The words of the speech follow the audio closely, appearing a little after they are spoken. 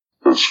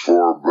As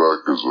far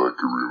back as I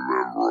can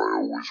remember, I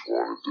always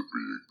wanted to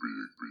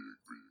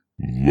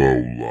be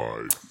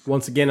low life.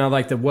 Once again, I'd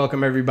like to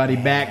welcome everybody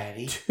back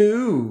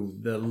to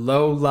the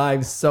Low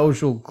Life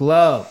Social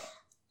Club,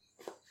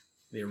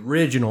 the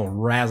original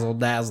Razzle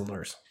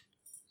Dazzlers.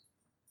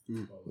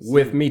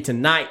 With me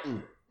tonight,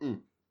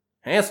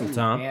 Handsome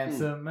Tom,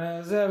 Handsome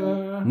as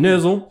ever.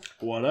 Nizzle.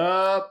 What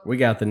up? We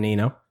got the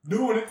Nino.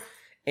 Doing it.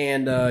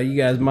 And you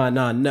guys might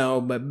not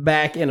know, but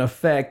back in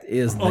effect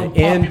is the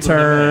Unpopular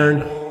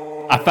intern.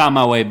 I found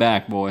my way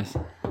back, boys.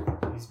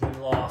 He's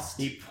been lost.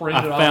 He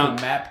printed I off found-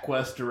 the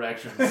MapQuest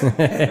directions.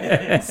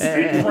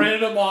 He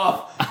Printed them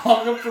off,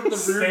 hung them from the rear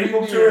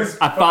Stapled to mirror. his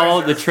I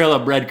followed the trail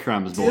of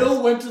breadcrumbs, boys.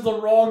 Still went to the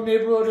wrong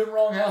neighborhood and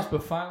wrong house,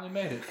 but finally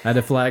made it. Had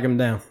to flag him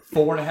down.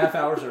 4.5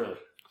 hours early.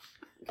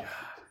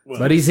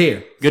 But he's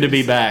here. Good to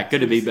be back.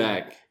 Good to be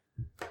back.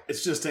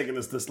 It's just taking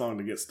us this long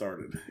to get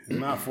started.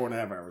 Not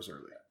 4.5 hours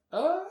early.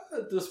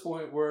 At this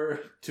point, we're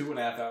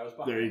 2.5 hours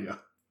behind. There you go.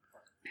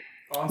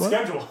 on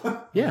schedule.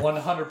 Yeah.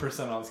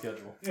 100% on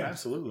schedule. Yeah.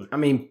 Absolutely. I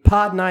mean,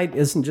 pod night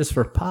isn't just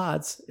for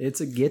pods.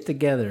 It's a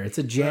get-together. It's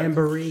a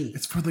jamboree.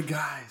 It's for the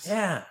guys.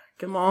 Yeah.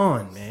 Come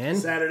on, man.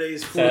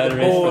 Saturdays for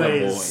Saturdays for the the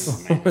boys.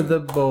 boys, man. For the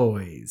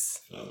boys.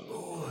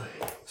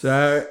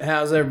 So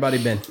how's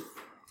everybody been?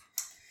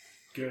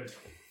 Good.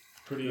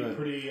 Pretty good.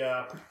 Pretty.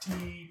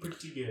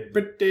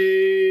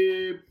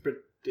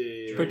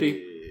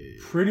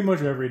 Pretty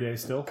much every day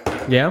still.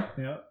 Yeah.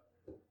 Yeah.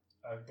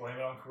 I blame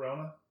it on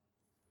Corona,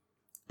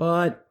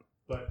 But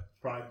but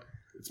probably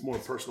It's more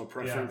personal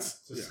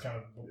preference. yeah, just kind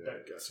of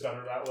gotcha.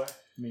 better that way.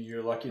 I mean,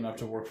 you're lucky enough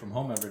to work from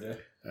home every day.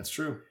 That's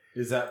true.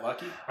 Is that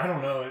lucky? I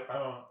don't know.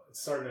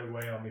 It's starting to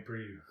weigh on me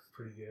pretty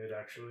good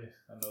actually.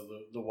 I know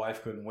the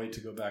wife couldn't wait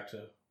to go back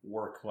to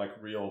work, like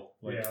real,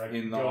 like, Yeah, like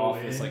in the go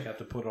office, in. like have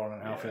to put on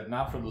an outfit,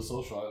 not for the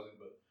socializing,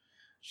 but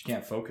she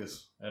can't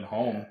focus at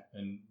home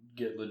and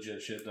get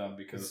legit shit done It's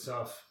because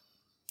tough.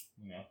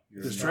 you know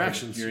you're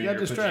Distractions. You're in You got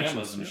your distractions.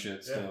 pajamas and Yep. shit.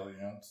 Yeah. Still, you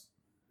know.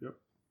 Yep.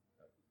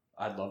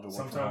 I'd love to work.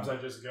 Sometimes from I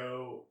home. just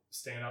go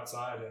stand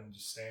outside and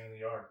just stand in the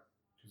yard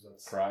because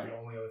that's Cry. the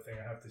only other thing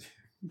I have to do.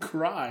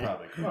 Cry.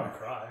 Probably I'm not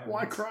cry. I mean,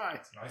 Why it's- cry?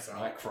 It's nice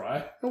I out.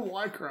 cry.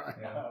 Why cry?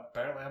 Yeah.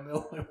 Apparently, I'm the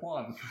only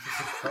one. Just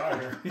a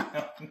crier.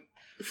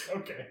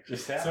 Okay.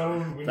 Just happy. So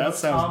we That know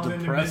sounds Tom's into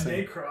depressing.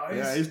 midday cries.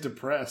 Yeah, he's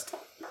depressed.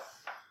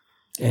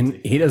 and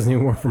he doesn't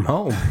even work from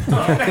home.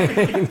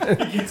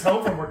 he gets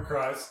home from work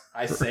cries.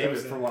 I save it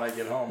for when I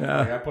get home. Yeah.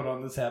 Like I put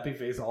on this happy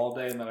face all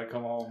day, and then I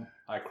come home,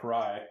 I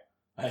cry,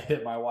 I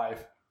hit my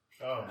wife,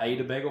 Oh. I eat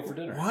a bagel for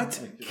dinner. What?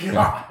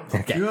 God.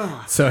 Okay.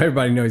 God. So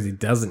everybody knows he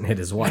doesn't hit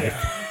his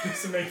wife.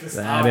 Just to make this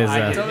That is I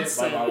a- get hit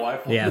by my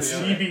wife.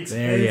 Yes. She beats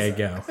There his you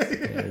go.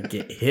 Yeah, you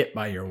get hit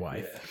by your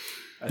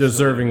wife. I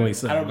Deservingly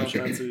still- so. I don't know if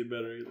that's any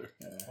better either.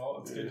 Well,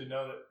 it's good to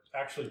know that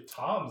actually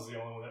Tom's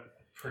the only one that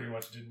pretty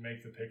much didn't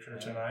make the picture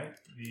tonight.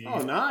 The Oh,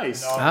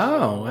 nice.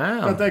 Oh,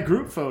 wow. Got that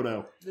group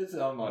photo. It's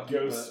unlucky.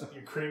 Ghost,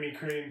 your creamy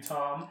cream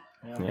Tom.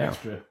 but, Yeah.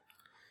 Extra.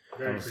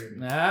 Very creamy.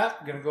 Nah,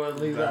 gonna go ahead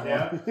and leave that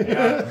Yeah. one.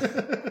 Yeah.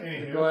 Go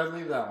Anywho, ahead and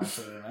leave that one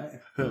for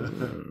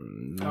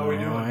tonight. how are we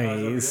doing? How's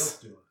everybody Nice. else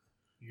doing?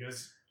 You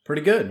guys,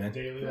 Pretty good, man.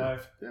 daily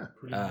life? Yeah.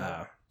 Pretty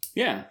good.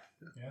 Yeah.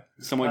 Yeah.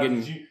 Someone How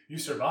getting. did you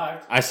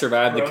survived. I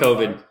survived the Coronavirus.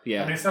 COVID.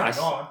 Yeah. I mean, it's not I-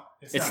 gone.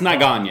 It's not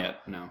gone yet.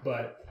 No.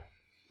 But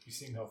you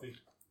seem healthy.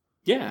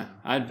 Yeah.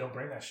 Don't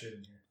bring that shit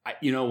in here.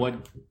 You know what?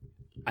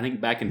 I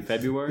think back in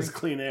February, It's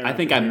clean air. I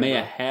think up I in may here,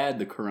 have had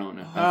the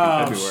corona back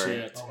Oh, in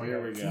February. shit. Oh my Here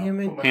God. we go. Damn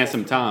it. Put my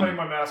Handsome mask- Tom. putting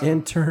my mask on.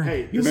 Intern.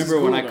 Hey, this remember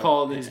is when cool, I though.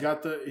 called it?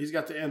 He's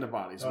got the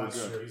antibodies. Oh, We're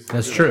that's good. true. He's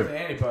That's good. true. The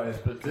antibodies,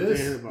 but The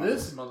this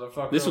antibodies.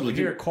 motherfucker This was over legit.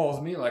 here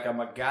calls me like I'm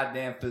a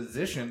goddamn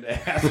physician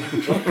to ask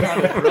him what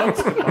kind of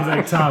drugs to buy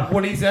like, "Tom,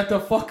 when he's at the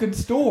fucking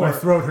store. My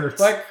throat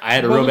hurts. Like I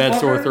had a real bad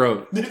sore motherfucker,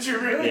 throat. Did you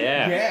really?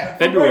 Yeah. Yeah.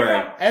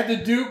 February. And the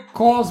Duke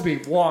calls me.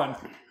 One,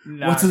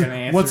 not gonna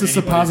answer What's a anybody's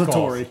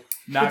suppository? calls.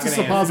 Not What's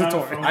a gonna answer.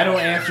 suppository? I don't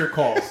answer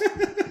calls.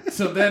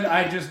 So then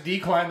I just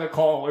decline the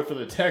call and wait for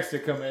the text to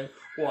come in.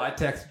 Well, I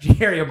text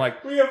Jerry. I'm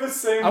like, We have the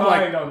same I'm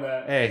mind like, on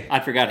that. hey,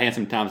 I forgot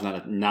Handsome Tom's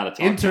not a talk.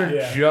 intern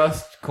Yeah.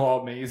 just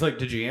called me. He's like,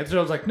 did you answer?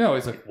 I was like, no.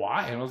 He's like,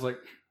 why? And I was like,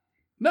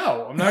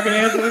 no, I'm not going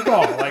to answer the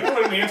call. I Like,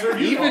 wouldn't answer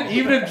if you called.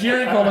 even if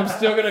Jerry called, I'm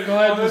still going to go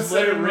ahead and I'll just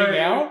let it say ring right.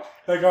 out.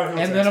 Like, oh, he'll And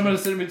then text I'm going me.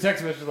 to send him a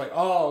text message like,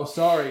 oh,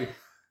 sorry,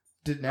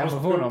 didn't have I my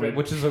was phone on me, pooping.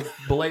 which is a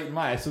blatant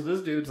lie. So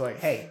this dude's like,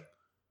 hey,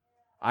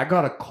 I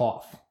got a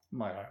cough. I'm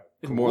like,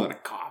 It's more than a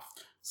cough.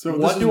 So What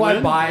this is do I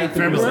when? buy In at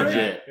the It was February?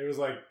 legit. It was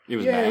like It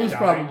was yeah, bad. it was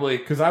Dying. probably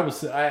because I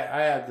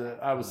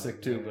was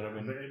sick too, but I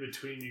mean, in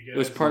between you guys. It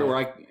was part where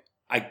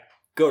I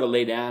go to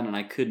lay down and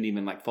I couldn't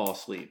even like fall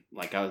asleep.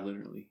 Like I was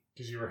literally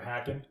because you were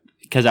hacking.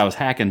 because I was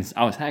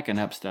hacking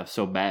up stuff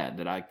so bad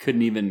that I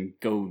couldn't even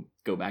go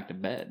back to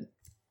bed.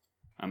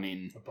 I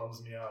mean, That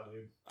bums me out,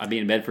 dude. I'd be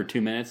in bed for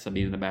 2 minutes. I'd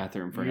be in the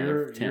bathroom for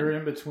another 10. you're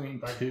in between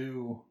Like-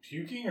 two.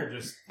 Puking or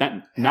just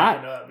not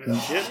hacking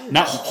up?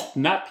 Shit.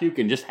 not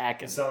puking, just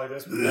hacking. It's not like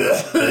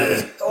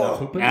this.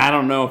 pooping? And I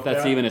don't know if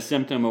that's Yeah. even a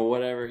symptom or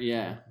whatever.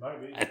 Yeah,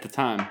 Might be. at the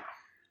time.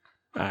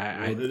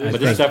 I But this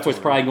think, stuff was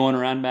probably going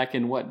around back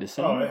in what, Oh,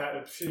 December? it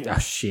had shit. oh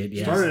shit,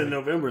 yeah. Started in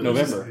November.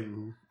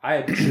 November. I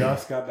had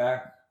just got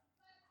back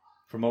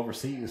from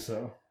overseas,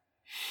 so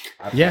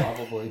I Yeah.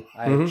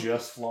 had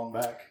just flown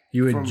back.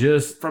 You had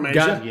just from Asia?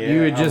 got Yeah,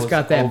 you had I just was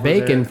got that over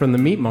bacon there. from the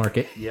meat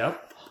market.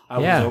 Yep. I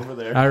Yeah, was over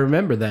there. I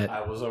remember that.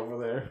 I was over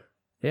there.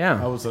 I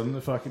Yeah, was in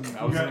the fucking.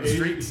 I You was got in the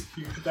streets.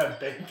 You got that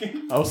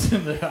bacon? I was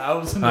in the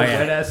Oh, yeah.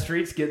 red ass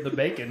streets getting the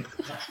bacon.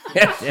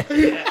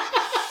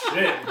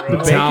 Shit,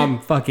 bro. Tom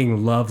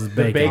fucking loves The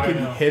bacon. I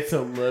bacon know. hits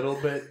a little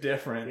bit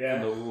different Yeah.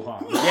 in the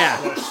Wuhan.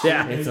 Yeah,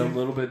 yeah. It's a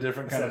little bit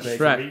different kind of That's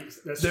bacon. right.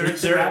 That's They're- street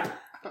they're- strap.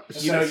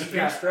 You know, That's you street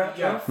got, strap,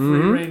 you got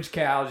Mhm. free range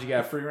cows, you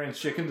got free range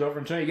chickens over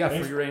in China, you got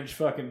free range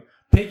fucking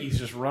piggies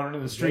just running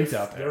in the streets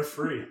out there. They're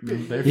free.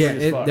 They're Yeah,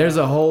 free as fuck. there's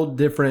a whole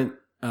different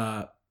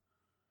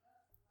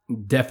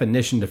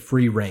definition to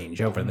free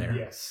range over there.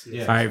 Yes.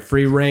 Yeah. All right,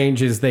 free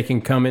range is they can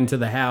come into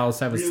the house,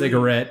 have a Really?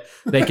 cigarette.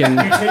 They can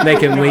take they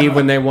can the leave gun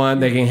when they want.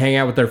 They can hang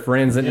out with their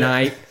friends at Yeah.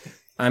 night.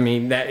 I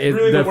mean, that is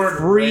Really, the the word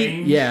free.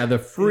 range Yeah, the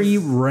free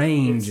is-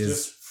 range It's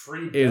is just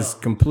free. is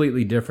dumb.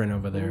 completely different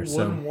over there. Who So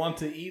wouldn't want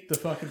to eat the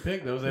fucking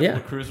pig that was able Yeah.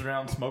 to cruise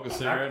around, smoke a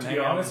cigarette, and To hang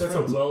be out honest, with that's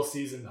a his friends?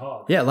 well-seasoned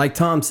hog. yeah, like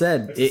Tom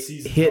said, That's a it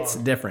seasoned hits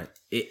hog. different.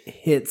 It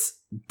hits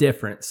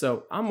different.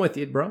 So I'm with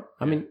you, bro.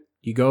 I mean,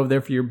 you go over there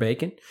for your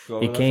bacon. Go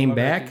over You there came for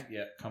my back. bacon.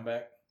 Yeah, come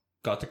back.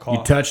 Got the You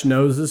call. touch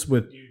noses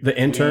with the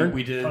intern.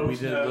 We did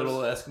Post nose. little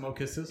Eskimo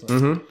kisses.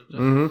 Mm-hmm. Mm-hmm. And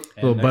Little next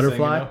thing you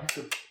butterfly. know-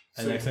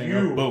 So and next thing you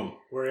you know, boom.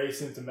 were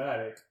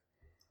asymptomatic.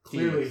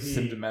 Clearly, He's he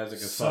symptomatic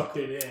as sucked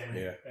fuck. it in,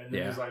 Yeah. and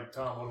then Yeah. was like,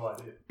 "Tom, what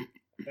do I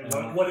do?"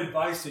 And what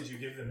advice did you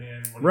give the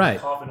man when he Right.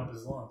 was coughing up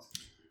his lungs?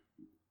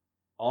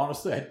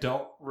 Honestly, I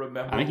don't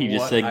remember. I think he just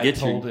what said, I "Get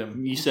told your."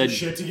 him. You Get said,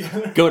 shit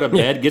together. "Go to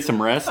bed, get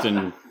some rest,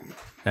 and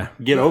Yeah.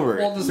 get over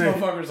Well, it." this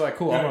motherfucker's like,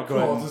 cool. I'm Yeah, gonna go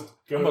ahead. cool, And, just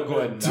I'm gonna go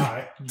ahead and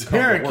die.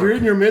 Derek, you're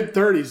in your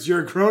mid-30s.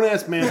 You're a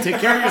grown-ass man. Take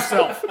care of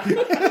yourself.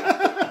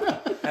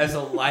 as a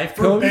life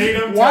coach.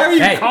 Verbatim Why are you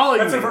text. Hey. calling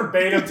That's me? a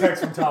verbatim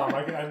text from Tom.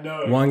 I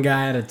know it. One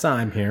guy at a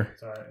time here.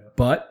 Sorry.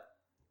 But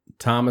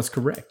Tom is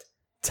correct.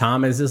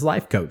 Tom is his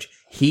life coach.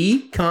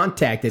 He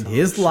contacted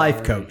his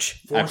life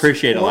coach I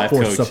appreciate a life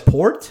for coach.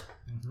 support.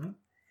 Mhm.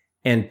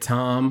 And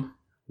Tom,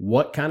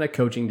 what kind of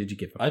coaching did you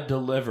give him? I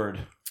delivered.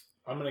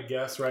 I'm gonna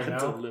guess right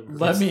now.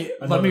 Let me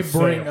another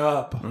bring fail.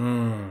 up.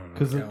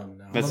 Because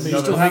That's let me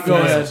another go fail.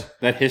 ahead.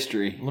 that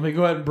history. Let me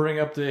go ahead and bring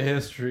up the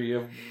history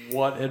of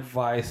what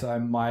advice I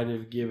might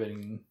have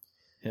given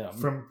him.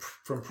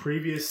 From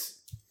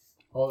previous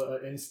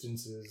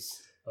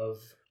instances of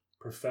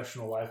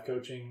professional life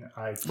coaching,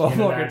 I can't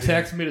Motherfucker imagine.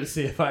 text me to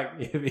see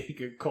if he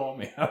could call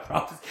me. I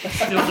probably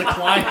still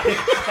declined it.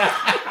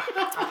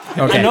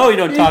 Okay. I know you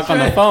don't talk on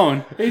the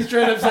phone. He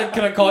straight up said,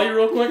 "Can I call you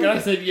real quick?" And I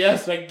said,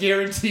 "Yes." I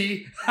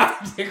guarantee I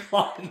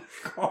declined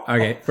the call.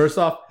 Okay, first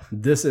off,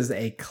 this is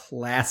a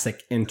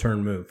classic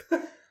intern move.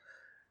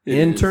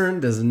 Intern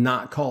does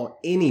not call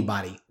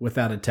anybody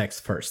without a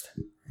text first.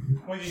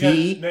 Well, you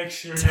He gotta make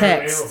sure you're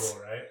texts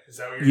available, right? Is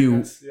that what you-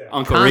 you're yeah.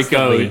 Uncle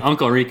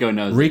Constantly. Rico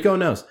knows. Rico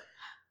knows.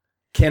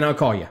 Cannot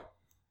call you.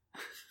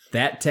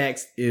 That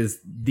text is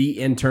the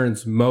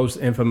intern's most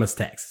infamous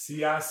text.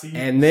 CIC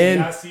And then-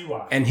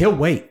 CICY. And he'll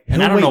wait.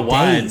 And He'll I don't wait know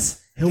why.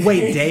 days. He'll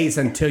wait days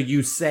until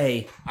you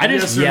say, I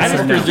just Yes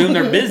or no. presume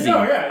they're busy.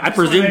 No, yeah, I just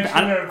wanna presume make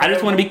sure they're I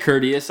just want to be available.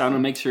 courteous. I want to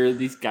make sure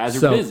these guys are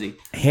So- busy.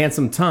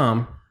 handsome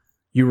Tom,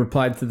 you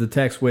replied to the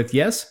text with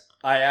yes?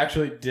 I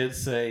actually did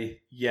say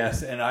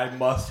yes, and I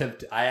must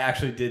have. I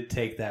actually did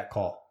take that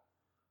call.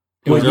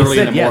 It was Well, you early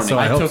in said the yes, morning. so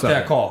I I hope took so.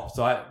 that call.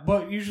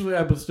 But usually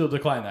I would still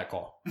decline that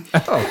call.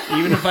 Oh,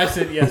 Even if I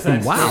said yes,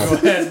 I'd Wow.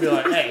 still go ahead and be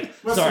like, "Hey,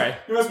 sorry,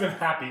 You must have been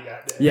happy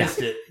that day. yeah.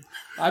 missed it."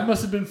 I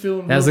must have been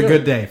feeling. That was a real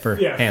good day for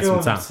Yeah, handsome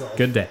feeling Tom. himself.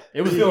 Good day.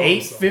 It was Feeling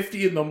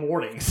 8:50 in the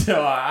morning,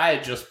 so I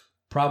had just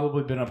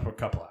probably been up for a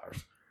couple hours.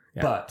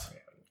 Yeah. But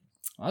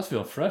I was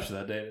feeling fresh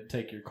that day to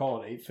take your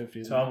call at 8:50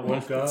 in the Tom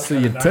morning. woke up. So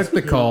had you a nice took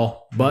the meal.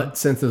 call, but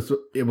since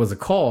it was a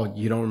call,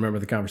 you don't remember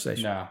the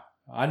conversation. No,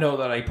 I know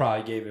that I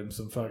probably gave him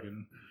some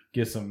fucking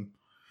get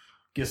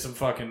some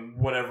fucking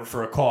whatever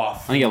for a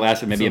cough. I think it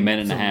lasted maybe a Some-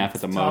 minute and a some- half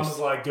at the Tom was most.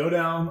 like, go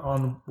down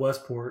on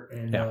Westport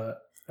and Yeah.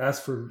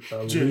 ask for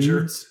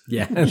Ginger. lewds.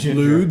 Yeah, Ginger.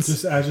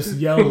 lewds. Just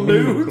yell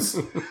lewds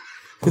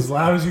as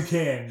loud as you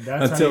can. That's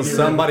how Until you get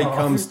somebody rid of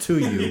comes cough. to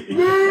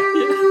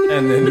you.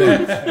 And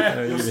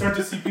then You'll start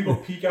to see people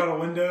peek out of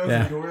windows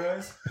Yeah. and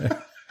doorways.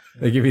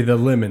 they give you the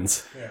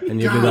lemons. Yeah.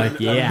 And you'll be like,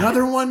 yeah,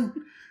 Another one?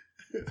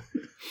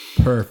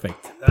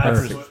 perfect. That's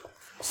Perfect. what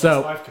that's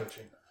So, life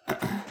coaching.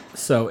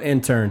 so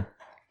intern,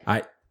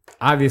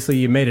 obviously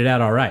you made it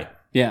out all right.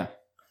 Yeah.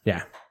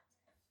 Yeah.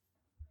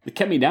 It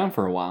kept me down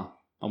for a while.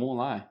 I won't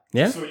lie.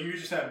 Yeah. So you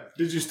just had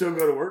Did you still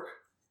go to work?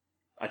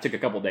 I took a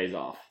couple days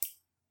off.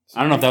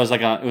 I don't know if that was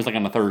it was like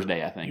on a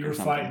Thursday, I think, you or were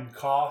something. fighting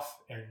cough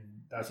and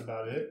that's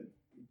about it.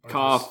 Or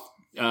Cough.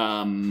 just-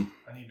 I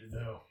I need to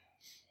know.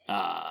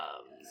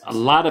 a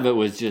lot of it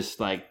was just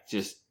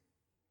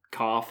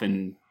cough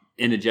and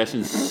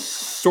indigestion,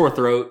 sore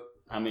throat.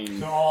 I mean,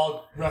 So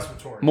all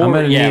respiratory.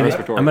 more, need,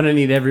 respiratory. I'm gonna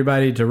need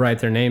everybody to write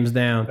their names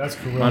down That's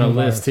on a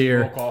list Roll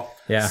here. call.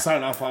 Yeah,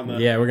 Sign off on the.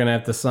 yeah, we're gonna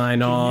have to sign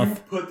Can off. you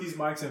put these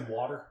mics in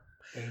water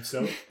and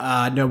soap?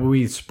 No, but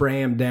we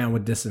spray them down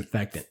with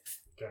disinfectant.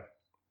 Okay.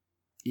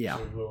 Yeah.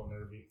 So a little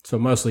nervy. So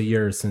mostly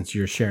yours, since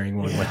you're sharing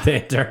one with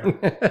the intern.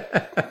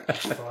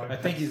 I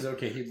think he's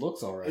okay. He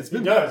looks all right. It's He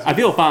been does. I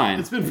feel fine.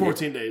 it's been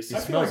 14 days. I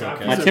feel like smells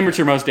okay. My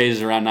temperature most days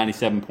is around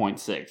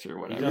 97.6 or He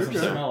whatever. doesn't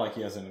good. smell like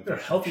he has an They're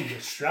infection. healthy,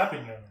 but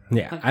strapping young.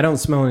 Yeah, I don't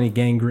smell any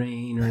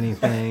gangrene or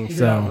anything. He's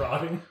not So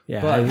rotting.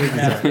 yeah. But I we think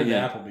have it's- been to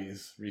Yeah.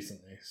 Applebee's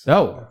recently. So.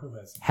 oh, Who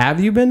has them? have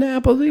you been to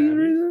Applebee's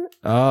recently?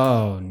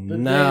 Oh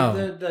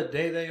no. The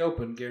day they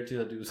opened, guarantee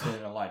that dude was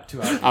standing in line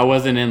 2 hours. I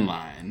wasn't in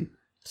line.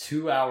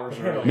 2 hours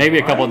early. Maybe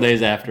a couple of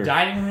days after.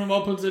 Dining room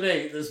opens at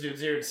 8. This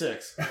dude's here at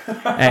 6.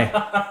 Hey,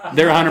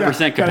 They're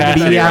 100%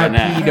 capacity right VIP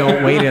now.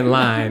 don't wait in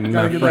line, my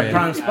Gotta get that friend.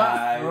 prime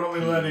spot. We're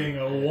only letting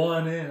a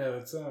one in at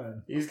a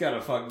time. He's got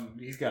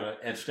a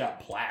etched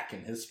out plaque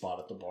in his spot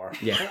at the bar.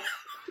 Yeah,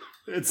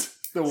 It's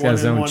the got one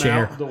his in, own one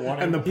chair. out. The one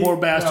And the in- poor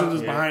bastard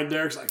is Yeah. behind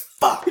Derek's like,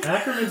 fuck.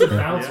 Ackerman's a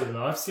bouncer,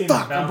 though. I've seen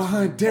Fuck, him bounce I'm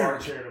behind from bar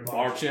Derek. chair to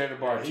Bar chair to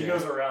bar He chair.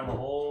 goes around the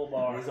whole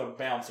bar. He's a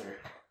bouncer.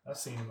 I've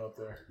seen him up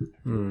there.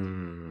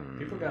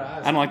 People got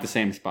eyes. I don't like the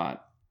same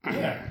spot.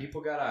 Yeah.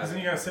 People got Because eyes. then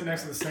you gotta sit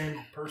next to the same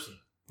person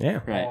yeah.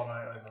 Right. all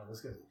night. Like, oh,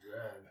 this guy's a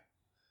drag.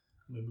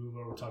 I'm gonna move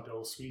over and talk to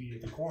old Sweetie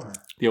at the corner.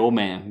 The old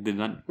man, the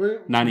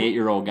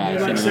 98-year-old guy Yeah,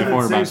 sitting like in the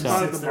corner by same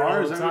spot himself. at the Sits there bar.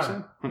 all Is the that what you're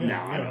time. saying? Yeah, No,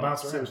 you I gotta don't.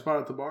 bounce Same around. spot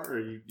at the bar, or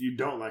you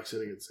don't like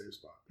sitting at the same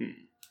spot?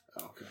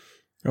 Oh, okay,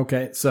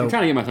 Okay, so I'm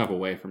trying to get myself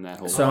away from that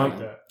whole So- I thing.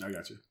 like that. I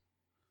got you.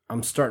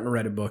 I'm starting to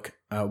write a book.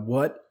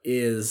 What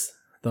is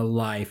the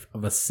life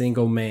of a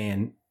single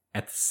man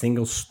at the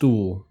single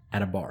stool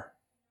at a bar?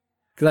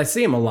 Because I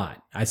see him a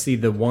lot. I see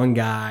the one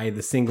guy,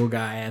 the single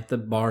guy at the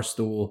bar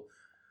stool.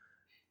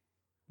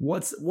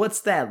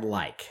 What's that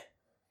like?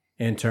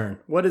 Intern,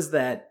 what is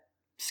that?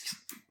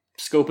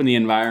 Scoping the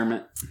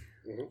environment.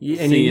 And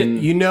Seeing-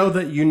 you know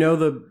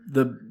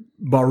the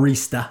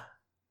barista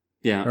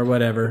Yeah. or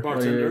whatever,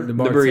 bartender. the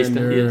barista,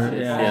 bartender, yes,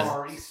 yeah. yes.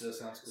 Barista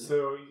sounds cool.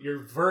 So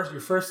your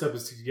first step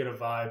is to get a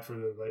vibe for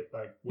the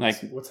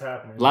what's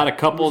happening. A lot of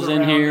couples Who's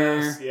in around here.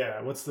 us?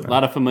 Yeah. What's the A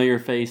lot of familiar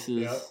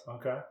faces. Yep.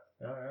 Okay.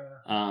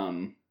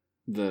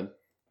 Yeah.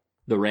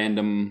 The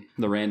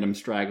random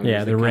stragglers. Yeah,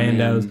 that the come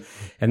randos. in.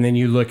 And then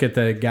you look at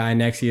the guy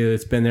next to you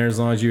that's been there as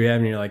long as you have,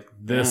 and you're like,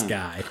 this Yeah.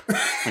 guy.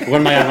 Like,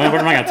 what am I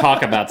going to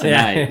talk about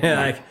tonight? Yeah,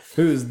 like,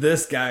 who's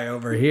this guy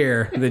over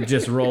here that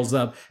just rolls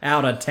up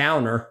out of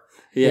towner?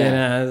 Yeah. You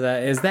know,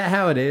 is that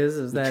how it is?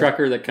 Is The that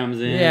trucker that comes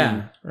in.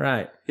 Yeah,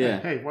 right. Yeah.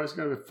 Hey, why's it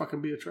gotta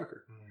fucking be a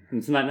trucker?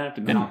 It's not have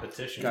to be.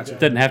 Competition. Gotcha. It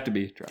doesn't have to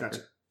be a trucker.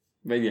 Gotcha.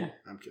 But yeah.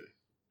 I'm kidding.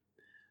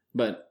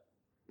 But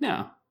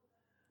no.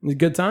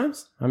 Good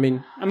times. I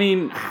mean, I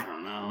mean, I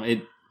don't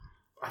know.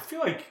 I feel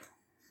like,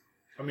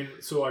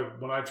 so like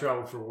when I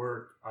travel for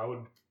work, I would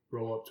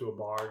roll up to a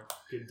bar,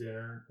 get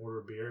dinner, order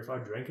a beer. If I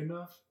drank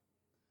enough,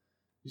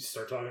 you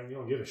start talking. You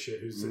don't give a shit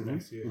who's sitting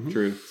next to you.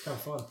 True. It's kind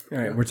of fun. all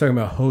right, we're talking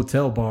about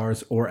hotel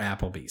bars or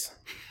Applebee's.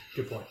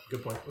 Good point.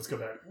 Good point. Let's go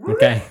back.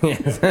 Okay.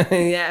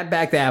 Yeah,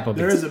 back to Applebee's.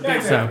 There is a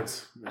big So-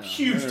 difference. A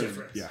huge there is-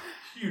 difference. Yeah.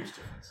 Huge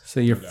difference. So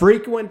you're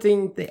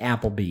frequenting the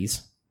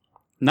Applebee's.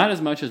 Not as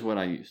much as what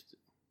I used to.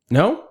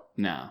 No?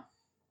 No.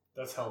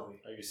 That's healthy.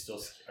 Are you still?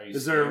 Are you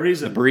Is there a The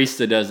reason?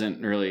 barista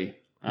doesn't really.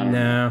 I don't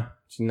know. No,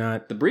 it's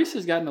not. The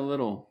barista's gotten a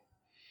little.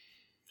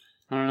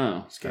 I don't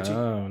know. Sketchy.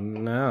 Oh,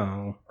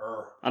 no.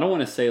 I don't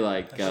want to say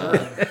like.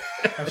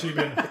 Have you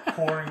been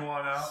pouring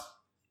one out?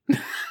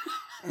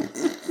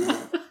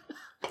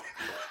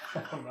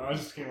 I don't know. I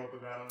just came up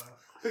with that.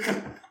 I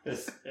don't know.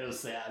 It was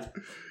sad.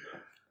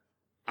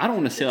 I don't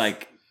want to say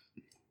like.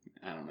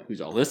 I don't know who's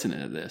all listening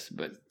to this,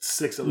 but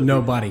 6 of the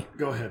Nobody.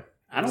 Go ahead.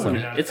 I don't So- want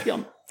to. It's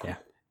Yeah.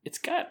 It's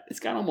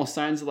got almost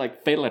signs of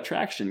like Fatal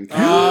Attraction.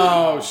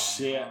 Oh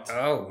shit!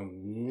 Oh,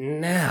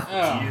 no.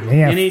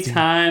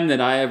 Anytime that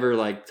I ever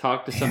like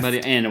talk to somebody,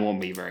 and it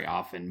won't be very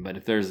often, but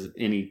if there's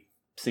any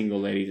single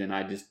ladies and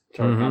I just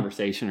start a Mhm.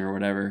 conversation or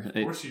whatever, Of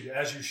course you do,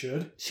 as you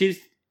should.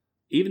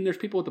 there's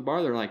people at the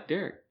bar that are like,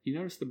 Derek, you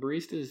notice the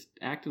barista is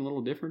acting a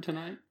little different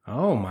tonight?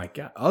 Oh, my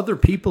God. Other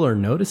people are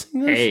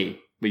noticing this? Hey,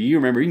 but you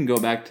remember, you can go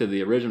back to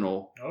the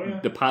original, Oh yeah.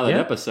 the pilot Yeah.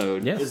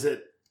 episode Yes. Is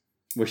it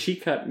where she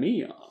cut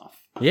me off.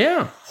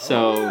 Yeah.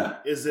 So Oh, yeah.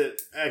 is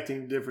it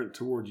acting different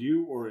toward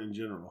you or in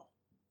general?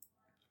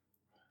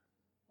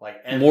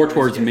 Like more everybody's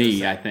towards getting the me,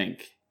 same. I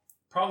think.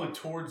 Probably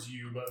towards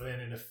you, but then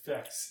it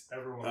affects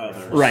everyone. Oh,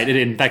 else. Right, it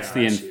infects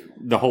I see.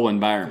 the whole 'Cause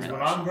environment.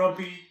 when I'm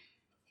grumpy,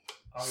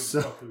 I'll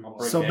So- grumpy. I'll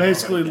break So down,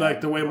 basically, break down.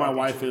 like the way my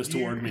wife is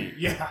toward me.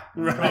 Yeah,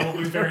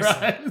 probably very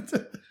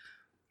similar.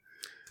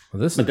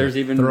 Well, this But is there's the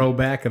even-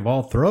 throwback of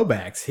all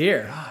throwbacks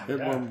here. It-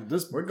 Yeah. well,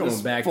 We're going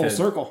this back full to-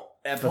 circle.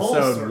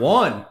 Episode circle.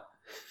 1.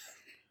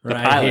 The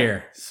Right pilot.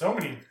 here. So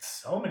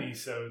many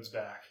sods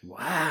back.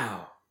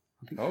 Wow.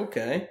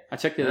 Okay. I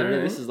checked the other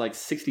day. This is like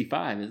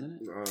 65,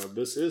 isn't it?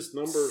 This is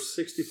number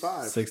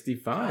 65.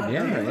 65.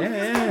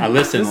 Yeah. I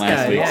listened This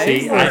last guy, week. yeah, See,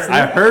 he's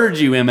I heard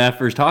you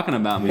MFers talking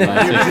about me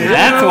last week.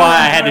 That's why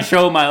I had to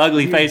show my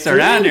ugly face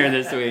around here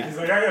this week. He's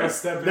like, I gotta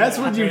step in. That's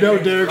when you know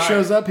Derek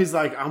shows up. He's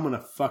like, I'm going to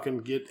fucking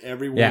get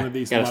every one of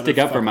these Gotta stick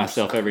up for motherfuckers.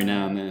 myself every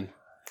now and then.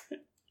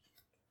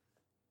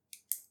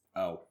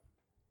 Oh.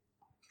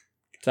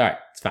 It's all right.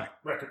 It's fine.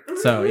 Record.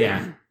 So,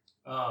 yeah.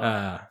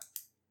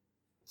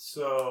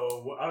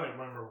 So I don't even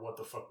remember what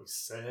the fuck we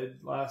said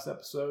last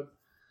episode.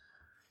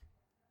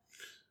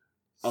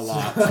 A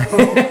lot.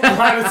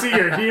 Glad to see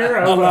you're here.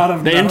 A lot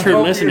of The I intern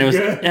hope listened. you're It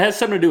good. has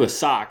something to do with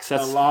socks.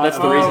 That's A lot the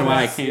of- reason why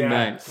I yes, came yeah.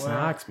 back.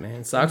 Socks,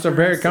 man. Socks are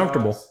very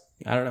comfortable.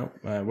 I don't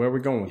know. Where are we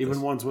going with Even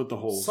this? ones with the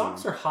holes.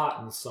 Socks are hot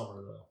in the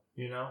summer, though.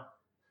 You know.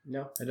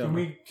 No, I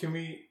Can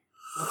we?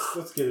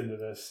 Let's get into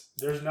this.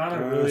 There's not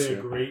a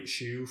great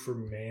shoe for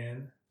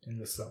man in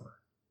the summer.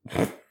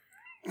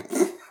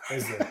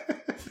 Is there?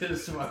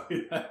 This is why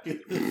we not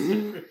get this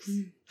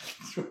series.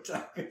 We're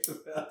talking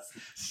about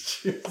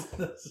shoes in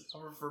the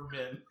summer for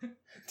men.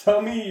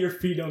 Tell me your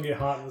feet don't get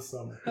hot in the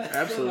summer.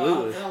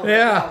 Absolutely.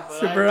 Yeah, But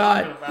super I'm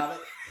hot. talking about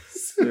it.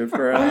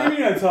 Super What do you hot.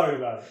 mean I'm talking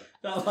about it?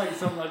 Not like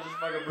something I just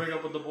fucking bring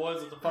up with the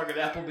boys at the fucking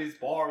Applebee's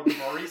bar with the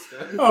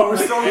barista. Oh, we're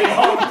still there?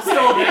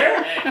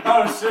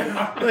 Oh shit!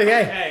 Look,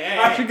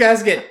 hey, you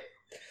guys get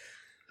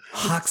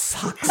hot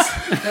socks.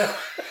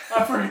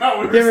 I forgot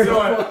we You were ever-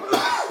 still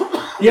at.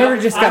 You ever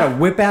just gotta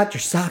whip out your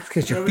socks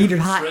because your feet are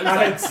hot?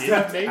 I had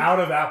stepped out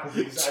of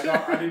Applebee's.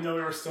 I didn't know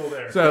we were still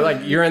there. So, like,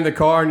 you're in the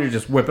car and you're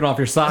just whipping off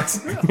your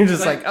socks. You're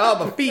just like,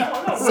 oh, my feet,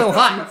 so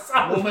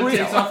hot. Woman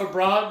takes off a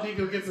bra,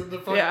 Nico gets in the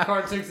front Yeah.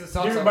 car, takes his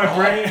socks Dude, off. my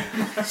brain,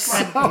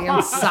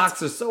 Damn,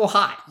 socks are so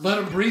hot. Let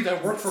him breathe. I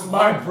work from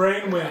my home.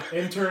 brain went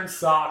intern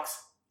socks,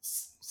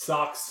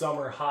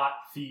 summer hot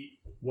feet.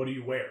 What do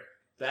you wear?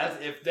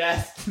 If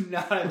that's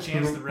not a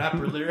Chance the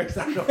Rapper lyrics,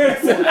 I don't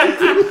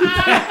know.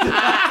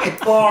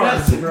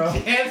 Bars, That's bro. a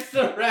Chance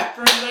the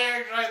Rapper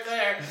lyrics right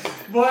there.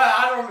 Boy,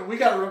 I don't. We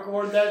gotta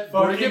record that.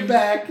 Bring Fucking- it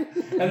back,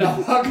 and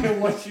I'll fucking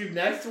watch you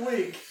next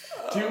week.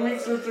 2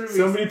 weeks or 3 weeks.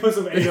 Somebody put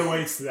some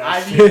 808s to that.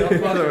 I shit. need a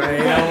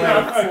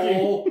fucking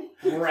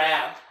full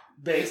rap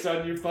based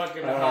on your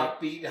fucking hot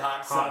feet,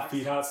 hot socks, Hot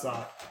feet, hot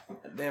sock.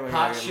 Damn,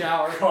 hot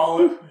shower.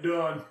 Call it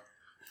done.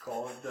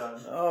 Call it done.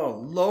 Oh,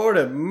 Lord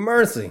of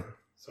mercy.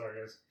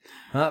 Sorry, guys.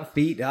 Hot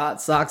feet, hot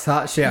socks,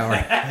 hot shower.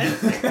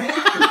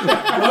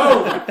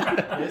 Oh,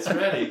 it's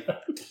ready.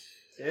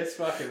 It's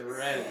fucking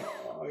ready.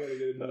 Oh, I gotta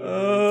get it.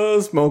 Oh,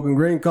 smoking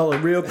green color,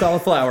 real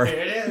cauliflower. Here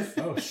it is.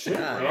 Oh shit,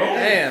 God bro.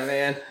 damn,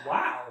 man.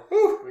 Wow.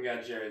 We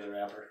got Jerry the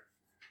Rapper.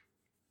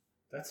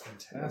 That's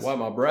fantastic. Wipe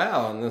my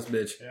brow on this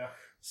bitch. Yeah.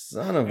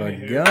 Son of a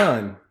Anywho.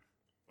 gun.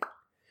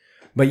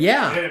 But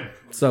yeah, Hit him.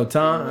 so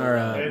Tom,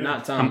 or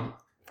not Tom,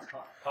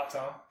 Hot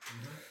Tom.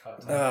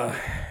 Hot Tom.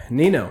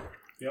 Nino,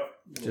 Yep.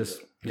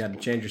 just got to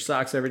change your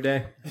socks every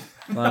day.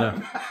 A lot of,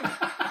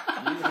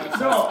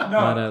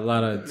 No.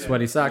 lot of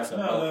sweaty socks.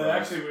 No,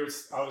 actually,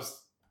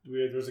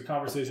 there was a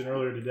conversation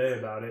earlier today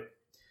about it,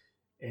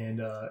 and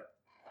a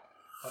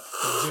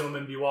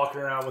gentleman be walking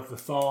around with the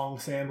thong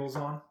sandals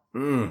on,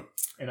 Mm.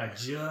 and I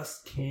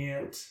just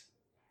can't.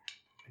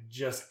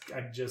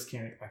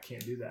 I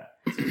can't do that.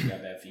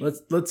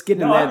 Let's get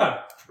in No,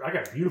 that. I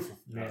got beautiful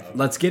man.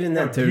 Let's get in I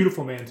that got too.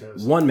 beautiful man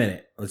toes. 1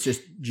 minute. Let's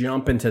just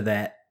jump into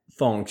that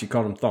thongs. You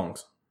call them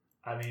thongs.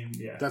 I mean,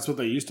 yeah. That's what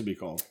they used to be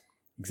called.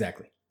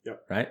 Exactly.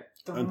 Yep. Right?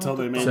 Until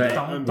they made So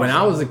thong. when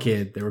I was a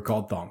kid, they were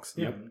called thongs.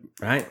 Yep.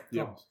 Right?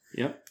 Yep.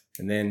 Yep.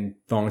 And then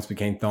thongs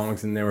became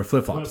thongs and they were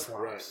flip flops.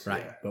 Flip-flops.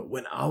 Right. Yeah. But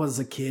when I was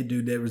a kid,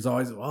 dude, there was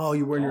always, oh,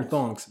 you're wearing your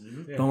thongs.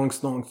 Yeah. Thongs,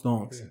 thongs,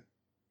 thongs. Yeah.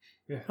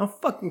 Yeah. How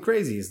fucking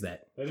crazy is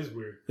that? That is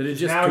weird. That it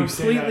just Now you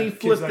say completely that,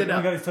 kids flipped like, it "Oh my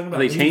up. God, he's talking about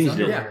They ladies' changed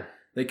it. underwear."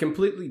 They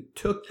completely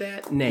took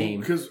that name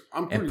Because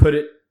I'm and pretty, put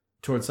it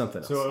towards something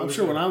else. So I'm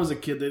sure when I was a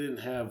kid, they didn't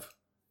have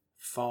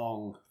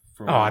thong.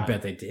 For Oh, I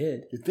bet they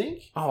did. You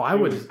think? Oh, I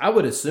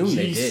would assume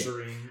they did.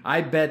 G-string. I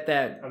bet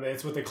that. I mean,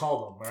 it's what they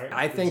call them, right?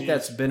 I The think Gs.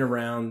 that's been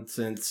around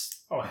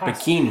since. oh, it has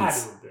bikinis. Had to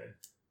have been.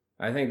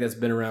 I think that's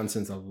been around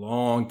since a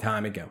long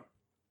time ago.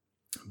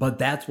 But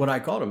that's what I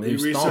called them. They You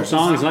were researched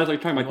thongs. Songs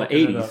like talking about the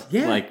Looking it 80s. up.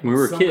 Yeah. Like when we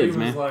were Somebody kids, was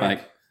man.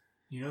 Like,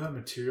 you know that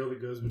material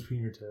that goes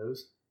between your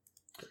toes?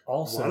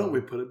 Also, Why don't we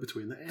put it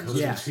between the goes ass?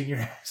 Yeah. between your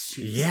ass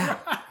cheeks. Yeah.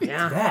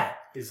 Yeah. That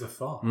is a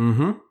thong.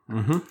 Mm-hmm.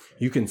 Mm-hmm.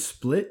 You can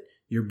split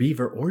your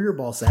beaver or your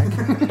ball sack in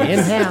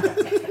half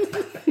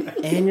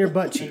and your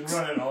butt And cheeks.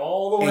 run it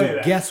all the way And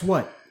back. guess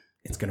what?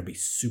 It's going to be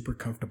super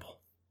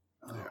comfortable.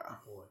 Oh,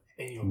 boy.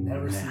 And you'll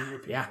never see your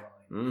people Yeah.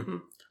 line. Mm-hmm.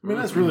 I mean,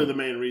 that's really the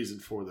main reason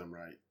for them,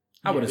 right?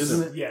 I would Yes.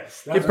 assume. Isn't it?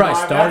 Yes. It probably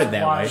started that's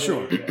that why way. they-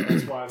 Sure. yeah,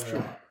 that's why they're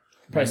out.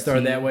 Probably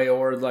started that way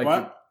or like.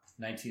 What?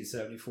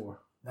 1974.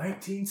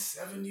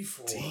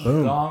 1974.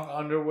 Boom. Thong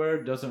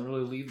underwear doesn't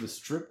really leave the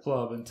strip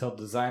club until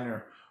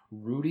designer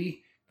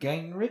Rudy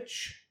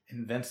Gingrich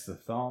invents the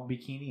thong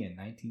bikini in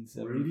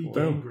 1974. Rudy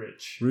Boom.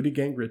 Gingrich. Rudy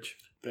Gingrich.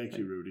 Thank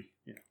you, Rudy.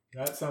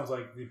 That sounds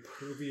like the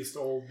perviest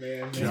old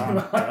man.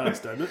 God, does,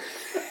 doesn't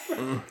it?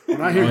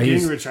 When I hear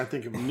he's- Gingrich, I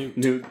think of Newt.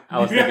 Dude, I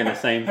was thinking the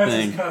same That's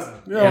thing. his cousin.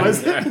 No,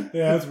 is it?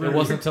 Yeah, that's It Rudy.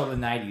 wasn't until the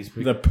 90s.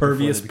 The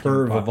perviest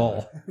perv of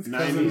all. His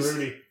cousin 90s.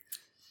 Rudy.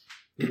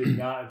 He did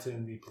not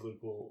attend the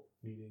political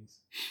meetings.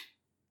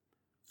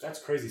 That's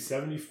crazy.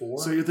 74.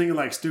 So you're thinking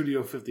like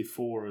Studio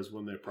 54 is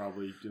when they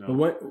probably,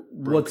 But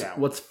what's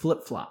out.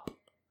 flip flop?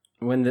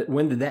 When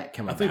did that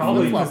come I out? think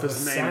Probably Flip Flop because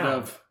is the named sound.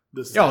 of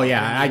this. Oh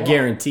yeah, I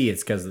guarantee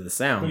it's because of the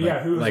sound. But But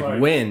yeah, who's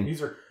like when?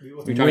 These are,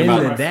 Talking When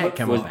about did that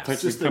come Was about?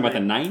 you talking about the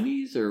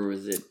 90s or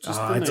was it?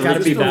 Just It's the got to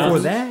be names. before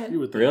Just that. You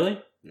would think.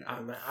 Really?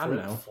 I don't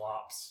know.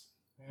 Flops.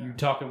 You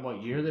talking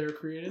what year they were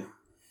created?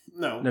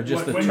 No. No,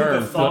 just the when term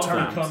did the thumb flip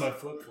become flops. a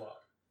flip flop?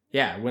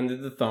 Yeah, when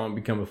did the thumb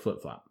become a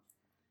flip flop?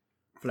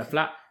 Flip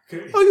flop.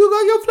 Okay. Oh, you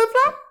got your flip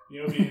flop? You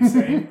know, what'd be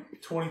insane.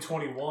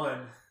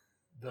 2021,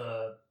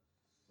 the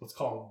let's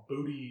call them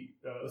booty,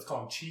 let's call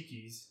them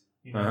cheekies.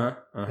 You know,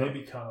 they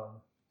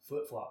become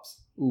flip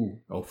flops. Ooh,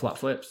 oh, flop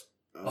flips.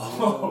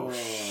 Oh,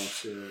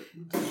 shit.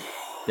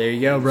 There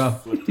you go, bro.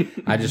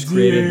 I just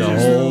created the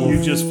whole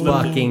you just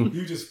flipped it. fucking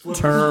You just flip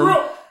term. the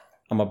script.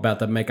 I'm about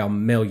to make $1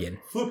 million.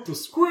 Flip the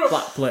script.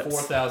 Flop flips.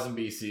 4000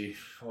 BC.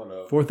 What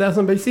up?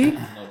 4,000 BC No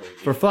biggie.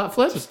 for flop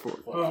flips? We're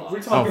talking Oh,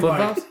 flip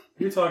like flops?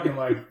 you're talking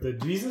like the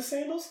Jesus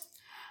sandals.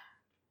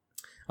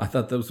 I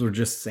thought those were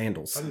just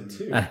sandals. I did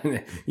too.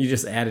 You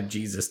just added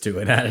Jesus to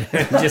it,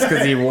 just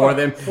because he wore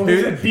them. Well,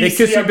 he's in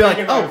Because BC, you'd be I'm like,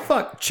 thinking oh, like-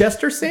 fuck,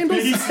 Chester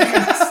sandals?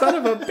 BC. Son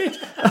of a bitch.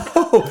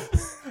 Oh,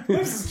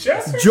 This is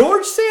Chester.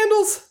 George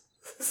sandals?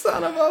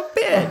 Son of a I was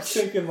bitch.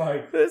 thinking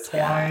like This twine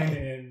guy.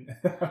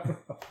 and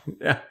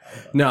Yeah.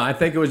 No, I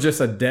think it was just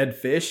a dead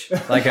fish,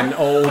 like an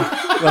old,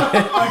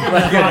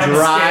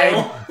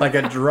 like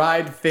a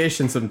dried fish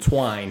and some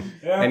twine.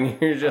 Yeah.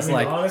 And you're just I mean,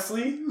 like,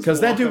 honestly,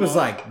 because that dude was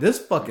walking like, this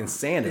fucking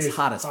sand is It's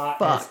hot as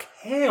fuck.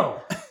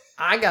 hell.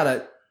 I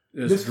gotta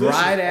This this fish is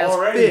dried ass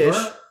already fish.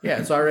 burnt. Yeah,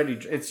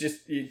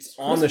 it's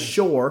on the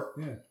shore.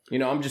 Yeah. You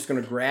know, I'm just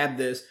gonna grab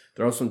this,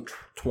 throw some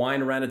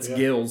twine around its Yeah.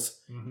 gills,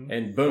 Mm-hmm.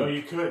 and Oh, boom.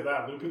 you could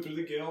loop it through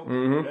the gill.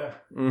 Mhm. Yeah,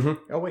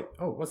 Mm-hmm. Oh wait.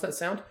 Oh, what's that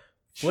sound?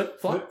 Flip,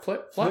 flop,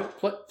 flip, flop,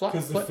 flip, flop,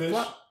 because the flip, fish.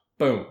 flop.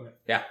 Boom.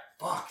 Yeah.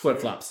 Fuck. Flip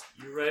dude. flops.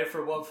 You ready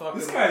for what fucking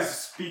This guy's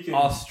speaking.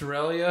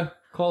 Australia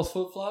calls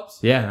flip flops?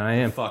 Yeah, I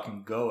am.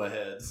 Fucking go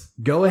aheads.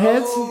 Go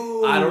aheads.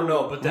 I don't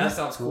know, but that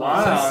sounds cool.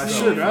 Wow, That it sounds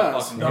sure so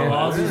does. fucking The Yeah. good.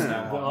 Aussies,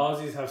 Yeah. the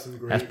Aussies have some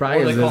great. That's Or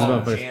probably they as call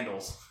them motherfuckers.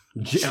 jandals.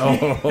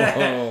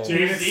 Oh. Janet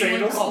Demon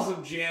sandals. calls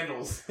them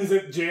jandals. Is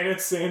it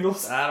Janet's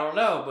sandals? I don't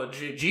know, but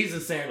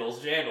Jesus sandals,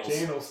 jandals.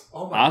 Sandals.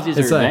 Oh my Aussies god.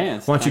 It's are like,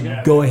 advanced. why don't you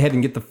Yeah. go ahead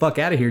and get the fuck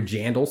out of here,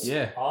 Jandals?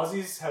 Yeah.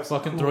 Aussies have some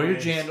Fucking cool throw your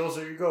names. jandals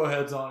or your go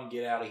aheads on and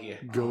get out of here.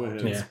 Go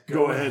ahead. Yeah.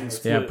 Go ahead and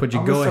split. Yeah, put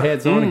your I'm gonna go start-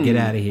 aheads on and get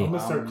out of I'm here. gonna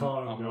start I'm-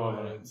 calling them I'm go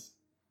loving aheads.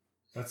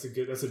 That's a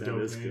That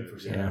dope is name good. for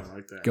sure. Yeah. I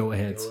like that. Go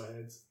aheads. Go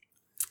aheads.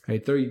 Hey,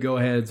 throw your go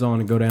aheads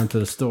on and go down to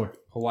the store.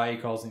 Hawaii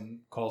calls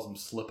them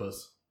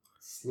slippers.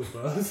 Slip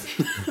us.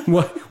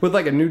 What? With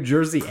like a New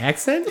Jersey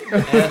accent?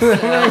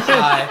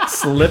 Slippers?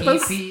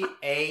 Slippers?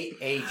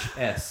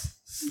 P-A-H-S.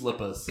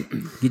 Slippers.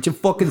 Get your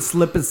fucking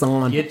slippers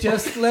on. Get your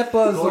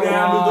slippers Go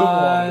down to the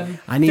water.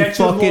 I need Catch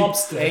your fucking.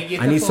 lobster. Hey,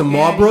 get I the need some fuck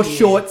outta Marlboro here.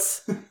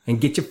 shorts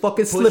and get your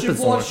fucking Put your slippers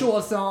board on.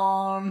 shorts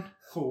on.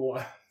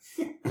 What?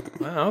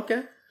 Oh,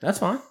 okay, that's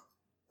fine.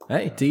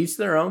 Hey, to each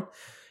their own.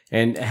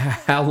 And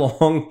how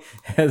long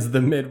has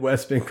the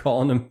Midwest been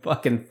calling them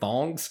fucking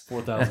thongs?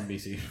 4000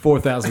 BC.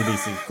 4,000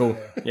 BC. Cool.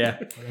 Yeah,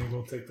 I think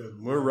we'll take the.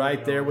 we're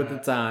right there with the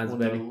times, When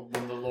baby.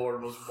 when the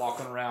Lord was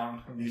walking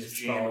around in these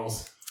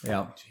jandals,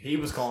 Yeah, he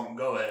was calling them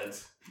go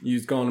aheads. you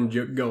was calling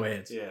them go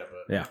aheads. Yeah,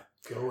 but Yeah,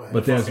 Go ahead.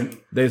 but there's fucking-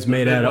 there's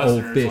made out of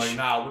old Midwesterners fish. Like,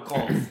 nah, we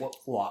call them flip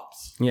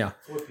flops. Yeah.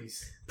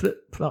 flippies. Flip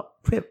flop,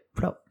 flip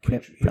flop,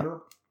 flip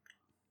flop.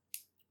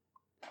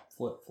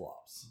 Flip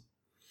flops.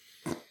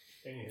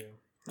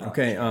 Anywho,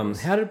 Okay,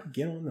 how did we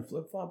get on the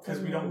flip flop? because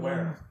we don't wear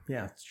them.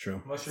 Yeah, it's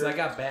true. Unless Because I you're,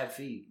 got bad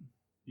feet.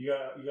 you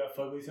got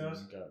fugly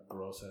toes. Got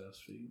gross ass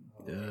feet.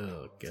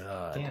 Oh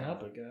God, Can't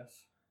help it,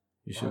 guys.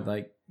 you should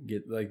like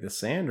get like the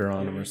sander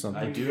on them or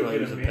something. I You do, go I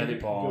get use a man- petty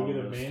paw Go get a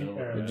on man. this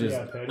Or, It just-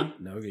 yeah, petty.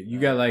 No, you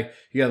got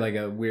like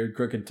a weird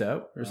crooked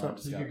toe or something.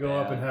 Just You got could go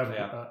up and bad- have.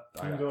 yeah, You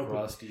I can got go up.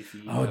 crusty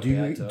feet. Oh, got do you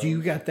bad do you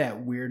toes. got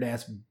that weird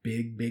ass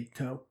big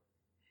toe?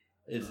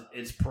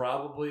 It's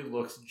probably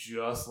looks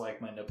just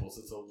like my nipples.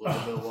 It's a little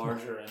bit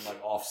larger and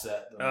like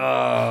offset.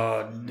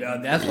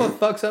 Than That's what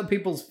fucks up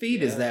people's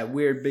feet is Yeah. that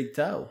weird big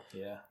toe.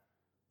 Yeah.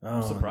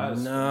 Oh,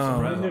 surprised. No, I'm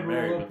surprised. You I'm could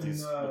married roll with up and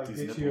these- with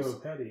these get you a nipples.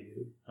 petty,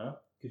 dude. Huh?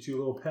 Get you a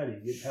little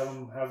petty. Have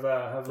them have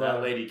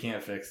That lady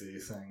can't fix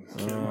these things.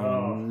 Oh,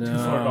 Oh, too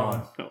far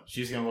no. gone.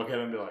 She's gonna look at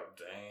him and be like,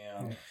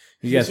 "Damn,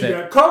 You got She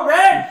that. got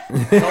Correct.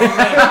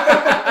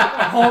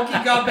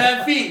 Honky got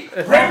bad feet.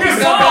 Bring Honky this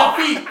got off.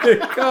 bad feet.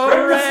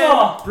 Bring this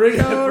off. Bring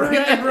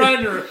the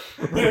grinder.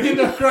 Bring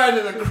the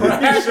grinder. The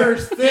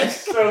grinder's thick.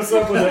 Shows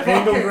up with an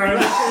angle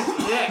grinder.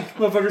 Yeah.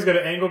 Motherfucker's got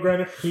an angle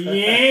grinder.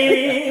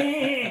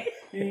 Yeah.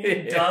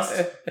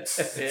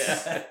 Dust.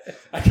 Yeah.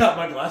 I got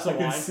my glass of I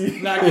can wine. see.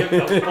 Not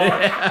giving a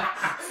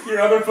fuck. Your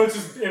other foot's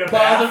just in a My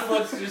bath. other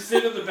foot's just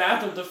sitting in the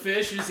bath with the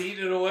fish, just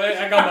eating it away.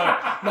 I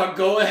got my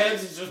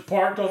go-aheads is just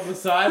parked on the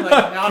side, like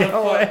not a fuck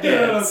Go-ahead.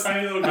 dance.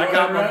 Tiny little I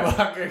got go-ahead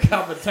my rack. I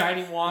got my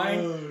tiny wine.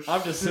 Oh,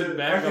 I'm just sitting shit.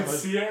 back. I can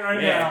see it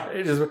right now.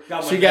 It just,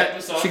 Got my she neck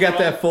got massager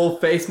that full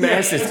face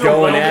mask. Yeah, It's it's a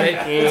going at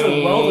welder- it. it's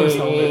a welder's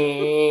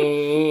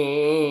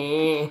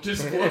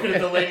Just looking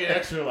at the lady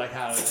next to her like,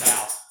 how?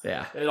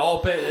 Yeah. They're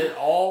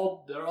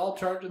all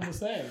charging the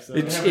same. So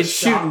It's, have a it's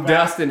shot shooting back.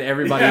 dust in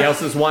everybody Yeah.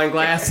 else's wine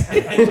glass. I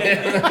had to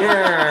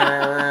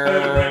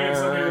bring in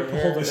somebody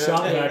to hold the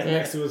shot back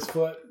next to his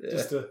foot.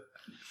 Just to.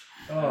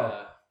 Oh,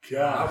 I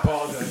God.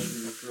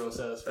 apologize for your gross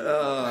ass.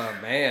 Oh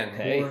man,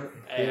 hey.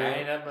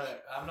 Hey,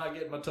 I'm not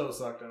getting my toe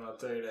sucked on. I'll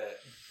tell you that.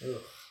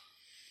 Ugh.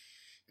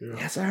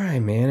 That's all right,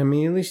 man. I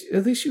mean, at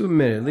least you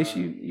admit it. At least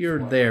you're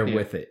there Yeah.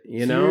 with it.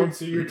 You So know. you're-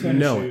 So you're You tennis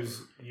know it.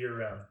 shoes year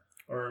round.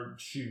 Or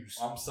shoes.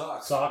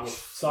 Socks.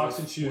 Socks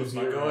and shoes. With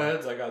my year round.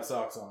 go-aheads, I got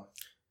socks on.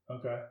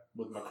 Okay.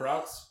 With my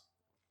Crocs,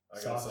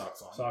 I got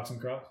socks on. Socks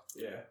and Crocs.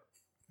 Yeah.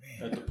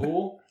 At the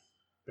pool,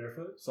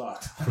 Barefoot.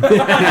 socks. You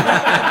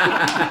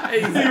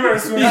were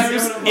swimming. He's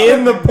just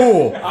in the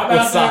pool I'm with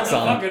out socks there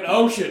in the on. fucking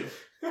ocean.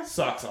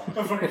 Socks on.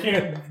 I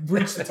can't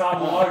reach the top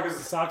of the water because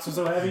the socks are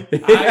so heavy.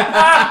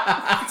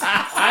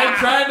 I'm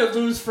trying to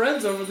lose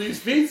friends over these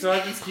feet, so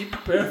I just keep a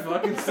pair of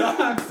fucking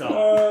socks on.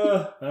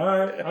 All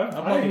right.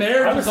 I'm a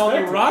marriage on the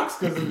respect it. rocks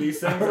because of these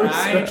things.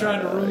 I ain't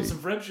trying to ruin some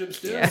friendships,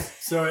 too. Yeah.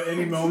 So at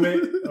any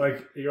moment,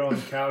 like you're on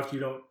the couch,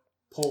 you don't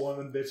pull one of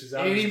them bitches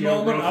out. Any and just get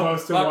moment, real I'm,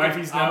 close to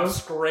wifey's I'm nose.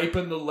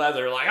 scraping the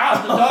leather. Like,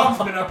 the dog's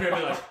been up here.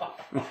 Be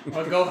like,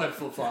 my go-ahead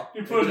flip-flop.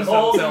 You put It just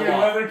holes fell in your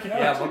off. leather couch.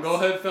 Yeah, my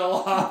go-ahead fell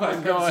off.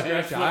 I Go-ahead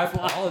scratched it.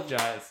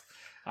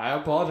 I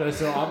apologize.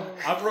 So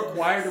I'm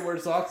required to wear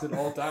socks at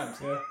all times.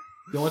 Yeah.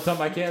 The only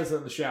time I can is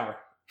in the shower.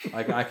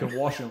 Like, I can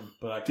wash them,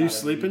 but I can't. Do you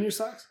sleep in your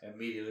socks?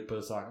 Immediately put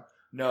a sock on.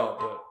 No,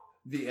 but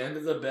the end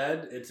of the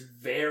bed, it's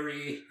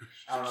very,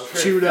 I don't know, it's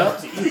very Chewed up.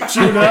 felty.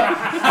 Chewed up.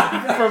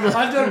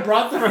 I done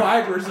brought the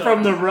fibers up.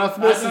 From the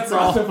roughness, I done it's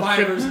all brought the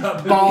fibers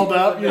up. balled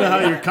up. You know how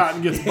your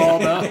cotton gets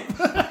balled up?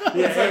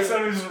 Yeah, it's like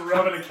somebody just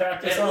rubbing a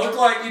cactus It on looked it.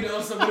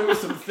 like, somebody with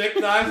some thick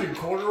knives and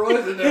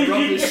corduroys and they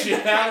rub the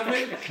shit out of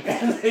it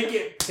and they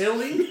get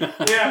pilly.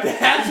 Yeah.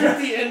 That's what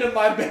the end of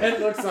my bed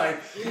looks like.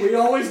 We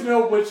always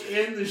know which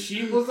end the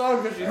sheet was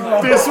on because she's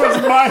like, This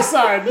was my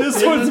side.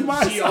 This one's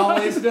my she side.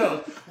 always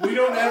knows. We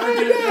don't ever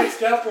get it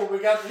mixed up where we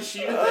got the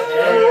sheet at the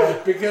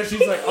head because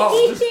she's like,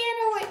 oh, just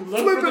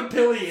look where the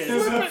pilly This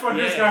is.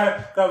 fucker's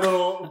got that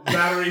little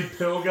battery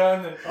pill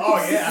gun. And, Oh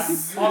yeah,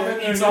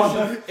 It's all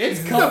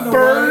it's coming The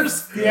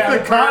burrs. Yeah,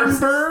 The cotton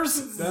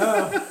burrs.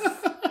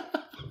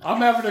 I'm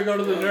having to go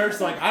to the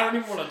nurse. Like, I don't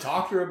even want to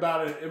talk to her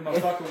about it in my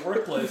fucking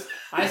workplace.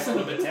 I send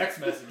them a text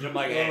message. I'm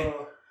like, hey,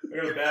 I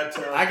got a bad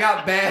toe. I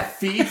got bad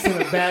feet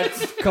and a bad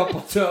couple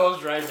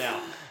toes right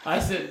now. I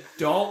said,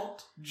 don't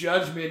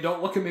judge me and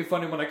don't look at me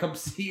funny when I come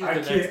see you I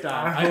the can't- next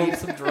time. I I need hope-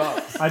 some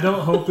drugs. I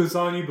don't hope this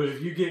on you, but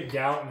if you get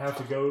gout and have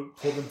to go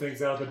pull them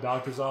things out of the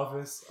doctor's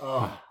office,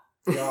 oh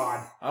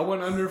God. I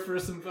went under for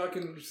some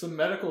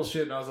medical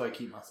shit and I was like,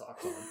 keep my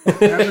socks on.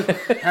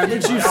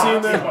 Haven't you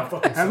seen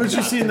that? Haven't you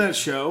that? seen that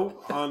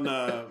show on?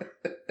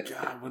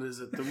 God, what is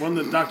it? The one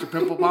that Dr.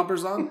 Pimple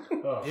Popper's on?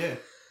 Oh, Yeah.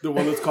 The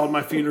one that's called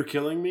My Feet Are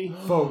Killing Me.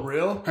 For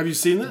real? Have you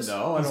seen this? No, I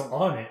I was don't.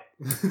 on it.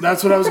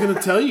 That's what I was going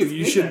to tell you.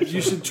 You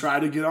should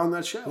try to get on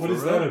that show. What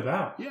is that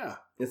about? Yeah,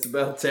 It's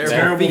about terrible,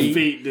 terrible feet.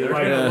 feet, dude. They're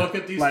Like, gonna look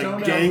at these Like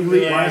toenails gangly and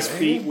be ass like,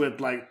 feet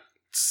with like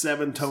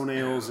 7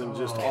 toenails and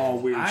just all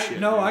weird shit.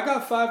 No, dude. I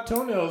got 5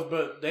 toenails,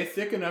 but they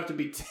thick enough to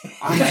be 10.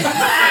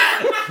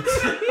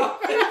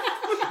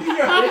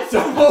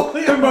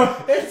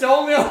 it's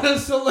only on the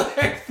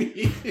select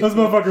feet. Those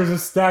motherfuckers are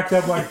stacked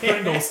up like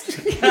Pringles.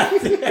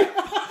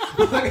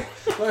 like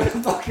a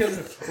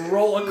fucking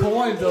roll of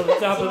coins on the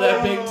top of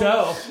that big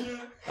toe.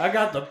 I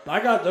got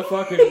the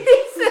fucking.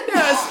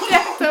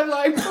 Stacked up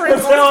like That's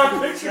Pringles. how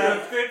I picture a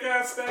thick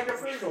ass stack of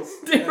Pringles.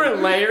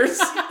 Different layers.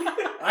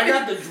 I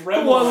got the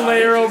Dremel. One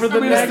layer over the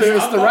next.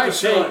 it's the right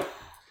shape.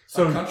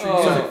 So, country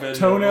so music video.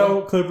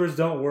 toenail clippers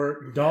don't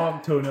work.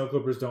 Dog toenail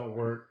clippers don't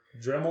work.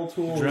 Dremel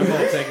tool. Dremel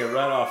will take it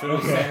right off. It'll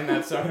sand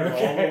that sucker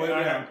all the way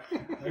down.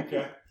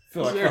 Okay. I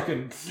feel like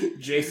fucking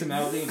Jason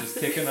Aldean just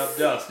kicking up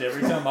dust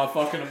every time I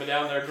fucking am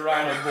down there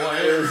grinding, boy.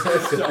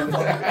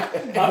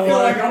 I feel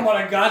like I'm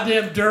on a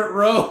goddamn dirt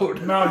road.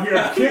 I'm out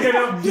here kicking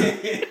up.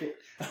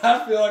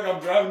 I feel like I'm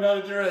driving down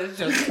a dirt. It's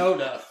just toe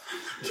dust.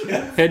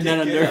 Head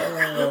down under.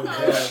 Oh,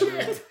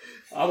 God.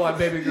 I want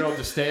baby girl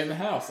to stay in the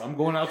house. I'm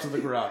going out to the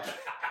garage.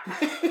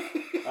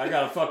 I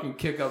gotta fucking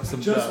kick up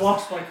some Just dust.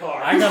 washed my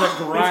car. I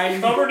gotta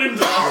grind. Covered in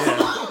dust.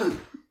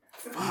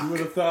 Yeah. You would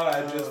have thought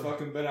I'd just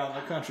fucking been out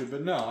in the country,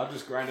 but no, I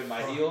just grinded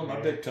my heel and my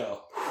big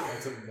toe.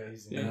 That's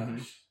amazing. Yeah.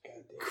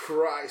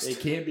 Christ. It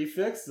can't be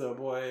fixed though,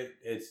 boy.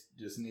 It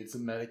just needs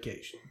some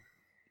medication.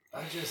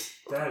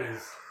 That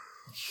is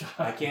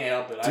I can't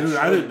help it. Dude,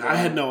 I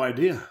had no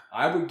idea.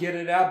 I would get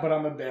it out, but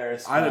I'm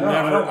embarrassed. I'd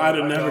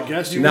have never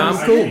guessed you. No,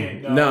 I'm cool.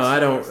 can't. No, I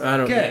don't.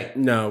 Okay.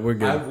 No, we're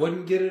I good.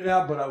 wouldn't get it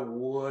out, but I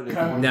would. if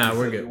you No, said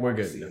we're you good. We're wanted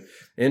to good. see it.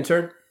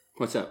 Intern,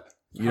 What's up?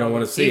 you don't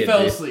want to see He it. fell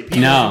do you? asleep. He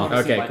No. doesn't wanna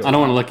see Okay, my cool. I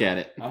don't want to TikTok. look at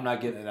it. I'm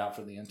not getting it out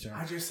for the intern.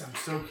 I'm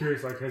so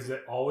curious. Like, has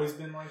it always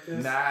been like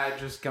this? Nah, it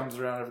just comes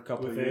around every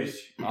couple With of years.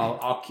 age?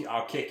 I'll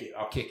kick it.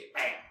 I'll kick it.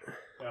 Bam.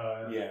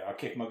 Yeah. Yeah, I'll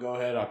kick my go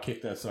ahead. I'll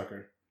kick that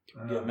sucker.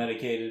 Get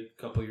medicated.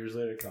 A couple of years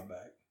later, come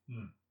back.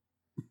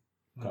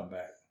 Come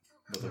back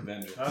with a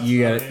vengeance. That's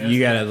You funny. got you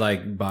gotta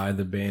like buy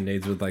the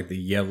band-aids with like the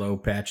yellow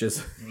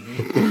patches.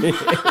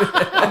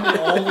 I'm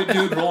the only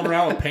dude rolling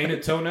around with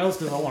painted toenails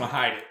because I want to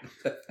hide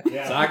it.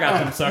 Yeah. So I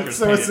got them suckers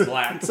So painted it's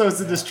black. So it's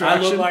a I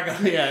distraction. look like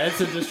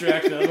it's a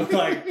distraction. I look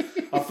like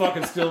I'm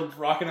fucking still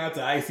rocking out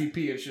to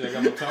ICP and shit. I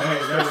got my Hey,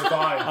 toenails. that's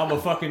fine. I'm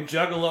a fucking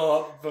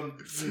juggalo up from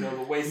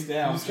the waist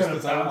down You just just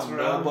kinda because I bounce want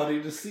around.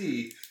 nobody to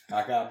see.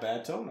 I got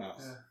bad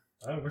toenails.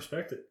 I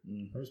respect it.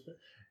 Mm. I respect.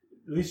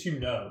 At least you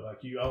know,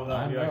 like you own up.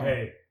 I You're like, know.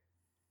 hey,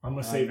 I'm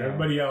gonna save know.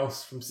 everybody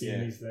else from seeing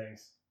Yeah. these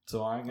things.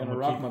 So I ain't I'm gonna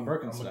rock my I'm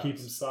Birkenstocks. gonna keep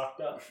them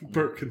stocked up.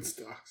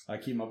 Birkenstocks. I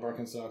keep my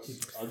Birkenstocks.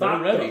 They're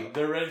Stocked ready. up.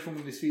 They're ready for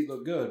when these feet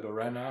look good, but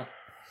right now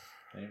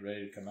they ain't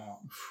ready to come out.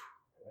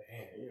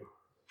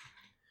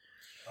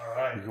 All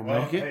right. You gonna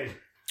Well, make it? hey,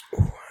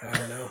 I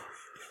don't know.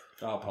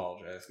 I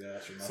apologize,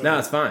 guys. For not- No,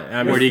 it's fine.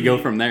 I mean, Where do you go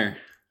from there?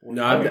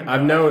 no,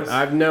 I've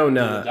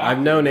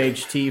known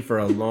HT for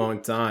a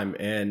long time,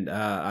 and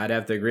I'd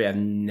have to agree. I've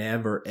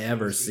never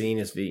ever seen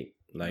his feet.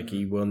 Like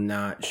he will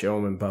not show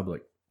them in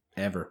public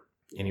ever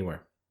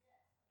anywhere.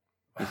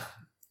 respect.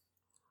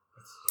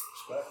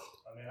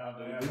 I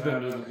mean, We've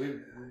been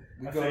to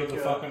we I go to think, the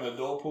fucking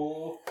adult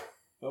pool.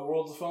 The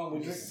world's of fun. We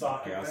just drink.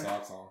 sock I it got there.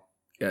 socks on.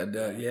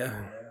 Yeah.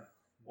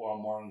 Or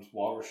I'm wearing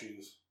water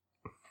shoes.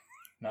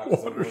 Not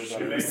because I'm worried They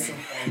about make it. some,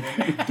 and they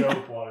make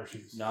dope water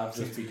shoes. Not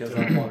just because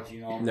I'm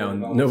worried, No, I'm worried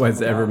about nobody's what's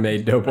on the ever bottom.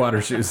 made dope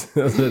water shoes.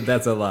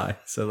 That's a lie.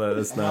 So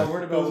that's I'm not not.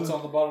 worried about what's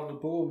on the bottom of the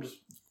pool. I'm just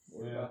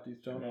worried Yeah. about these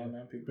toenails,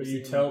 man. People But see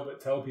you them.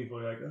 tell people,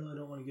 you're like, oh, I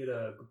don't want to get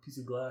a piece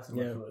of glass in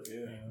my Yeah. foot. Yeah.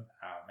 You know?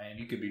 Oh man,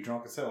 you could be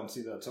drunk as hell and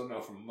see that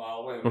toenail from a mile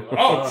away. And be like,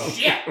 oh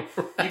shit!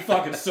 You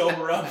fucking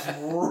sober up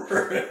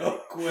real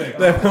quick.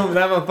 That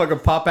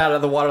motherfucker pop out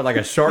of the water like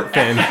a shark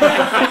fin.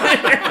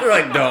 You're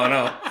like,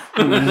 no.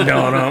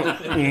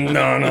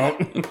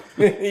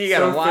 You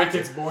gotta watch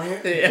It's it.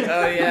 buoyant.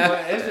 Oh yeah.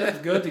 But it's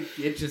just good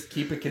to just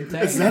keep it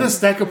contained. Is that a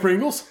stack of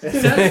Pringles?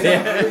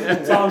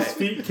 Tom's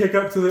feet kick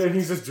up to the, and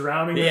he's just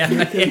drowning.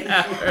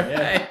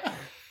 Yeah.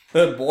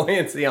 The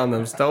buoyancy on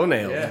those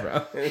toenails, Yeah.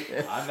 bro.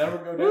 I never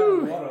go down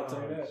in the water. I'll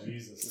tell you that.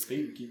 Jesus. The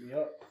feet would keep me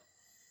up.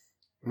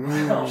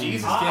 Oh,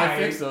 Jesus hi. can't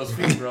fix those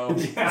feet, bro.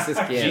 Jesus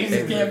can't Jesus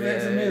fix can't it,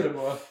 fix them man. either,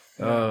 boy.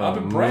 Oh, I've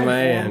been praying for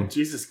man. him.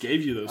 Jesus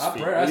gave you those I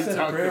feet. pray. What I are you said a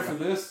talking prayer about?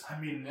 for this. I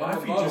mean, Yeah, my the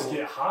feet just bottle.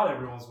 get hot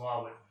every once in a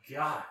while, but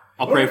God.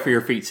 I'll pray for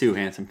your feet too,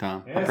 handsome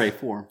Tom. I'll Yes. pray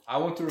for them. I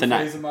went through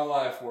Tonight. a phase in my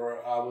life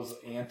where I was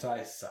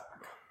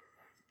anti-sock.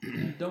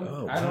 I don't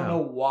wow. know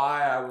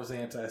why I was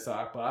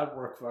anti-sock, but I'd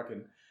work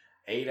fucking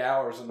 8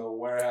 hours in a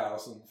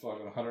warehouse in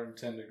fucking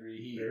 110 degree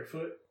heat.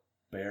 Barefoot?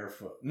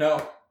 Barefoot.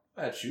 No,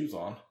 I had shoes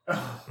on. But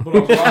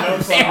But I'm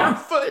rocking socks.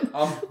 Barefoot.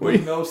 I'm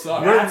with no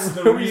socks. That's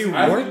the Where were reason. you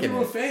I went working through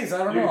a it? phase. I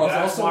don't Dude, know. I was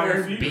that's also why your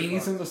wearing feet are beanies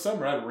fucked. in the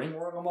summer. I had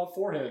ringwork on my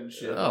forehead and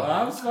shit. Oh,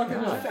 I was fucking in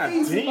a God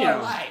phase in my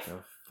damn. life.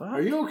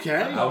 Are you okay?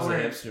 I'm I not was a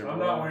wearing- hipster, I'm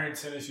bro. not wearing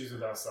tennis shoes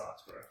without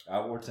socks, bro.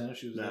 I wore tennis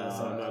shoes. No, all the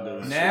time. I'm not doing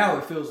that Now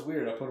shit. it feels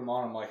weird. I put them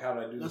on. I'm like, how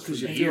did I do That's this?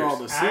 because For you feel all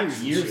years? the seams.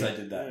 and Years shit. I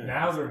did that.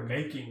 Now they're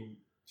making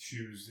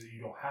shoes that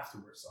you don't have to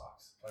wear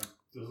socks. Like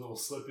those little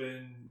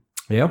slip-in,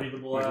 Yep.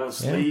 breathable Like little ass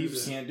sleeves. You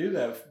sleeves. can't do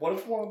that. What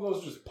if one of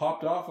those just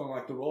popped off on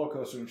like the roller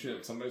coaster and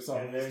shit? Somebody saw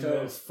And his then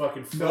toes. this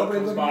fucking foot Nobody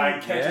comes look by at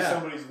and me. catches Yeah.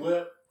 somebody's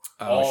lip.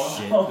 Oh,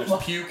 shit. Oh, There's my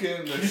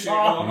puking. There's shit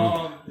God. going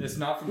on. It's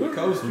not from the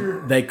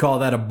coaster. They call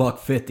that a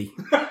 $150.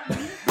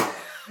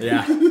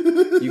 Yeah.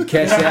 You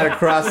catch that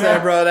across there,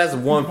 bro, that's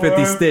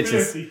 150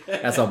 stitches. 150.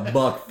 That's a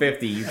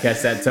 $150. You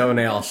catch that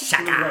toenail. Look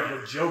Shaka.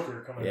 like the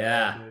Joker coming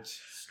Yeah. out of that bitch.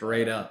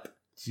 Straight up.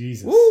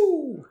 Jesus.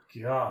 Woo!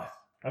 God.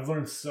 I've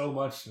learned so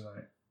much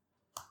tonight.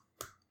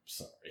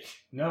 Sorry.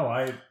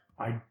 No,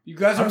 You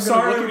guys I'm aren't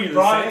sorry going to look we at me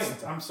brought the it.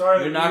 same. I'm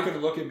sorry. You're that not we-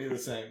 going to look at me the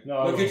same.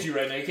 No, look I at you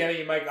right now. You can't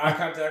even make eye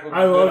contact with me.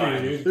 I love Good you,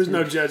 eye. dude. There's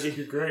no judging.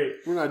 You're great.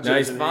 We're not No,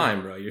 he's judging.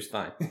 fine, bro. You're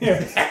fine.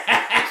 Yeah.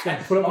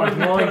 Put up my I'm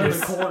gonna put it in blinders.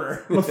 the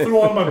corner. I'm gonna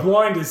throw on my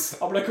blinders.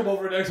 I'm gonna come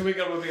over next week.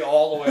 I'm gonna be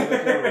all the way in the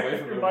corner away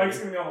from Your mic's everybody.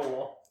 gonna be on the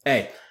wall.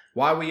 Hey,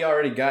 while we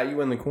already got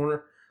you in the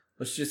corner,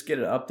 let's just get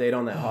an update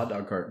on that hot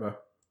dog cart, bro.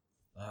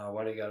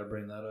 Why do you gotta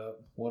bring that up?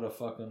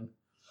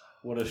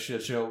 What a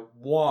shit show.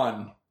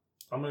 One.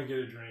 I'm gonna get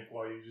a drink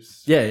while you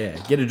just. Yeah,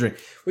 get a drink.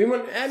 We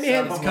want. I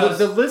mean, Because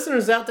the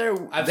listeners out there,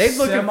 I've they're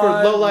looking for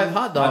low life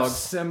hot I've dogs.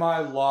 semi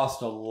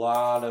lost a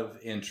lot of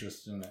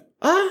interest in it.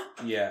 Huh?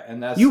 Yeah,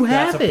 and that's You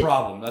that's have a it.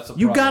 problem. That's a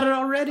You problem. got it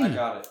already. I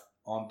got it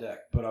on deck,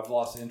 but I've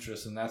lost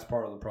interest, and that's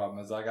part of the problem.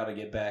 Is I got to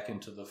get back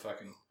into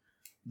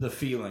the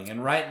feeling.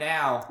 And right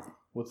now,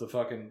 with the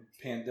fucking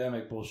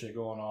pandemic bullshit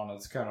going on,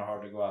 it's kind of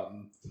hard to go out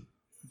and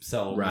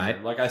sell a Right.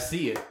 wiener. Like I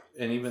see it,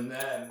 and even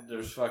then,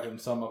 there's fucking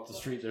some up the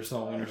street. They're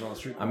selling wieners on the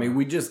street. I mean,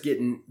 we just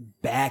getting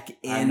back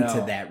I into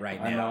know. that right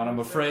now. I know, and I'm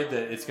afraid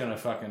that it's gonna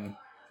fucking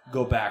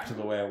go back to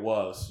the way it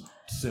was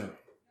soon.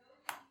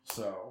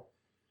 So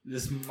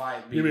this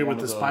might be. You mean one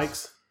with of the those-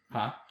 spikes?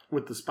 Huh?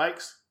 With the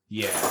spikes?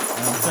 Yeah,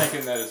 and I'm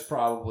thinking that it's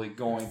probably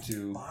going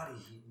to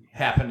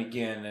happen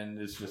again, and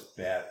it's just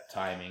bad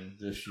timing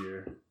this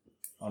year,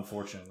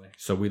 unfortunately.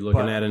 So we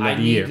looking But at I another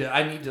need year. to,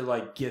 I need to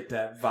like get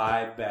that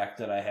vibe back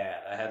that I had.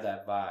 I had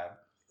that vibe,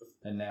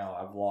 and now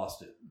I've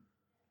lost it.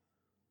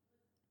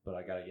 But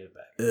I gotta get it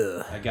back.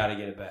 Ugh. I gotta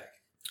get it back.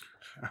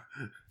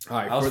 All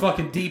right, I was for-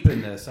 fucking deep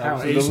in this. I How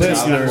was the listening. I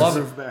listeners love it.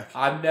 move back.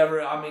 I've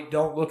never. I mean,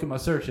 don't look at my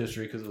search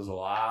history because there's a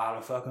lot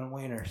of fucking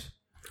wieners.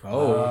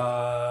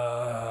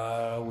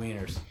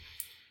 Wieners.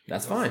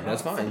 That's fine.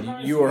 That's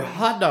fine. You are a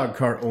hot dog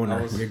cart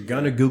owner. You're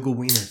gonna Google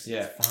wieners.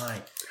 Yeah.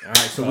 Fine. All right.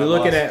 So But we're I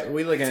looking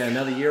lost. at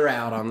another year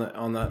out on the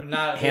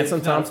Not Handsome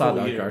it's not Tom's hot full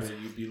dog year, carts. but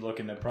you'd be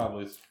looking at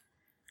probably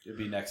it'd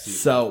be next season.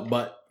 So,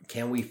 but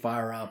can we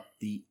fire up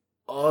the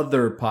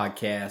other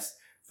podcast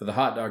for the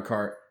hot dog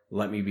cart?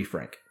 Let me be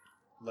frank.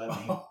 Let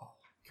me. God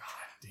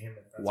damn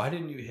it. Why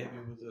didn't you hit me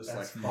with this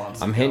That's like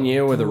months I'm ago? hitting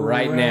you with it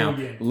right now.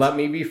 Brilliant. Let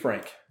me be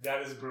frank.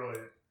 That is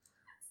brilliant.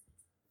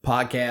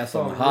 Podcast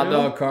on Oh, the hot really?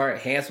 dog cart,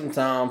 Handsome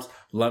Tom's.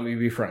 Let me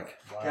be frank.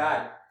 Wow.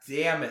 God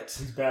damn it!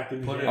 He's back in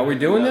the Put game. it Are we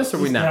doing this or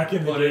we He's not? back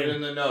in the Put it game.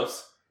 in the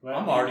notes. Let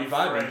I'm me already be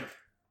vibing. frank.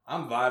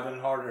 I'm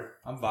vibing harder.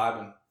 I'm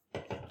vibing.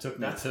 Took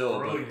me That's till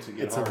brilliant. to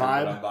get It's a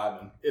harder, vibe? but I'm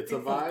vibing. It's a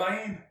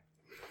vibe.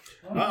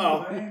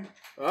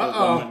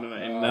 Uh-oh.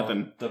 Ain't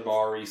nothing. The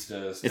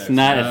barista is. It's texting.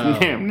 not. Oh.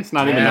 It's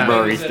not even Yeah. the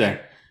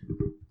barista.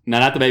 No,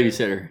 not the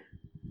babysitter.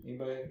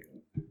 Anybody?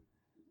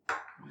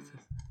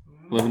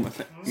 You want to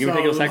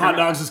take a So second? hot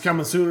dogs is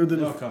coming sooner than,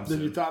 They'll come than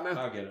you soon. thought, man?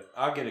 I'll get it.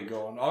 I'll get it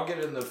going. I'll get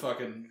in the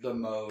fucking the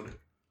mode.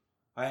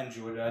 I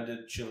enjoyed it. I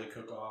did chili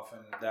cook off,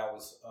 and that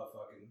was a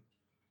fucking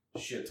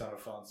shit ton of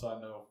fun. So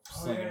I know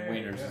slinging yeah,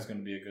 wieners yeah. is going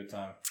to be a good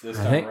time. This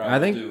I time think- around, I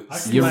think we'll do, I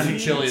you- we'll do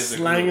chili as a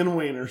Slanging group.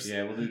 wieners.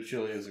 Yeah, we'll do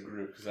chili as a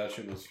group because that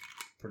shit was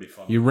pretty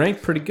fun. You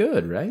ranked pretty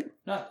good, right?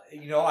 Not,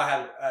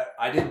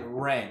 I didn't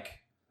rank,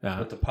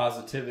 but the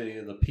positivity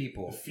of the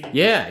people.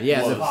 Yeah,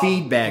 yeah. The was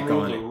feedback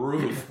through on the it.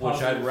 roof, which I'd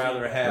Positive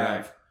rather feedback.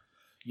 have.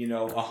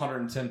 Right.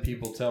 110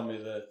 people tell me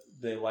that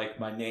they like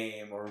my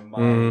name or my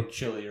Mhm.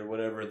 chili or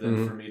whatever than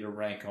Mhm. for me to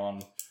rank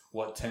on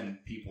what 10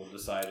 people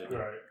decided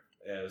Right.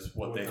 as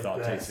what they the thought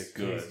best tasted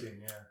good. tasting,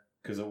 yeah.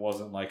 Because it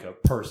wasn't like a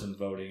person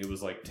voting. It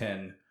was like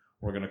 10,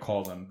 we're going to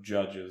call them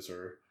judges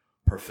or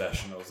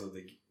professionals of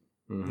the...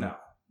 Mhm. No,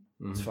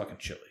 it's Mhm. fucking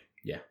chili.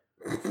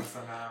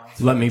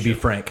 Let me be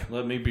frank.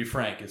 Let me be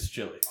frank, it's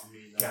chili.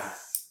 God.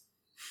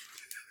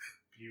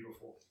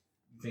 Beautiful.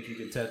 You think you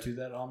could tattoo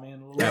that on me in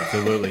a little bit?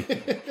 Absolutely.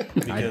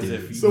 Because do.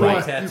 if you So Right.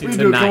 what? tattoo We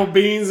do a Tonight. couple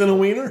beans and a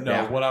wiener? No,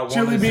 Yeah. what I want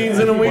Chili is beans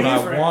and a what I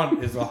wiener?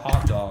 want is a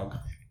hot dog,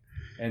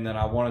 and then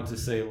I want it to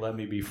say "Let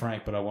me be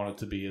frank," but I want it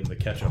to be in the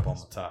ketchup on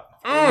the top.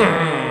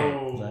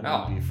 Let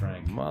Oh. me be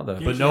frank. Mother.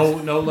 But no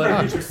Better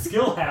let. get your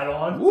skill hat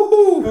on.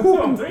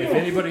 Woohoo! Damn. If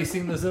anybody's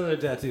seen this other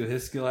tattoo,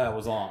 his skill hat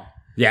was on,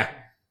 Yeah.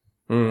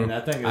 and Mm.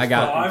 that thing is. I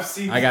got- Oh, fucking- I've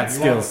seen I got that.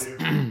 skills.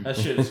 that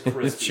shit is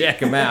crispy.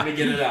 Check 'em out. Let me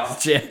get it out.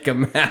 Check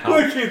them out.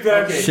 Look at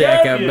that. Okay.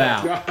 Check champion. them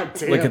out. God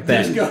damn. Look at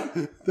that.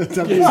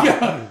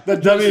 The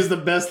W is the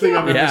best thing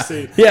I've ever Yeah.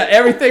 seen. Yeah.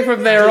 Everything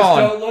from there Just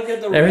on. don't look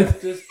at the Everything-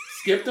 rest. Just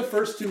skip the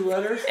first two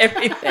letters.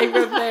 Everything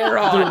from there The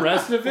on.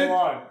 rest of it. Come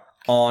on.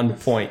 On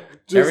point.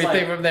 Just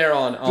Everything like- from there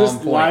on.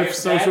 just On life- point.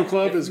 Social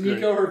club if is great.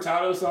 Nico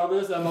Hurtado saw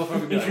this, that motherfucker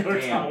would be like,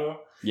 damn.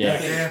 Yeah.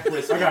 That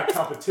thing's I got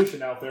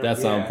competition out there.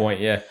 That's Yeah. on point.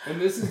 Yeah. And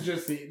this is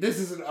just this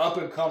is an up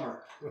and comer.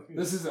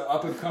 This is an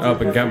up and comer.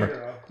 Up and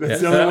comer.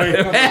 That's Yeah. the only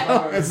way.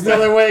 That's the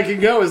only way it can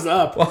go is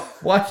up. Well,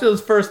 watch those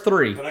first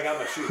three. But I got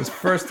my shoes. Those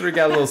first three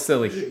got a little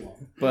silly,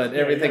 but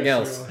everything yeah,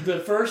 else. sure. The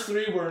first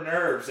three were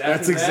nerves. After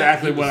That's that,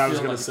 exactly he what I was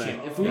feeling gonna like a say.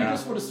 king. If we Yeah.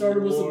 just would have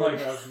started with some Lord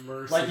like have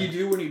mercy. you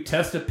do when you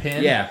test a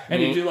pin, Yeah.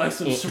 and you do like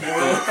some swirls.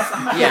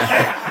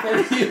 Yeah.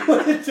 And he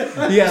would have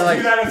done. Yeah, like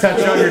Do that at touch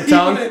school. on your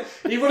tongue.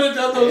 He would have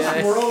done those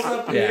Yeah. swirls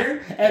up Yeah.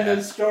 here and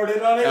then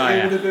started on it. Oh, it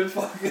yeah. would have been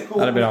fucking.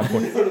 That'd have been on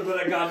point. It would have been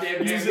a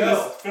goddamn Use damn it as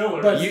go.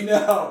 filler. But You-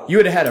 no. You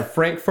would have had a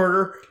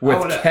Frankfurter with I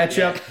would've-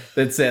 ketchup yeah.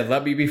 that said,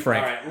 "Let me be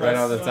Frank," All right, right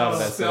on the let's, top of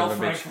that son spell of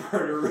a bitch.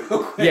 Frankfurter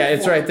real quick. Yeah,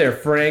 it's right there. Yeah,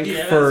 that's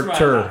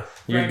Frankfurter. right.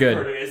 You're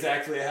Frankfurter good. is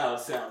exactly how it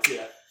sounds.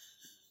 Yeah,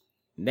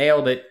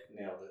 Nailed it.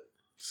 nailed it.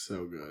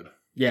 So good.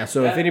 Yeah.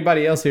 So if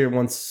anybody else here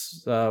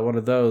wants one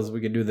of those, we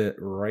could do that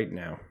right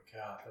now.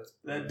 God, that's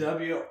That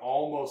W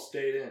almost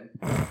stayed in.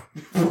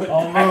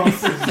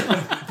 almost.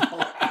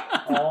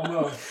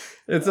 Almost.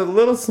 It's a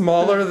little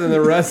smaller than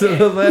the rest of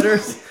the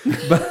letters,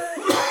 but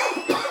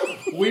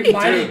We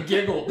might have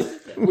giggled.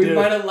 We Dude.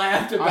 might have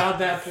laughed about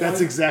that point.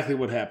 That's exactly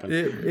what happened.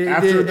 it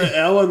After did- the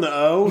L and the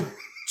O,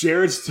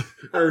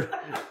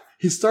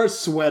 he starts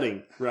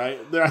sweating.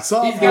 Right there, I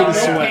saw him He's go got to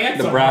no sweat. pants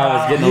The on.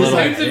 brow is getting a He's little.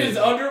 like- He's in his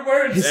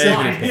underwear. And He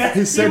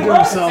socks. said to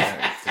himself,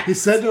 He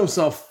said to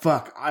himself,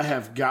 "Fuck, I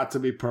have got to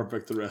be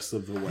perfect the rest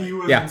of the way." He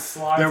was Yeah. in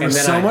slides. There was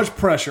then so I- much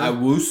pressure. I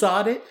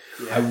woosawed it.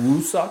 I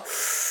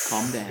woosawed.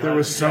 Calm down. There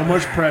was so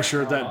much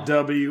pressure that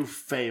W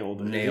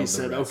failed. And Nailed he the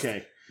said, rest.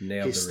 "Okay."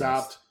 Nailed He the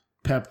stopped.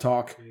 Pep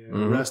talk. Yeah. The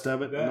Mhm. rest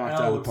of it That knocked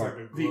L out of the looks park.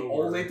 like a The glow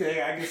only worm.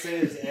 thing I can say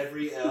is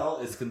every L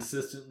is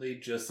consistently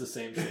just the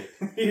same shape.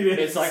 It is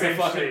It's like a same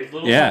fucking shape.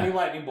 little Yeah. tiny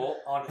lightning bolt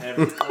on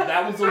every.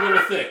 That one's a little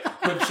thick,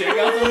 but check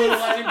out the little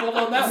lightning bolt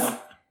on that one.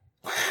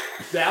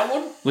 That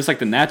one. Looks like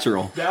the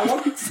natural. That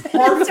one.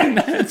 Perfect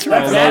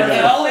natural. That logo.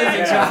 L is a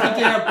Yeah.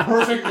 goddamn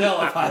perfect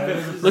L. If I've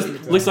ever seen.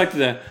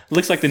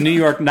 Looks like the New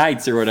York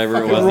Knights or whatever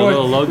it was. The Roy-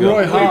 little logo.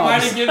 Roy We might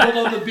Hobbs. have given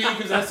on the B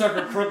because that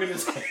sucker crooked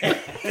his head.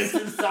 It's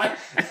inside.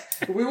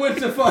 We went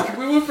from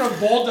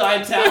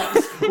Boldine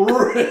Towns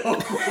real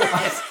quick.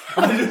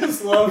 I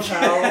just love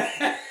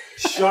how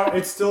sharp.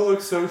 It still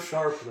looks so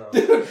sharp though.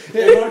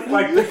 It looked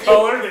like the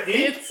color, the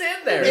ink. It's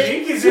in there. The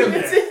ink is in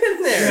It's there.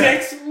 in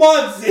there. 6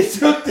 months it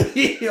took to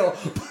heal,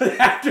 but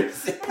after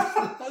 6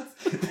 months,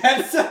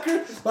 that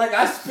sucker, like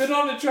I spit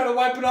on it, try to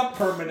wipe it up,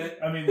 permanent.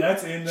 I mean,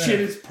 that's in there. Shit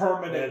is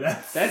permanent.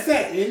 Yeah, that's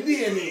that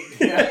Indian ink.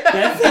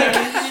 That's that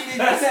Indian ink.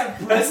 That's that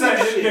That's prison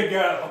not shit. it to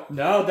go.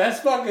 No, that's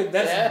fucking.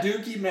 That's Yeah.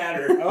 Dookie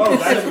matter. Oh,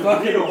 that's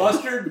fucking real.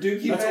 mustard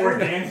Dookie That's matter.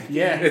 organic.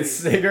 Yeah, It's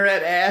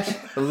cigarette ash,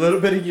 a little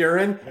bit of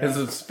urine, and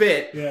some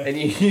spit, Yeah. and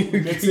you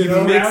Mix you it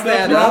around, mix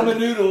that up. ramen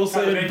noodles,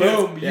 Kinda and make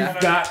boom, it- you've yeah.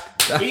 got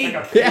Like ink.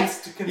 a Yeah.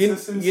 paste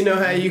consistency. You know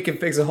how you can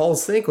fix a whole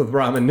sink with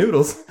ramen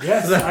noodles?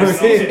 Yes, So, I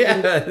see it.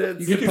 yeah,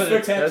 that's- You can put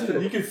fix a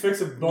tattoo. You can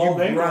fix a you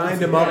bald ankle. grind with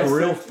them some up nice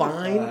real tattoo.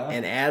 fine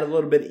and add a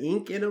little bit of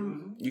ink in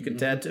them. You can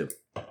tattoo.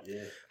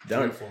 Yeah.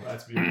 Done. Beautiful.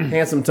 That's beautiful.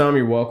 Handsome Tom,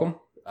 you're welcome.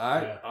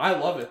 I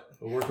love it.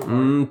 A work of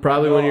art.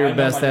 Probably one of I your know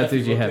best my nephew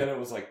tattoos you looked have. at it,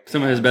 was like,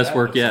 Some of his best that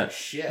work looks yet. like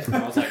shit. And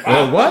I was like,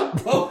 Oh,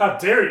 what? Oh, How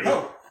dare you?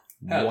 oh.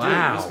 How Wow.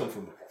 dare this come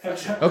from a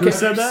professional? Okay. Have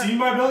said you that? seen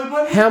my belly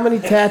button? How many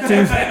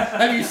tattoos?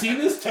 Have you seen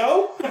this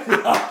toe? Just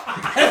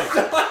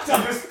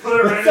put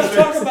it right in Stop his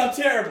talking face. about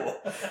terrible.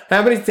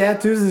 How many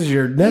tattoos does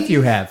your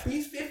nephew have?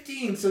 He's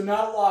 15, so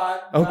not a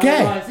lot.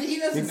 Okay. Not a lot. He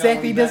doesn't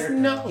Exactly, he know.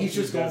 doesn't know. He's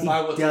just going He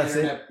by what the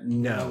doesn't internet,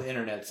 know. the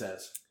internet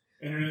says.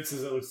 Internet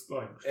says it looks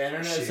like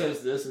Internet shit.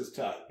 says this is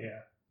tight. Yeah.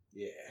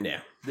 Yeah. Yeah.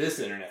 This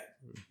internet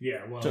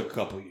Yeah, well, took a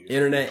couple years.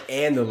 Internet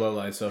and the Low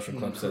Life Social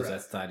Club says Correct.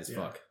 that's tight as Yeah.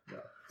 fuck.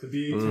 to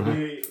be a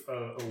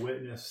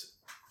witness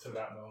to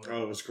that moment.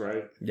 Oh, it was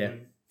great. Yeah.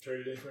 Wouldn't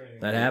trade it in for anything.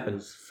 That It happened.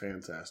 was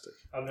fantastic.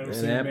 I've never It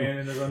seen a happened. man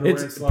in his underwear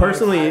and It's slides.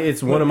 personally,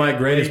 it's one of my Lay-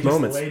 greatest just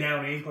moments. Lay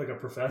down ink like a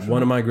professional.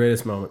 One of my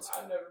greatest moments.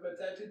 I've never been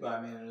tattooed by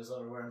a man in his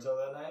underwear until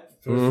that night.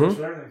 First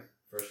everything.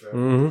 First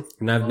round.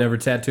 And I've never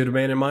tattooed a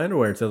man in my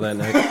underwear till that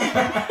night.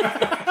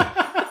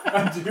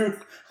 I do.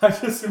 I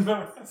just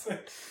remember. I was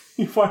like,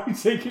 why are you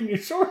taking your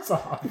shorts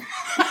off?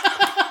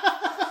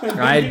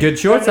 I had good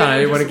shorts on. I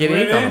didn't want to get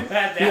ink on them.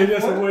 At Yeah, that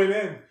just point, went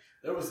in.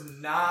 there was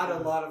not a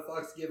lot of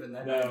fucks given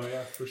that No, night.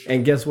 yeah, for sure.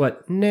 And guess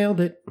what? Nailed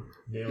it.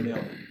 Nailed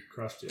it.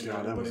 Crushed it.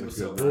 God, that was a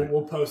good We'll, night.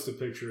 we'll post a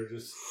picture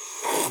just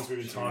since we've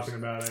been talking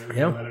about it. We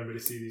Yeah. can let everybody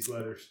see these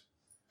letters.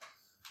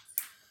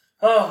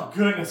 Oh,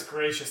 goodness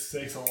gracious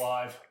sakes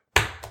alive.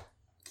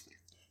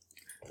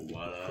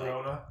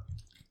 Corona.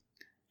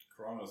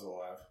 Corona's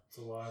alive. It's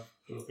alive.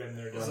 We've been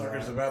there, The done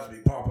sucker's that. about to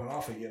be popping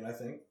off again, I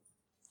think.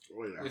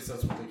 Oh, At yeah. least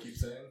that's what they keep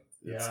saying.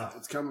 Yeah.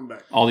 It's coming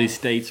back. All these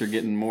states are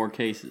getting more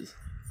cases.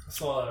 I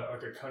saw a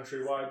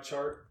countrywide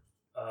chart.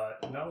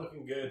 Not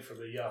looking good for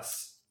the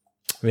US.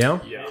 Yeah?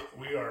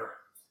 We are.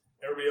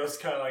 Everybody else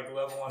kind of like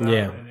leveling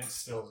Yeah. out, and it's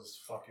still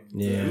just fucking.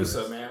 Yeah.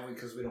 USA, man,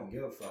 because we don't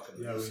give a fuck. in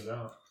the Yeah, we USA.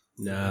 don't.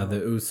 Nah, the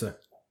USA.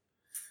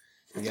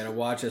 You gotta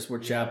watch us. We're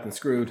chopped and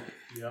screwed.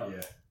 Yeah.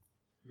 Yeah.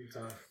 Big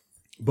time.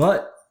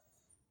 But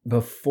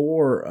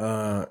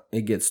before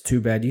it gets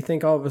too bad, do you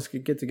think all of us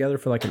could get together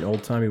for like an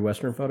old timey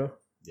Western photo?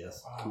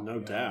 Yes. No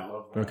doubt. I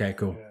love that. Okay,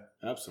 cool. Yeah.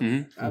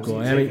 Absolutely. Cool.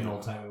 Absolutely. I mean, An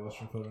old-timey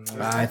Western photo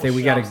now. I think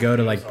we gotta go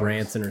to like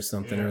Branson or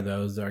something or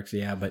those darks.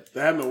 Yeah, but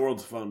They have no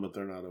Worlds of Fun, but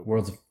they're not open.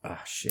 Worlds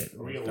of shit.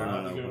 Are we They're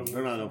allowed not to go open. to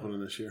They're not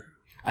opening this year.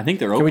 I think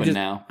they're Can we open just-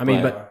 now. I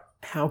mean, but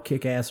how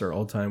kick ass are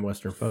old time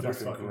Western They're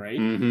photos? fucking Great.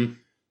 Mm-hmm.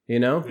 You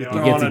know, Yeah. you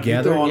Throw get on a-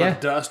 together. throw on Yeah,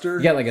 a duster.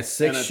 you got like a and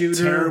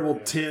 6-shooter. terrible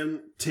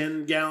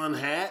 10-gallon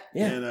hat.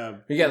 Yeah. And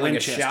a You got like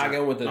Winchester. a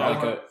shotgun with a,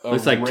 Uh-huh.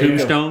 Looks like ring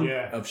Tombstone.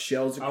 Yeah. of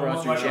shells I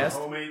across want your like chest.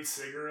 a homemade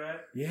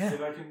cigarette Yeah.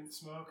 that I can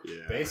smoke.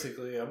 Yeah.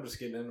 Basically, I'm just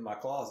getting into my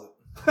closet.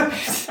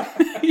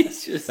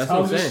 He's just That's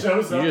Tom what I'm just saying.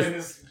 shows You up just in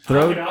his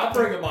throw- You know, I'm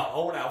bringing my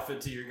own outfit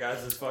to your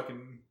guys'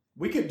 fucking.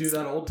 We could do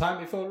that old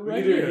timey photo We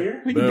right can do here. it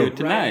here. we can do Boom. it Right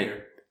tonight.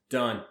 here.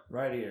 Done.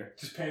 Right here.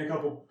 Just paint a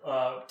couple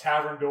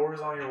tavern doors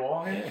on your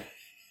wall. Yeah.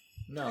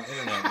 No,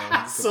 internet,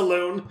 man.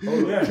 Saloon.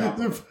 Oh yeah.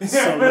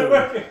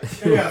 Saloon.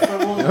 Yeah, so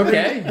we'll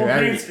Okay. We'll Yeah.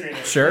 green screen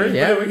it. Sure, But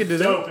yeah, it we could was do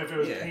that. dope if it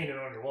was Yeah. painted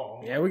on your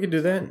wall. Yeah, we could do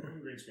that. We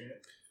can green screen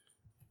it.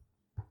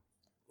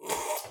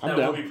 I'm That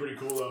down. would be pretty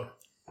cool though.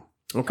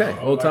 Okay,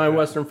 Oh, old time like that.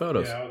 Western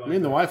photos. Yeah, I would like Me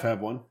and the that. wife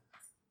have one.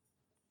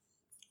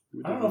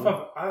 We I don't did know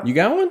one. if I You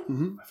got one?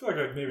 Mhm. feel like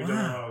I've maybe done it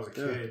when I was a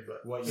Yeah. kid,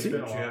 but What it's year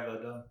been did a you while. have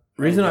that done?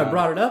 Reason I God.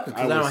 brought it up is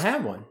because I I don't was-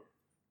 have one.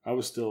 I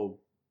was still.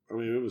 I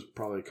mean, it was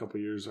probably a couple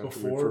years after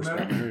we Before first got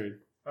marriage? married.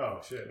 Oh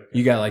shit! Okay.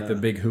 You got like the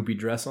big hoopy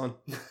dress on?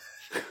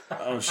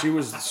 Oh, she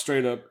was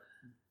straight up.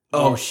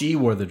 Oh, she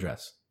wore the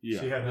dress.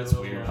 Yeah. She had That's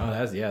little, weird. Oh,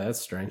 that's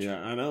strange. Yeah,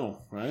 I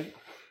know, right?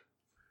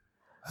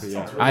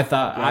 Yeah. I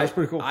thought Yeah, that's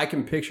pretty cool. I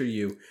can picture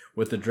you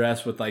with the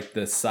dress with like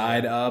the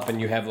side up,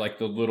 and you have like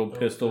the little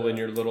pistol in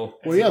your little.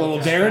 Well, yeah, a little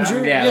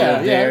Derringer. Yeah, a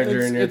little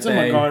Derringer in your it's a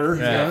thing. McGarter.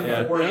 Yeah,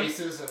 Yeah. 4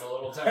 aces and a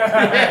little tiny.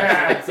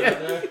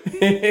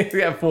 We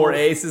got 4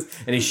 aces,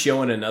 and he's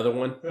showing another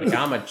one. Like,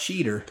 I'm a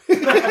cheater. yeah,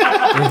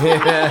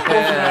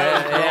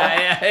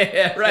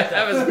 right.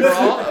 That was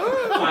brawl.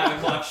 5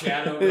 o'clock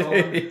shadow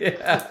going.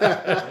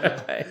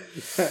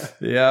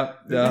 Yeah.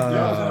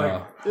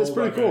 It's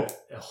pretty cool.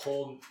 A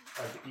whole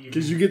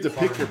Because you get to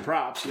pick your party.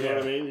 props. You know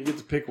what I mean? You get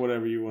to pick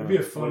whatever you want. It'd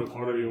be a fun whatever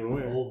party. you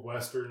want to wear. Old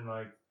Western,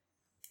 like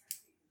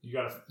you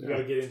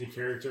gotta get into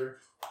character.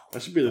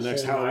 That should be the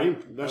next Whole Halloween.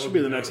 night. That should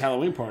be the next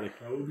Halloween party.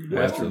 That would be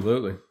nice.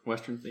 Absolutely.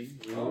 Western theme.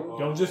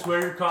 Don't just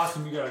wear your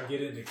costume. You gotta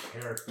get into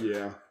character.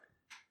 Yeah.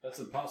 That's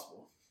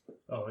impossible.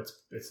 Oh,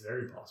 it's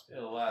very possible.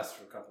 It'll last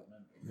for a couple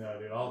minutes. No,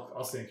 dude,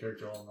 I'll stay in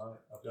character all night.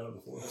 I've done it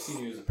before. I've seen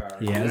you use a power.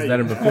 He has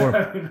done it before.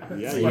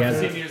 Yeah, It's he my has.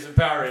 I've favorite- seen you use a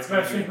power. It's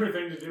my favorite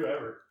thing to do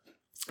ever.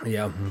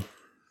 Yeah.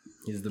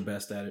 He's the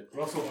best at it.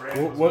 Russell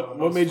Brand. What- was what- one of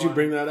the what most made you fun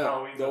bring that up?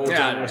 Halloween The old movies.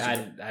 time Yeah,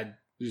 Western. I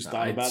You just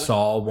thought I about it?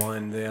 saw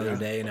one the other Yeah.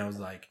 day, and I was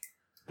like,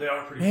 They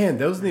are pretty. man,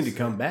 those pretty need to sick.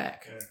 come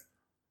back. Yeah.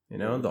 You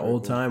know, the Very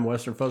old cool. time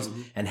Western folks.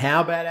 And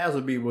how badass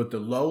would it be with the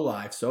Low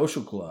Life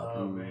Social Club?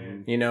 Oh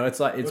man. You know, it's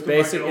like it's Looking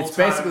like basic. an It's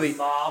old-time basically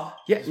mob.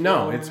 yeah. Just No,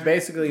 rolling it's there.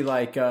 basically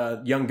like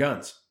Young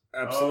Guns.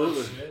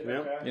 Absolutely. Oh, shit, Yeah.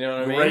 okay. You know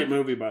what I mean? Great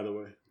movie, by the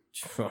way.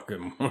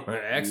 Fucking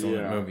excellent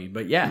Yeah. movie.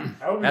 But yeah,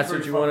 That would be that's what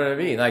pretty you fun. wanted to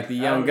be, like the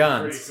That Young would be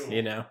pretty Guns. cool.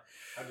 You know,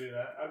 I'd do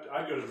that.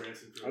 I'd go to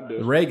Branson for I'd that. do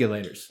the it.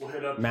 regulators. We'll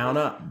hit up. Mount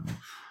up.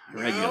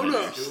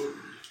 Regulars. Do it.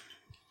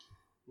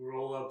 We'll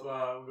roll up.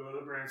 We'll go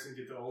to Branson,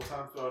 get the old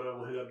time photo.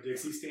 We'll hit up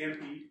Dixie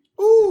Stampede.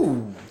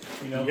 Ooh.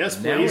 You know, Yes,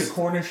 Now maybe please. a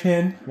Cornish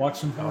hen. Watch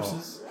some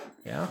horses.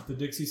 Yeah. The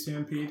Dixie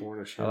Stampede.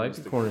 Cornish I like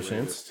hens, the Cornish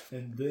greatest.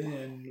 hens. And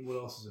then what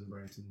else is in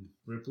Branson?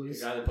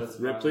 Ripley's. The guy that puts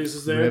the Ripley's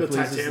is there. Ripley's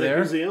the is Titanic there.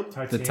 Museum.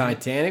 The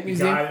Titanic The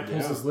Museum. guy that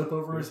pulls Yeah. his lip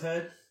over his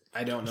head.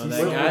 I don't know He's that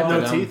still guy, alive. but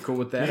No I'm teeth? cool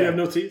with Does that. he have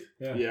no teeth?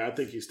 Yeah. I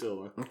think he's still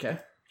alive. Okay.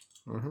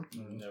 Never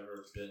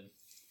been.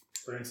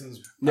 Branson's.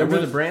 Never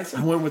the I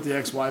Branson. went with the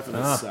ex-wife and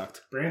it Ah.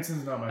 sucked.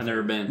 Branson's not my. I've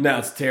never been. No,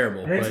 it's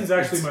terrible. Branson's but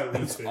actually it's- my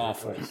least favorite.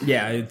 awful. place.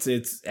 Yeah,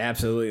 it's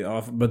absolutely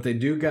awful. But they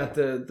do got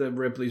the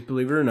Ripley's,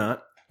 believe it or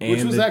not, and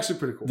Which was the, actually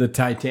pretty cool. the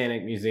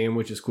Titanic Museum,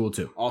 which is cool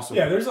too. awesome.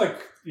 Yeah, there's a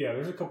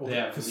couple They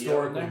have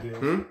historical Leo in deals.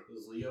 Hmm?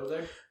 Is Leo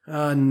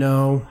there?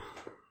 No,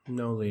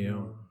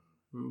 Leo.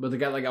 But they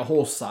got like a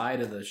whole side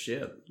of the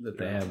ship that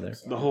they have there.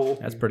 The whole.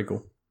 That's pretty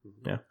cool.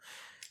 Yeah,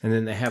 and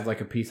then they have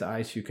like a piece of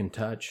ice you can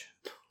touch.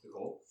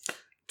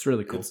 It's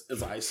really cool.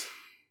 It's ice.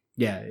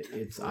 Yeah,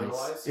 it's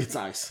ice. It's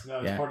ice. No,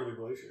 it's Yeah. part of the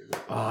glacier.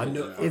 Oh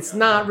no, it's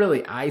not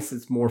really ice.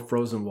 It's more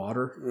frozen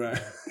water. Right.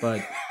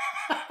 But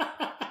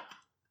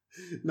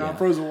Not Yeah.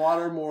 frozen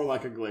water, more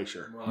like a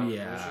glacier.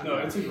 yeah, No,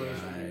 it's a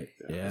glacier. right,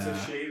 It's a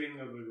yeah. shaving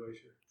of the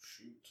glacier.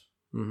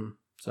 hmm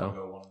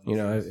So you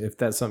know, if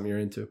that's something you're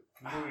into,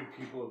 How many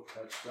people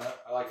have touched that?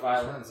 I like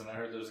violins, and I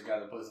heard there's a guy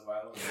that plays the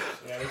violin.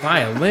 Yeah,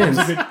 violins.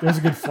 there's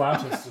a good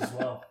flautist as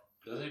well.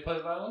 Doesn't he play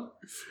the violin?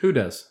 Who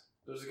does?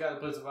 There's a guy that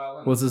plays the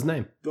violin. What's his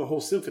name? The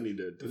whole symphony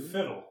did. The didn't it?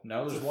 fiddle.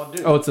 No, there's one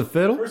dude. Oh, it's a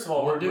fiddle. First of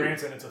all, we're One in dude.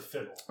 Branson, it's a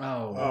fiddle.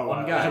 Oh, Oh,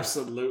 One guy.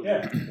 Absolutely.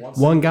 Yeah.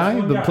 one guy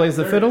One that guy. plays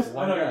the There it fiddle, is. I know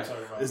what you're One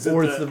talking about. Is it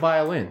or the, it's the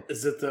violin.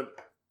 Is it the?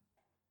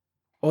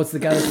 Oh, it's the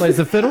guy that plays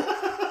the fiddle.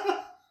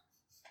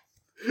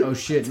 Oh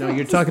shit! No,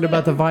 you're talking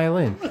about the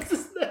violin. What's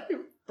his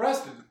name?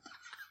 Preston.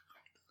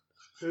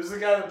 There's the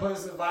guy that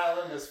plays the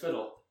violin as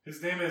fiddle.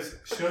 His name is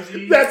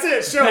Shoji. That's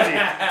it. Shoji.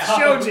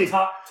 Shoji.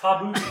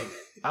 Tabuchi.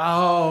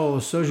 Oh,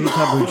 Soji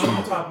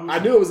Tabuchi. Tabuchi. I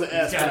knew it was an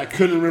S, but I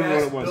couldn't remember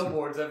what it was.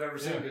 Billboards I've ever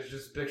seen. It's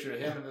just a picture of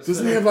him in this.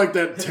 Doesn't he have like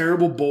that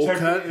terrible bowl Check-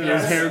 cut and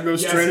yes. his hair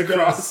goes Yes, straight it does.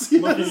 across?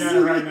 Looking Yes. at it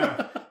right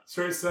now.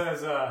 Straight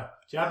says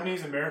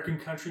Japanese American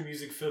country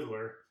music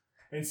fiddler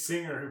and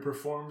singer who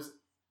performs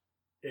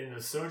in the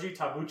Soji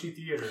Tabuchi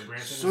Theater in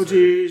Branson,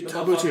 Missouri. Soji The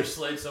motherfucker Tabuchi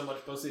slayed so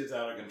much pussy it's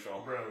out of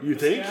control. Bro, You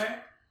this think? Guy?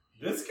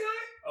 This guy?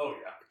 Oh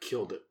yeah.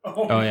 Killed it.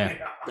 Oh, yeah.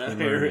 That He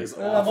hair murdered is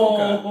it. awful.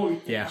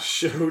 Oh Yeah.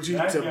 Shoji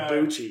That guy-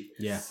 Tabuchi.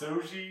 Yeah.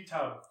 Soji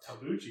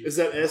Tabuchi. Is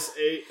that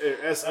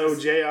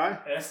S-O-J-I?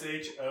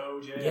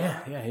 SHOJ?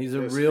 Yeah. He's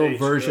a real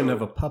version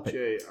of a puppet.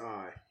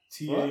 J-I.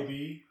 TAB.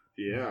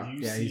 Yeah.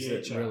 Yeah,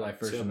 he's a real life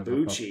version of a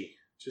puppet. Tabuchi.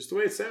 Just the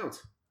way it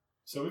sounds.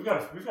 So we've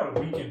got a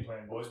weekend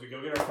plan, boys. We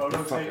go get our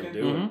photo Fucking taken.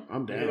 do it. Mhm.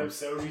 I'm We hit up down.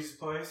 Soji's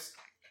place.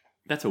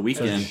 That's a Soji's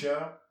weekend.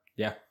 show.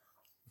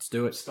 Let's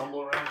do it.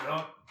 Stumble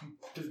around,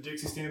 to the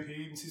Dixie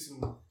Stampede and see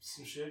some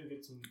shit and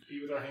get some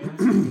eat with our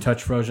hands.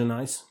 Touch frozen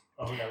ice.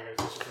 Oh, we gotta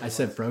touch it. I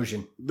said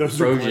frozen. Those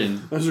Frozen.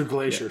 Are, those are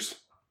glaciers.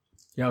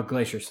 Yeah,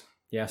 glaciers.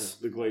 Yes,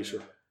 The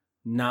glacier.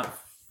 not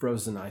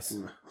frozen ice.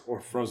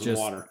 Or frozen Just-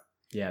 water.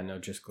 Yeah, no,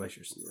 just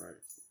glaciers. Right.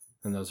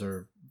 And those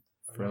are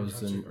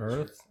frozen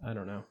earth. I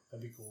don't know.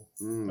 That'd be cool.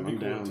 Mm, That'd be I'm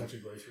cool down. to touch a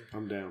glacier.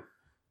 I'm down.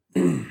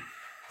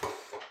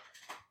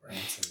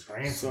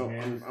 Branson, So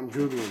man. I'm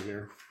Googling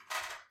here.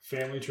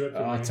 family trip. to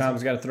Oh, Branson.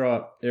 Tom's got to throw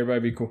up.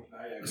 Everybody be cool.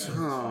 I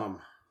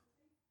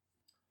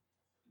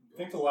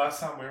think the last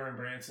time we were in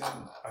Branson,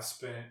 I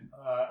spent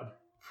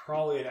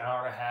probably an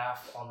hour and a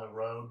half on the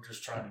road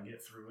just trying to get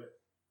through it.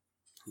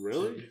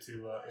 Really? To get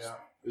to, yeah.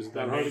 Is That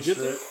that hard to main get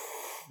there? strip.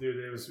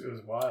 Dude, it was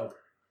wild.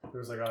 There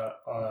was like a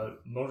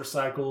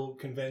motorcycle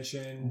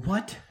convention.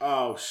 What?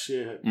 Oh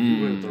shit!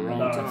 You went at the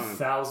wrong About time.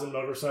 1,000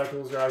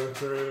 motorcycles driving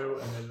through,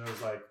 and then there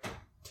was like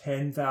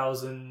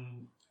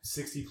 10,000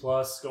 60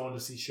 plus going to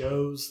see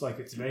shows. Like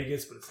it's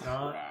Vegas, but it's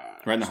not.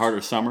 Right in the heart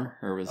of summer,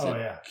 or was Oh it?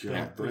 yeah,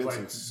 God, it was like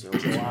Branson's so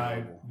July,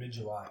 terrible.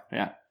 mid-July.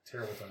 Yeah.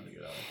 Terrible time to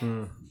get out.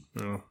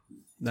 No,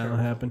 that'll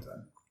happen.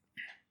 time.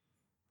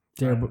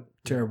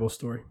 Terrible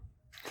story.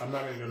 I'm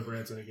not gonna go to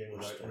Branson again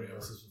without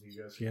this with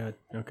you guys. Yeah.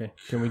 Okay.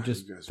 Can we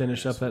just You guys are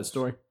finish up that assholes.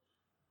 story?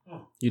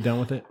 Oh. You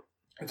done with it?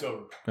 It's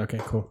over. Okay.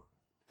 Cool.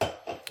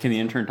 Can the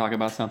intern talk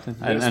about something?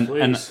 Yes, and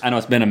please. I know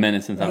it's been a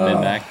minute since I've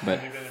been back, but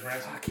Have you been to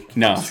Branson?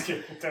 no. Just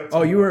kidding. Don't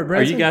Oh, you were at Are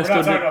Branson? you guys We're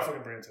not still talking doing? about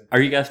fucking Branson.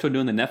 Are you guys still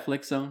doing the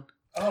Netflix zone?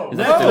 Oh, Is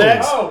that still-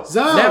 Netflix.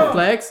 Zone.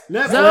 Netflix.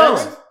 Netflix.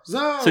 Zone.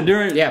 Zone. So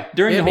during Yeah,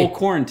 during hit the me. whole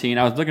quarantine,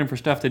 I was looking for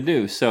stuff to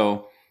do.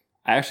 So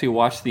I actually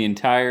watched the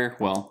entire,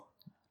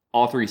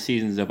 all 3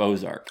 seasons of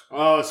Ozark.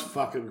 Oh, it's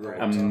fucking great.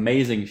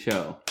 Amazing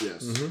show.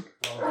 Yes,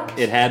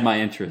 It had my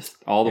interest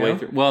all the way Yeah?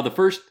 through. Well, the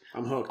first,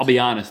 I'm hooked. I'll be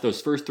honest,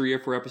 those first 3 or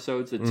 4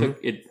 episodes, it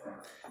took it.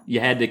 You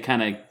had to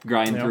kind of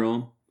grind Yeah. through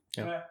them,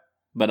 Yeah.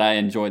 but I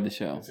enjoyed the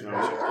show. It's a great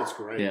show. It's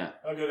great. Yeah.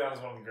 I'll go down as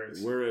one of the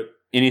greats. We're at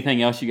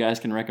Anything else you guys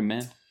can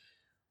recommend?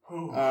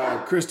 Ooh.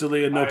 Chris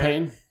D'Elia, No I-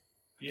 Pain.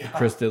 Yeah.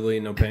 Chris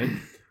Diddley, no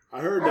pain. I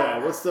heard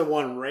what's the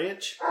one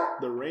Ranch?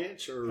 The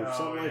Ranch or Oh,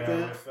 something like yeah,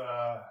 that. With,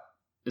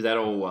 Is that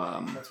old?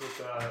 that's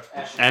with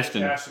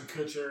Ashton. Ashton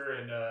Kutcher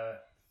and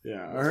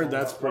Yeah, I What's heard all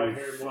that's that pretty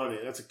white-haired funny.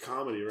 That's a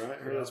comedy, right? I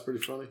heard Yeah. that's pretty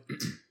funny.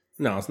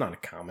 No, it's not a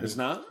comedy. It's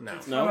not. No.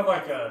 it's No? kind of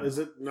like a. Is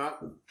it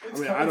not? It's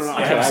I mean, kind I don't know. of- I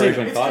yeah, haven't I seen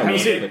originally it. thought it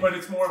was, comedic, but- but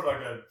it's more of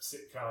like a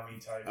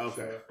sitcom type.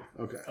 Okay.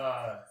 Show. Okay.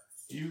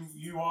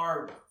 You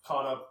are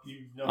caught up.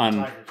 You know On-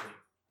 the Tiger King.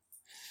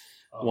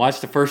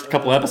 Watched the first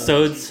couple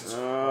episodes.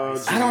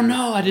 I don't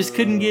know. I just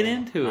couldn't get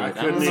into it. I I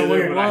couldn't don't know what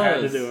either, it but I had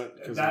to was. do it.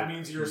 'cause That of-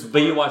 means you're.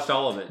 But you watched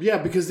all of it, yeah,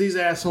 because these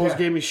assholes Yeah.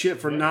 gave me shit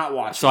for not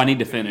watching. so I need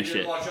to finish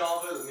it. Watch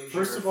all of it. It means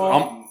First you're of all,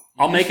 fucking-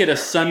 I'll make it a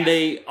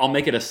Sunday. I'll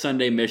make it a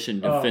Sunday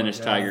mission to Oh my finish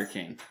God. Tiger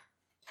King.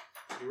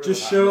 you're really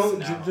just not show,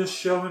 missing out. just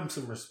show him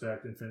some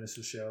respect and finish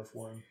the show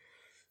for him.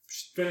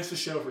 Finish the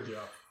show for Joe.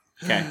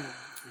 Okay.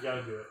 You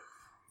gotta do it.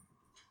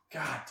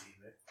 God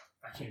damn it!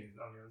 I can't even.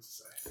 I don't know what to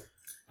say.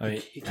 I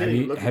mean, He can't have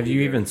even you look at have me you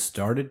there. even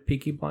started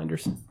Peaky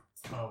Blinders?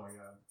 Oh my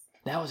god.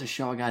 That was a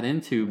show I got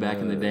into back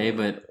in the day,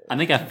 but I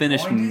think I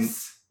finished.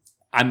 Blinders?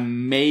 I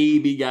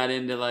maybe got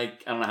into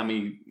like I don't know how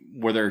many.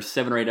 Were there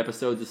 7 or 8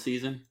 episodes a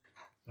season?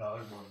 No,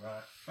 there's more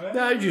than that.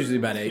 No, it's usually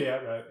about 8. Yeah,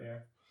 right. Yeah.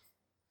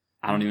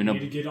 I don't even You know. need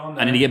to get on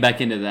that. I need to get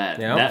back into that.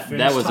 Yeah. That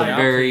Finish was a Tiger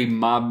very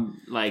mob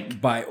like.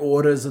 By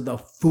orders of the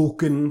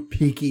fucking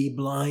Peaky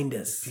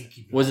Blinders.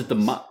 Peaky Was it the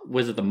Blinders.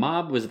 was it the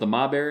mob? Was it the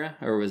mob era,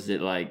 or was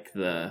it like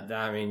the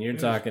I mean, you're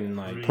talking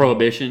like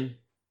prohibition?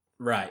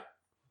 right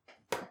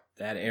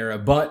that era,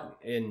 but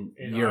in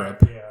In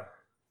Europe. yeah.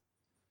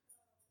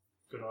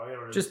 Good eye.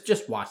 Or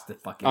Just watch the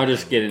fucking. I'll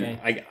just thing, get in.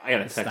 okay? I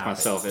gotta text Stop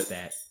myself it.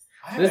 that.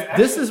 I This, haven't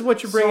this actually- is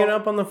what you're bringing so,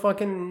 up on the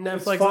fucking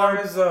Netflix. As far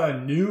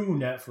line? as new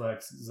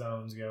Netflix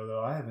zones go,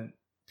 though, I haven't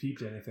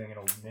peeped anything in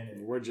a minute.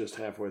 We're just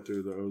halfway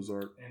through the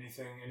Ozark.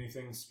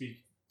 Anything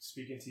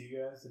speaking to you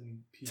guys? Any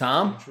piqued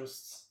Tom?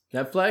 interests?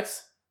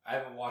 Netflix. I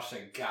haven't watched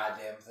a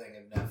goddamn thing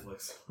of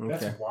Netflix. Okay.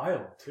 That's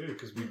wild too,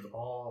 because we've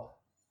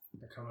all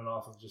are coming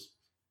off of just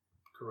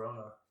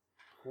Corona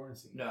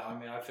quarantine. No, I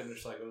mean I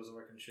finished like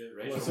Ozark and shit.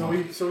 Well, Rachel,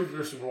 we've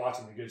just been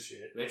watching the good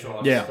shit. Rachel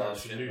watched Yeah. a lot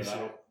of shit, New but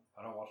shit.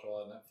 I don't watch a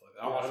lot of Netflix.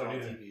 I Yeah, don't watch I a don't lot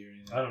of either. TV or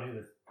anything. I don't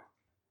either.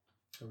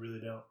 I really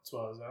don't. That's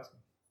why I was asking.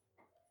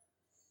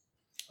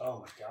 Oh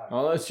my god.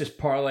 Well, let's just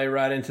parlay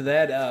right into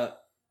that.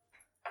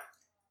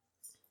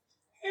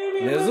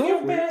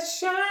 Nizzle?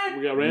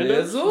 We got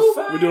randos.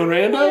 Nizzle? We doing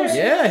randos?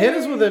 Yeah, hit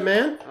us with it,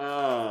 man.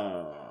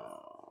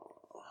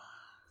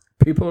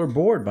 People are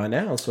bored by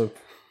now, so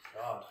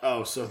God.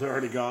 Oh, so they're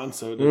already gone.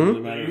 So it doesn't Mhm. really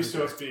They're matter. used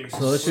to us being So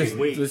let's just-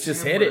 sweet let's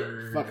just hit it.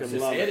 humor. Fucking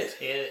Just love hit it. it.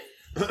 Hit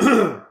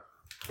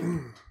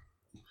it.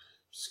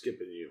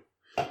 Skipping you.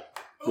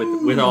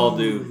 With all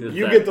due,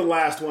 You get the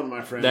last one,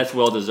 my friend. that's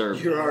well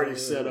deserved. You're already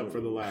set up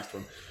for the last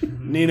one.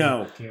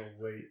 Nino, Can't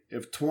wait.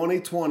 if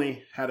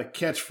 2020 had a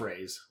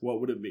catchphrase, what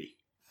would it be?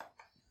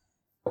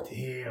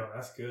 Damn,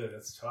 that's good.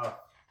 That's tough.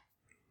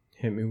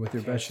 hit me with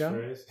your best shot.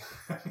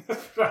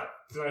 Catchphrase.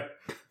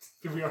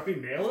 Did we already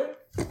nail it?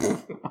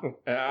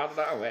 I don't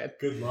know, man.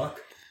 Good luck.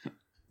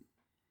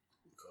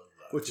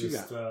 What you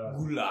Just, got?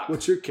 Good luck.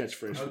 What's your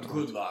catchphrase? Oh, for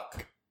good 2020?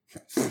 luck.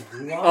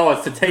 Gulag? Oh,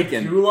 it's the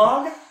Taken.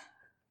 Gulag?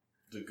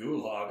 The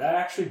gulag. That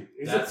actually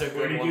is That's a a good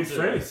pretty one, good too.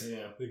 phrase.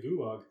 Yeah. The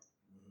gulag.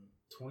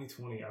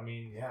 2020. I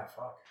mean, yeah,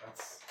 fuck.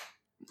 That's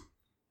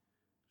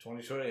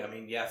 2020. I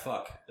mean, yeah,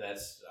 fuck.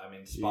 That's. I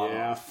mean, spot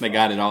Yeah, on. They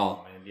got it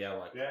all. I mean, yeah,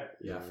 like yeah,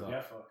 fuck.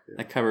 yeah, fuck.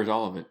 That covers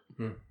all of it.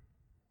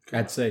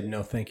 I'd say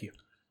no, thank you.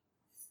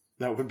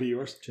 That would be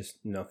yours. Just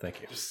no,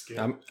 thank you. Just skip.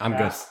 I'm good.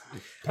 Pass.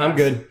 I'm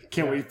good.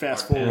 Can't we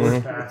fast Hard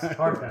forward? pass.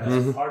 Hard pass.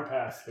 Mhm. Hard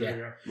pass. There Yeah.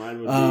 you go.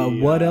 Mine would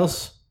be. What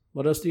else?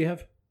 What else do you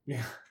have?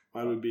 Yeah.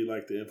 Mine would be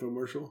like the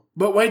infomercial.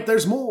 But wait,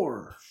 there's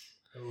more.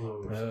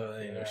 Ooh.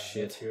 ain't no Yeah,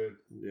 shit. that's good.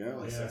 Yeah.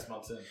 Only Yeah. 6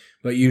 months in.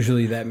 But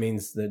usually that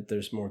means that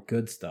there's more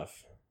good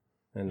stuff.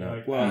 And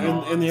Like Well,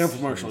 in the add-ons.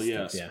 infomercial,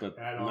 yes, Yeah. but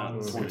not in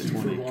Add-ons,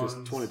 2020 because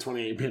 2-for-1s.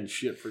 2020 ain't been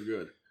shit for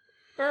good.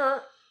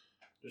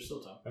 There's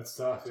still time. That's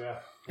tough, yeah.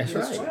 that's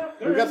right.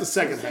 Yeah, We got the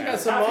second got half.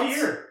 some half months. a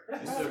year. You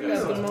still We got got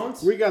some some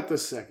months. We got the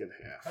second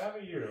half.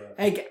 Half a year left.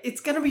 Hey,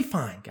 it's gonna be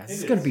fine, guys.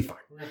 It's It gonna is. be fine.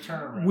 We're gonna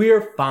turn around.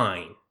 We're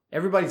fine.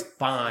 Everybody's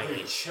fine.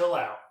 Hey, chill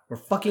out. We're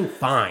fucking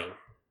fine.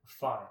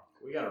 Fine.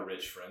 We got a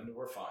rich friend.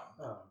 We're fine.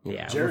 Oh.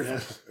 Yeah. Jared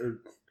has,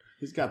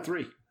 he's got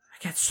 3.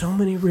 I got so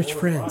many rich 4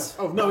 or friends.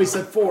 5. Oh no, he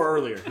said 4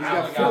 earlier. He's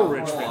got we 4 got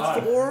rich 4 friends.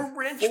 live. 4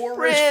 rich 4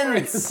 rich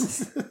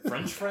friends. friends.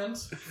 French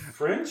friends?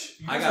 French?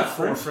 You I guys got have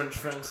 4 French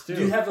friends too.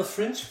 Do you have a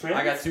French friend?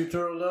 I got 2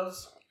 turtle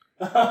doves.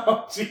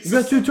 Oh, Jesus. You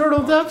got 2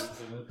 turtle doves?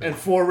 And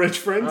 4 rich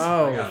friends.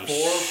 Oh got 4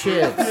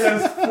 shit. He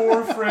has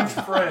 4 French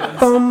friends.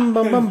 Bum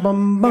bum bum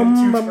bum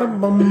bum bum bum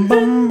bum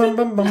bum bum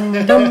bum bum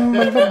bum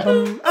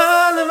bum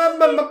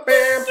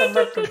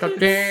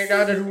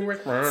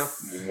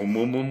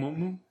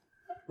bum.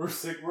 We're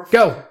sick. We're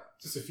Go.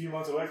 just a few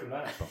months away from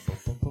that.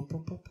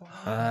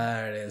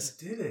 There it is.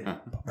 Did it?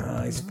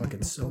 He's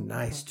fucking so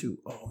nice too.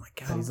 Oh my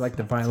god, he's like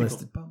the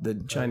violinist,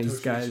 the Chinese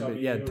guy. But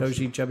yeah,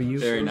 Toshi Chubby Yu.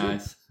 Very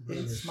nice.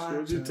 It's my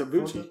Shoji turn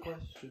Tabuchi. for the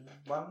question.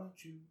 Why don't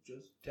you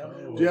just tell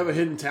me? Do you have a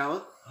hidden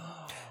talent?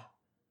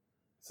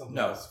 Something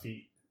No. on his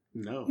feet.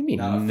 No. You mean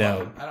Not a no?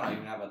 fucking- I don't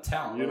even have a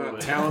talent. You're Really.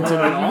 not talented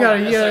at all. You gotta,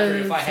 That's yeah.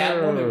 like, if I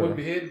had one, it wouldn't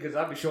be hidden because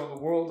I'd be showing the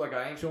world like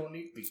I ain't showing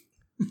these feet.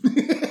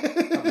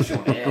 I'd be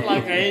showing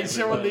Like I ain't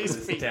showing everybody these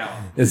this feet.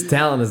 talent. His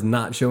talent is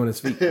not showing his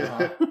feet.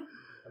 That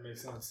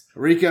makes sense.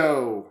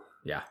 Rico.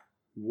 Yeah.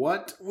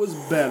 What was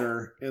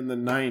better in the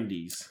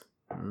 90s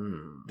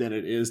Mm. than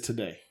it is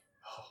today?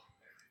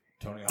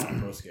 Tony Hawk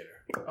Pro Skater.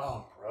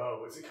 Oh,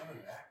 bro. Is it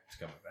coming back? It's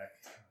coming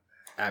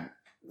back.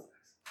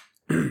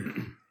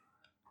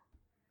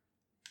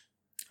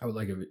 I would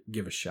like to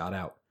give a shout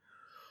out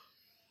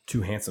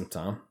to Handsome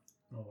Tom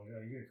Oh, my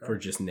God. You get for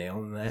just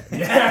nailing that.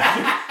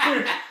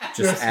 Yeah.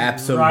 Just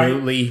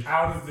absolutely right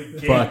out of the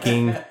gate.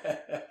 fucking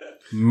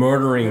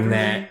murdering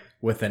that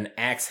with an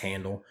axe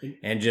handle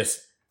and just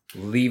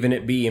leaving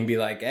it be and be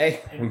like, hey,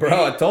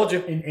 bro, I told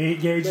you. An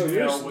 8-gauge No, nail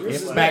yours- with yours the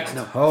is flag. back.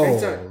 No.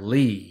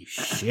 Holy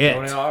shit.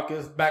 Tony Hawk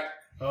is back.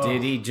 Oh.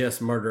 Did he just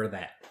murder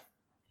that?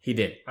 He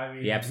did. I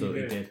mean, He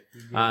absolutely did. He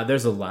did.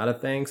 There's a lot of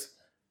things.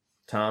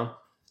 Tom,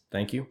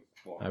 thank you.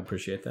 I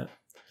appreciate that.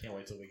 Can't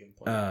wait till we can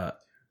play.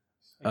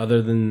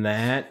 Other than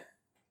that,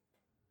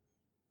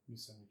 You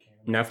send me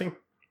Canada. nothing.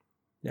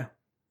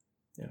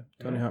 Yeah.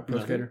 Tony Hawk Pro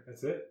Nothing. Skater.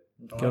 That's it.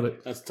 Killed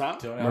it. That's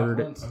top. Tony murdered Hawk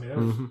it. wins. I mean,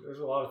 Mhm. there's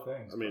a lot of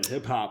things. I mean,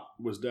 hip hop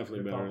was definitely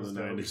Hip-hop better in was the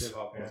dope. 90s.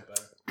 Hip-hop was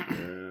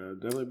better.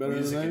 Definitely better in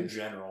Music the in 90s.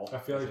 general. I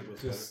feel think like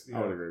was just I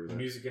would agree with the that.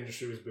 music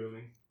industry was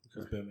booming.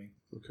 better. It's booming.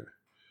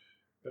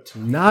 But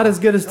Not as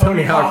good as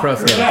Tony Hawk Pro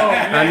Skater. No,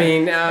 I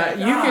mean, God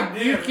you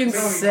damn, can Tony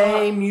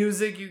say Hawk.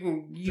 music, you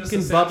can Just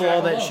can the bubble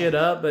all soundtrack that alone. shit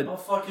up, but I'll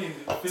fucking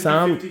 50,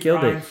 Tom 50 killed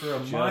grind it. for a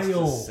Just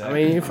mile. a sec. I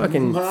mean, you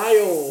fucking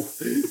Mile.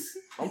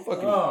 I'm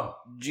fucking Oh,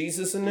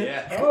 Jesus in it.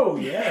 Yeah. oh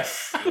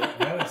yes,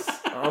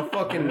 yes. I'm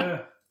fucking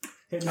Yeah.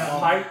 Hitting that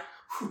pipe.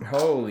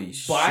 holy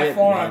shit. By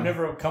far, man. I've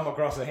never come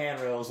across a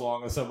handrail as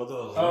long as some of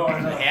those. Oh, I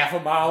know. Half a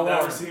mile I've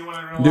never long. seen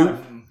one in real Dude.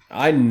 life.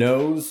 I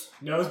nose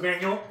Nose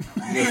manual.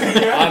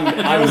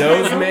 I'm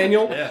nose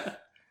manual. Yeah.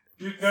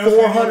 Dude, nose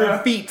 400 manual.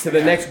 feet to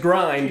the next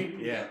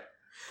grind, Yeah.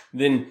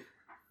 then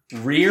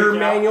rear Kick out.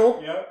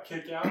 manual. Yep,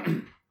 kick out.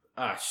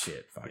 Ah,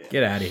 shit. Fuck.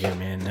 Get out of here,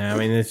 man. I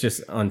mean, it's just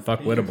You can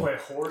unfuckwittable. play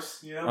horse,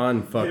 you know?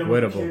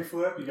 Unfuckwittable.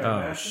 Flip, you got Oh,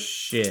 master.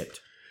 shit.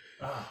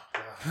 Oh,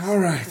 God. All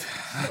right.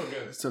 So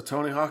good. So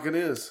Tony Hawk it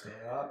is.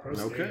 Yeah, pro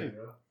Okay. skating,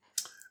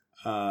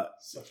 bro.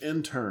 Such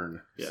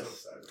Intern. so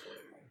excited for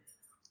it, man.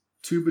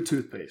 Tube of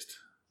toothpaste.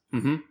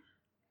 Mm-hmm.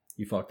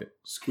 You fucked it.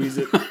 Squeeze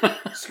it.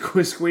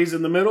 Squeeze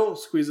in the middle.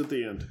 Squeeze at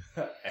the end.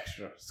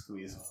 Extra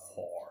squeeze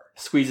hard.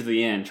 Squeeze at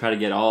the end. Try to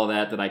get all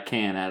that I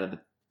can out of the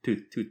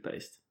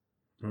toothpaste.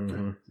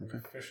 Mm-hmm.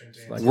 Fishing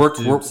Like-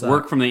 dance.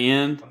 Work from the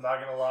end. I'm not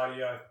gonna lie to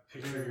you. I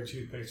picture your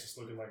toothpaste just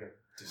looking like a.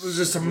 It was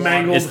just a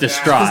mangled. It's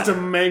distraught. Just a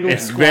mangled.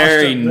 It's squashed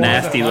very up-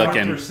 nasty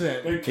looking.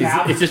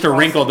 100%. It's just a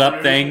wrinkled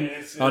up thing.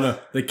 Oh, no.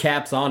 The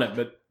cap's on it,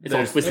 but It's all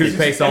there's twisted.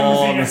 toothpaste all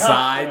on the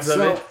sides of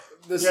So it.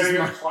 this Yeah, is you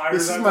my got pliers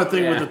this is on my top?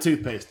 thing Yeah. with the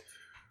toothpaste.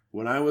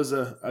 When I was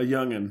a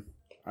youngin',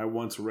 I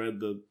once read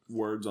the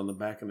words on the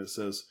back and it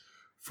says,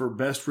 "For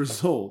best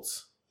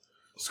results,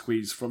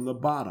 squeeze from the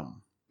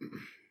bottom."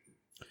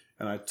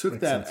 And I took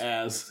Makes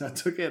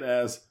it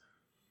as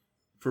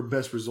for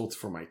best results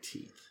for my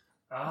teeth,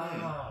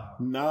 Ah.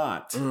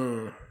 not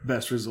Mm.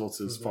 best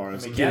results as far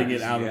as many getting it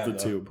cavities out you of the have,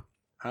 though? tube.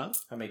 Huh?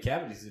 How many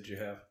cavities did you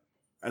have?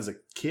 As a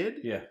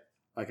kid, Yeah.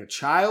 Like a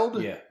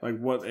child? Yeah. Like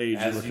what age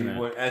you looking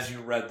at? As you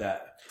read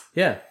that.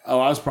 Yeah. Oh,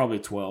 I was probably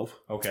 12.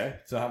 Okay.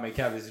 So how many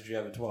cavities did you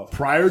have at 12?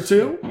 Prior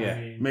to? Yeah. I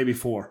mean, Maybe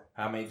 4.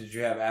 How many did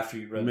you have after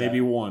you read Maybe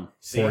that? 1.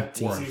 See,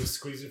 14. so you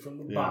squeeze it from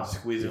the Yeah. bottom.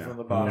 Squeeze it Yeah. from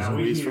the bottom. Now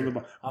we Squeeze hear- from the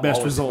bottom. I'm Best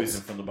always results.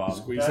 squeezing from the bottom.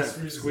 Squeeze Best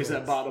that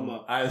results. bottom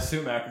up. I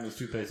assume Ackerman's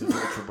toothpaste is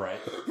ultra bright.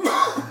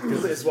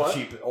 It's what?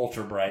 Cheap,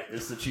 ultra bright.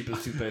 It's the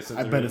cheapest toothpaste.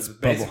 I bet it's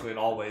basically an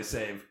always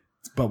save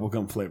It's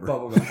bubblegum flavor.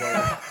 bubblegum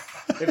flavor.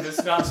 If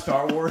it's not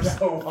Star Wars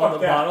Oh, on fuck the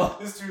that. bottle,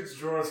 This dude's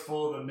drawer is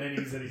full of the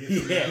minis that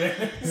he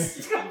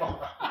gets. Yeah. Come on.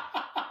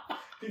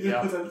 He just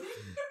Yeah. puts a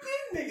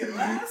make it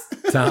last.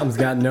 Tom's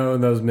got none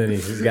of those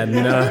minis. He's got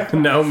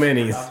no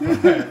minis.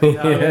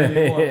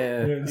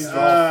 Yeah, these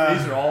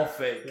Uh, are all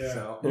fake. yeah.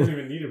 So You don't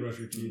even need to brush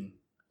your teeth.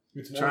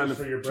 It's more Trying just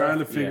for your to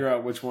breath. figure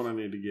out which one I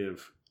need to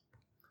give.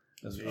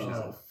 that's what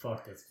Oh,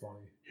 fuck, that's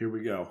funny. Here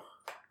we go.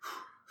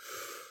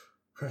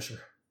 Pressure.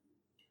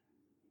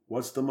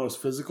 What's the most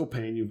physical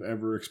pain you've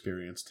ever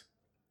experienced?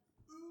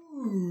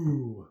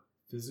 Ooh,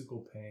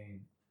 physical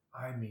pain.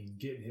 I mean,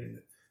 getting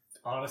hit.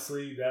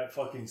 Honestly, that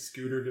fucking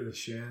scooter to the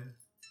shin.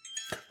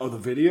 Oh, the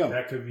video.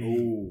 That could be.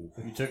 Ooh.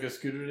 You took a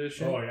scooter to the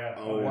shin? Oh yeah.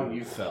 Oh, One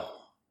you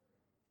fell.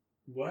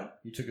 What?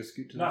 You took a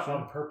scooter to the Not shin?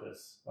 on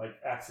purpose, like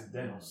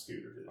accidental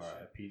scooter to the All shin.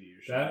 right, I peed at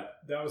your shin.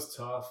 That was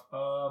tough.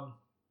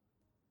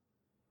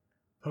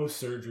 Post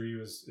surgery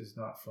is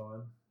not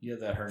fun. You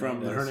had that Hernandez.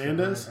 From the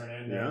Hernandez?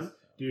 Hernandez.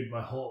 Dude,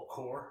 my whole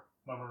core,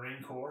 my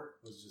Marine Corps,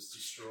 was just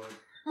destroyed.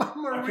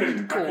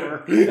 Marine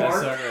Corps. That's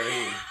fart. not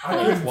right. I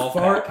couldn't 12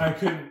 fart.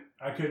 pack.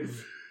 I couldn't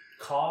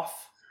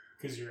cough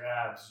because your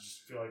abs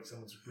just feel like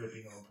someone's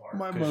ripping them apart.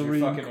 My Because your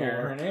Marine fucking Corps.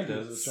 Aaron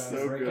Hernandez was trying So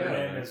to break good. out.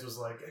 Hernandez was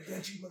like, "I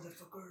got you,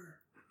 motherfucker.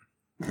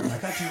 I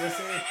got you,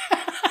 listen.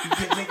 You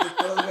can't take the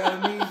thug out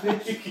of me,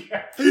 bitch.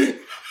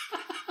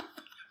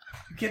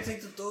 You can't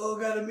take the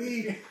thug out of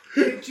me.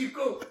 Hey,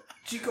 Chico,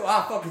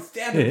 I'll fucking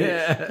stab you, bitch."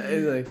 Yeah,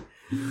 he's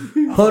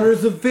like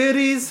hundreds of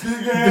bitties.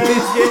 Bitch,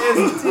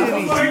 yes,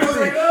 I'm like,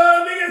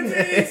 oh, nigga,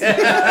 titties.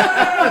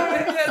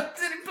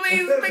 titties.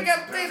 Please pick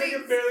up I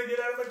can barely get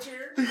out of my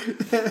chair.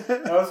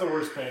 That was the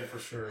worst pain for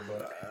sure,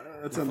 but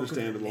That's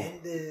understandable.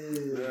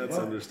 That's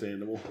What?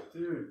 understandable.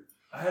 dude,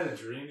 I had a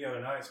dream the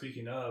other night.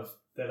 Speaking of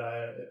that,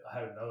 I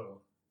had another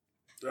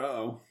one.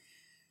 Uh-oh.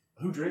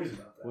 Who dreams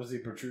about that? Was he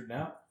protruding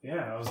out?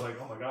 Yeah, I was like,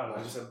 oh my god,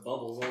 I just had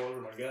bubbles all over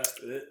my gut.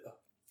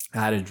 I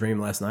had a dream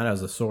last night. I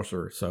was a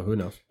sorcerer, so who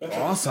knows? That's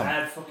Awesome. A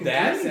bad fucking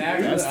That's dream,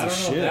 actually, dude. That's I the don't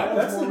know. shit. That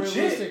was That's more legit.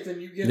 realistic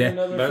than you getting Yeah.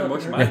 another Better fucking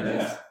watch my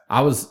Hernandez. Yeah.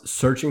 I was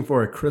searching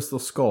for a crystal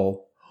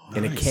skull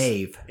in a Nice.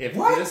 cave. If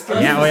What? this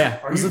guy Yeah, oh yeah.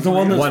 Are Was you it the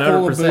one that's 100%.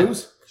 full of booze?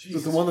 Is it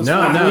Jesus. the one that's No,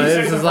 full of no, booze?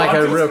 this is like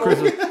a real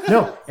crystal.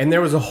 No, and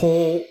there was a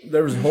whole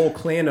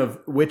clan of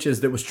witches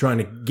that was trying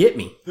to get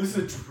me. This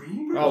is a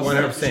dream? Oh,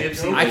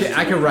 100%.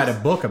 I could write a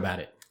book about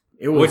it.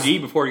 It was. What'd you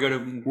eat before you go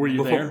to? Were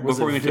you before, there? Was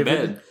before we it went to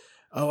vivid? bed?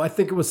 Oh, I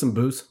think it was some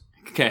booze.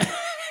 Okay.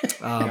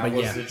 But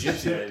was yeah. the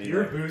gypsy lady.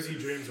 Your there. boozy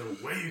dreams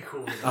are way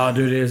cooler. Oh,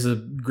 dude, it was the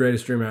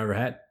greatest dream I ever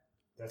had,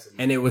 That's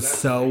and it was that's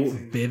so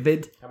amazing.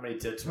 vivid. How many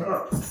tits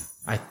were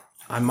there?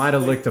 I might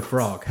have licked a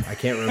frog. I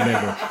can't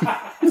remember.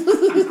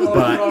 You called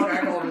But- it wrong,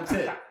 I called it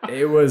tit.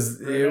 It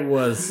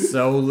was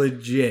so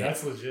legit.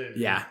 That's legit.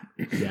 Yeah,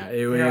 it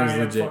Here was I am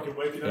legit. fucking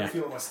waking up, Yeah.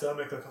 feeling my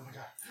stomach like, oh my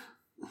god.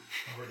 Oh,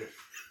 we're good.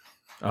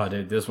 Oh,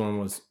 dude, this one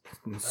was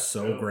That's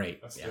so dope.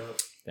 great. That's Yeah, dope.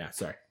 yeah.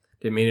 Sorry,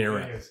 didn't mean to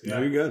interrupt. Anyways, No,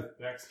 yeah. you're good.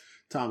 Next.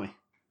 Tommy.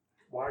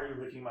 Why are you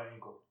licking my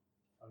ankle?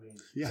 I mean,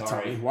 Yeah,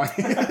 Sorry. Tommy. Why?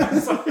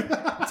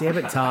 Damn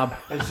it, Tom.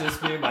 It's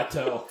just me and my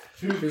toe.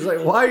 He's like,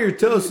 why are your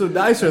toes so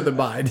nicer than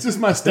mine? It's just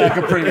my stack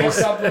of Pringles.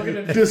 Stop looking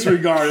at me.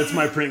 Disregard. It's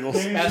my Pringles.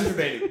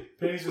 Masturbating.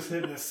 Penny's just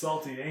hitting this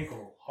salty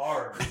ankle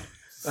hard.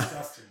 It's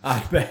disgusting. I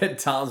bet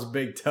Tom's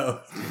big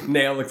toe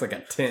nail looks like a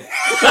tent.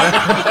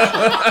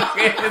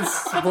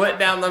 It's split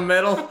down the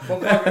middle. It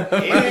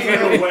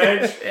ain't no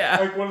wedge. Yeah.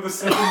 Like one of the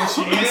simple It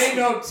ain't machines.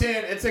 no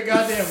tin. It's a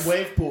goddamn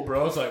wave pool,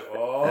 bro. It's like,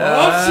 oh,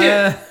 Uh,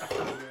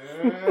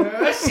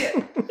 shit.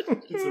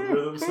 It's a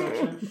rhythm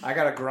section. I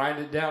gotta grind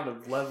it down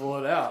to level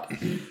it out.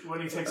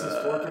 When he takes his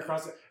fork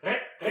across it.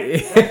 Hey,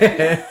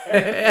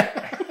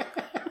 hey.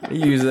 He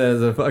uses it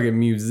as a fucking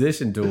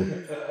musician tool.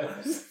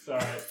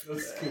 Sorry.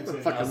 Let's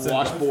continue. Fucking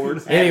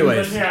washboard.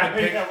 Anyways, Yeah, I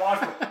think I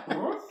watched it.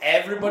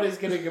 Everybody's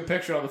getting a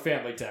picture on the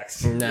family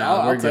text. no,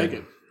 I'll we're take good.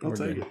 it. I'll We're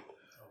take good.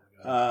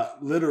 it.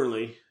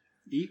 Literally,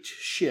 eat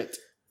shit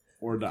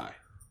or die.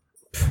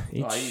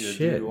 Eat I eat a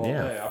shit. doodle all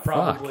Yeah, day. I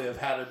probably have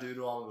had a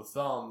doodle on the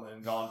thumb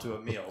and gone to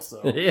a meal.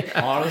 So Yeah.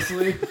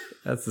 honestly,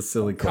 That's a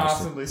silly question.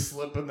 constantly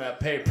slipping that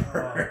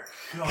paper.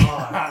 Oh,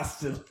 God.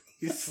 Constantly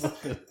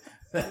slipping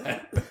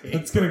that paper.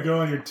 It's going to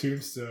go on your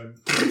tombstone.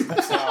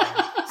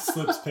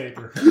 Slips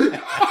paper.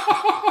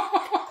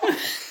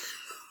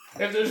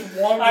 If there's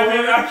one I word,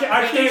 mean, I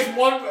can't-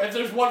 if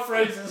there's one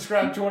phrase to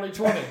describe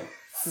 2020,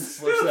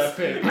 slips that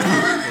paper.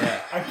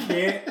 Yeah.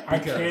 I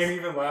can't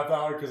even laugh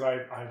out because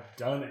I've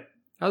done it.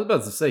 I was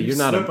about to say you're You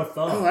not slip a a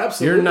thumb.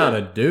 absolutely. you're not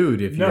a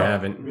dude if you No.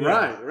 haven't. Yeah.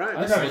 Right. I Right.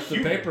 not a slipped the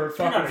human. paper You're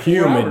fucking not a 4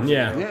 Human, hours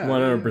yeah, ago. Yeah.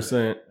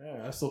 100%.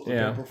 Yeah, I slipped the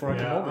Yeah. paper before I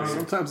came Yeah. over here.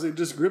 Sometimes it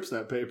just grips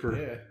that paper.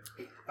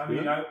 Yeah. I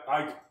mean,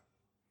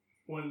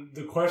 when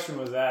the question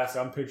was asked,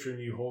 I'm picturing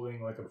you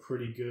holding like a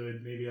pretty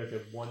good, maybe like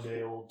a 1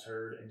 day old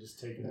turd and just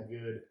taking a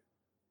good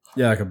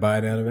Yeah, I could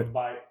bite out of it.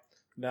 bite.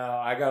 No,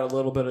 I got a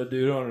little bit of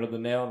dude under the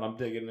nail, and I'm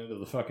digging into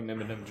the fucking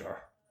M&M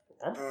jar.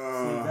 See,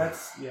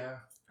 that's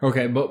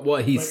Okay, but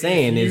what he's But if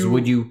saying is, you-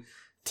 would you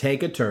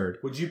take a turd,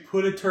 Would you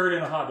put a turd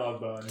in a hot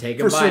dog bun? take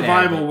a For bite out of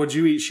survival, it? would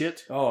you eat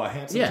shit? Oh, a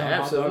handsome Yeah, hot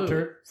dog absolutely.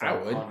 turd? I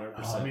would.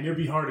 100%. I mean, it'd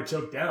be hard to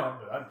choke down,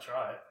 but I'd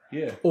try it.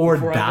 Yeah. Or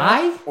Before I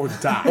die? Or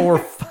die? Or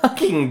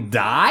fucking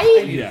die?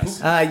 Yes.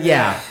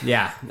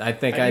 Yeah. I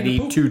think I I'd need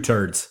to eat 2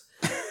 turds.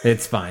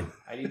 It's fine.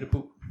 I need to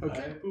poop.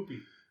 Okay. Poopy.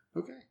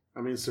 Okay.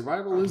 I mean,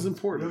 survival is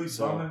important. Really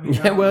so. bumming me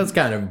Yeah, out. well, it's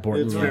kind of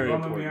important. It's yeah. very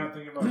bumming me important. out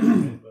thinking about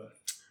eating it, but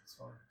it's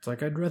fine. It's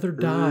like I'd rather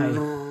die.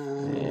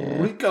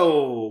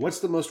 Rico, what's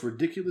the most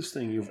ridiculous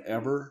thing you've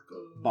ever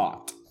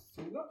bought?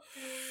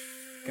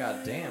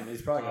 God damn,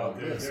 he's probably got Oh, a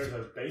dude, list. there's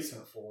a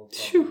basement full of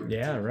Phew. stuff.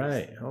 Yeah,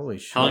 right. Holy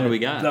shit. How long do we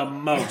got? The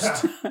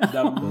most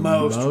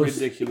most-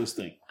 ridiculous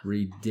thing.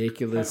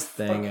 Ridiculous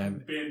thing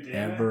I've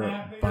Bandana ever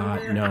hat over bought.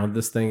 there? No,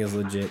 this thing is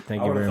legit.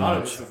 Thank I you would have very thought it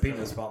much. was a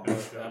penis pump.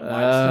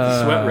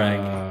 Sweat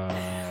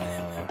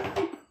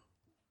rag.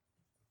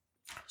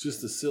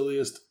 Just the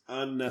silliest,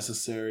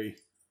 unnecessary.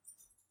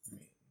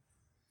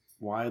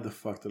 Why the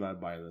fuck did I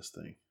buy this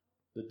thing?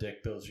 The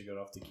dick pills you got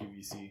off the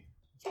QVC.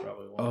 It's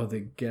probably one. Oh, the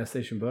gas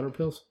station butter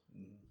pills?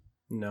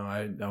 No,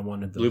 I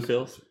wanted those. Blue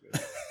pills.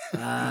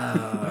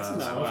 Yeah,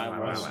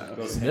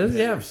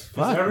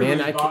 fuck,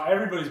 man.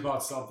 Everybody's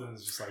bought something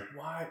that's just like,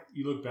 why?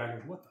 You look back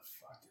and what the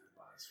fuck did I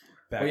buy this for?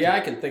 Back Well, to- yeah, I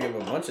can think of a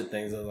bunch of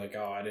things. I was like,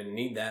 oh, I didn't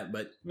need that.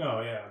 But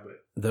No, yeah, but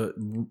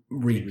the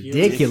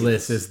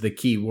ridiculous is the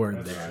key word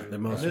That's there. true. The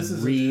And most this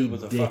is a dude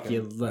with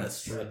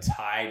ridiculous. a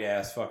tight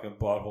ass fucking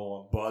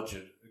butthole and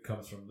budget. It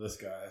comes from this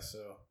guy, so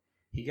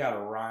he got a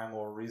rhyme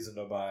or reason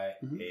to buy.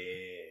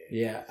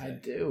 Yeah, I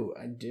do.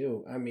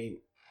 I mean,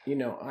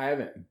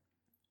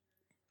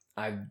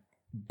 I've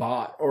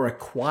bought or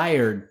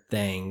acquired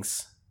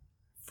things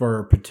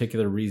for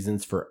particular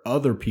reasons for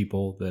other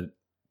people that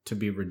to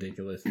be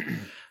ridiculous.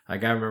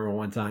 Like, I remember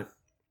one time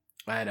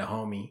I had a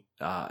homie.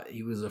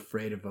 He was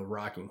afraid of a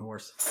rocking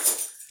horse,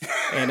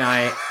 and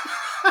I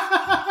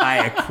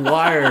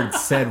acquired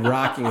said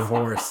rocking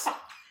horse,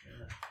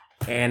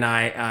 and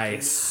I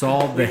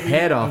sawed the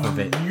head off of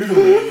it.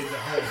 mutilated the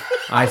head.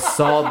 I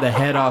sawed the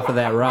head off of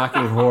that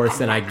rocking horse,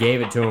 and I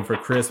gave it to him for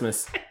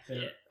Christmas.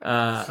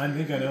 I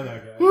think I know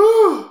that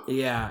guy.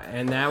 Yeah,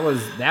 and that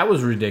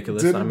was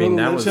ridiculous. Didn't I mean,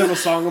 that Little was Lynch have a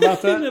song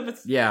about that?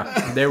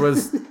 yeah.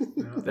 There's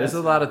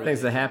a lot of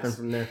things that happened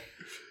from there,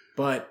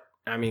 but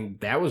I mean,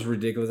 that was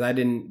ridiculous. I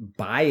didn't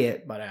buy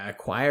it, but I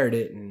acquired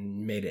it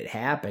and made it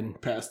happen.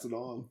 Passed it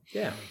on.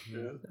 Yeah,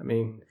 Yeah. I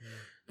mean,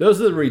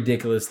 those are the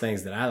ridiculous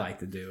things that I like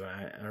to do.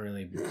 I don't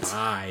really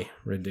buy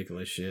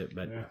ridiculous shit,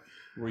 but Yeah.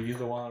 Were you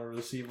the one, a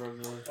receiver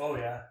of the Oh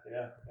yeah.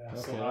 Okay,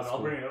 So that's I'll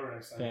cool. bring it over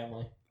next time.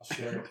 family? I'll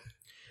share it.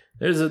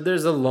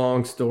 there's a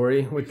long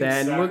story with can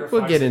that, and we'll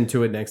sacrifice get it.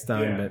 into it next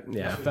time. Yeah. But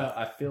yeah,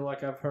 I feel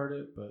like I've heard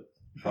it, but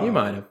you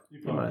might have. You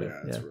You probably- might Yeah,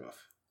 have. it's Yeah. rough.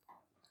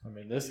 I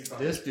mean this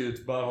dude's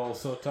butthole is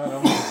so tight. I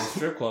went to the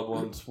strip club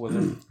once with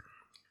him.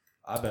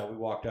 I bet we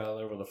walked out of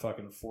there with a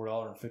fucking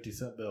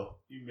 $4.50 bill.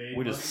 You made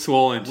We money. just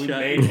swollen We shut.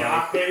 made money.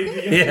 I paid to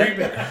get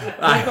Yeah.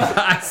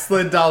 I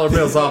slid dollar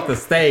bills off the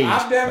stage.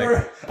 I've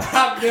never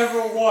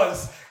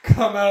once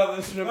come out of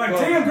the strip Like,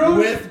 club damn, bro.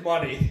 with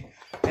money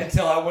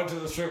until I went to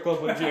the strip club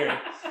with Jared.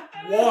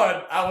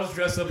 One, I was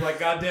dressed up like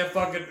goddamn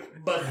fucking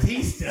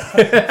Batista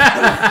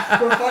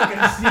for fucking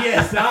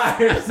CSI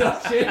or some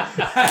shit. I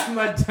had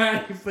my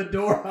tiny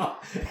fedora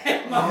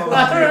and my,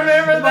 I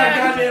remember my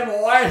that. goddamn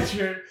Hawaiian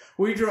shirt.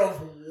 We drove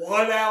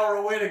 1 hour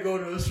away to go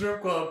to a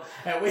strip club,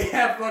 and we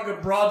have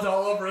fucking broads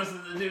all over us,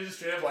 and the dude is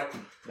straight up like,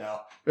 no.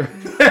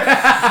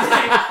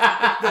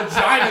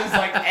 Vagina's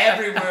like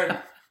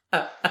everywhere.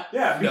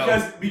 Yeah,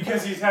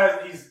 because he's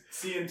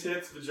seeing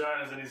tits,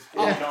 vaginas, and he's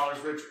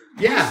 $40 richer.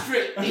 Yeah.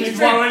 He's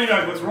wondering,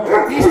 like, what's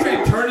wrong? He's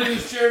straight turning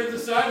his chair to the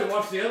side and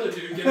watch the other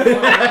dude get it.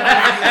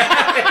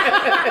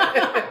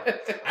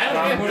 I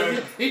don't know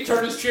what he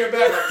turned his chair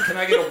back. Like, can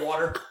I get a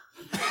water?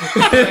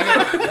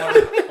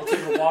 I'll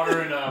take a water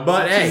and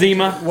But hey,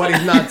 Zima. what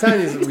he's not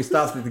telling you is that we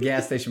stopped at the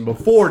gas station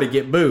before to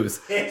get booze.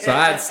 So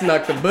I had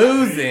snuck the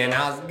booze in.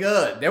 I was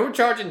good. They were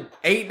charging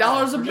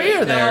 $8 a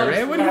beer there,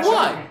 man. What do you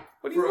want?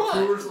 What do you want?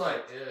 Coors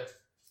Light, yeah.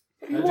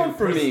 What do you want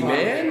from me, A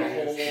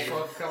man? whole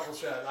fucking couple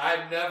shots.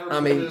 I've never I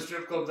been mean- to the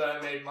strip club that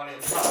I made money in.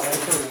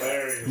 That's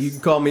hilarious. You can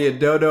call me a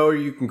dodo or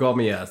you can call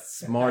me a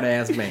smart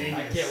ass man.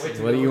 I can't wait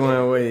to What do go you to-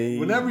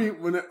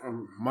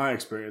 want? My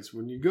experience,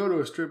 when you go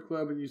to a strip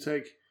club and you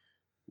take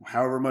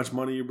however much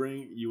money you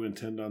bring, you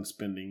intend on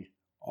spending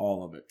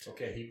all of it.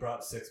 Okay, he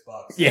brought $6.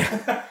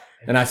 Yeah.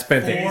 And I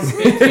spent it.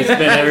 He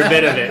spent every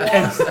bit of it.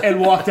 And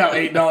walked out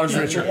 $8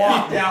 richer.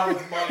 Walked out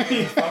with money in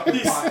his fucking He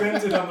pocket.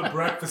 spent it on the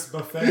breakfast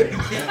buffet.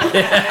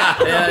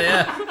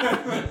 yeah.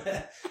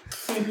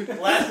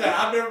 Last night,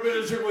 I've never been to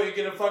a strip where you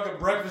get a fucking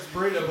breakfast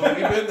burrito, but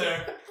we've been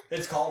there.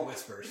 It's called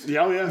Whispers.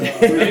 Yeah, oh, yeah.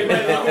 Anybody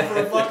looking for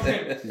a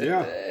fucking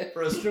Yeah.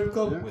 for a strip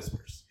club?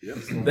 Whispers.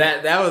 Yep.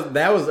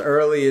 That was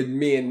early in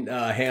me and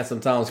Handsome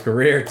Tom's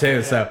career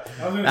too. So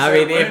I was gonna I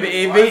say,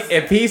 mean, when-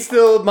 if he's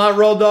still my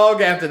road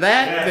dog after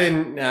that, Yeah.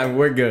 then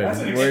we're good. That's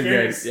an We're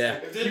good. experience.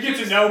 Yeah. You get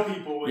to know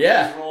people when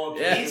Yeah. you just roll up.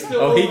 Yeah. He's still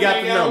Oh, he over got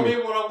hanging to know out with me.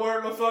 me when I'm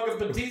wearing my fucking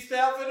Batista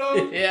outfit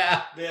on.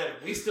 Yeah. Man,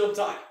 we still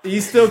tight.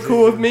 He's still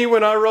cool with me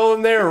when I roll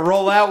in there and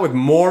roll out with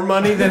more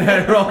money than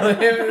I roll in.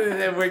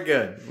 Then we're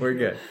good. We're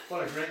good.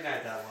 What a great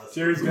night that was.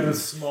 Jerry's got a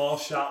small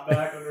shot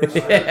back under his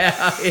arm.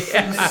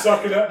 Yeah.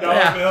 Sucking up dollar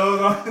Yeah.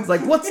 bills. It's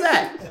like, what's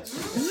that?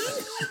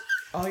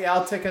 Oh yeah,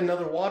 I'll take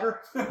another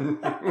water.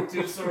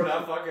 Just sort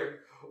out fucking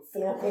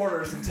 4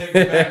 quarters and take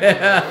it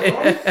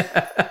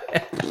back.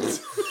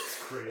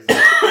 Crazy.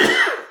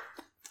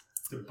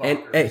 And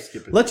hey,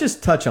 let's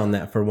just touch on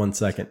that for 1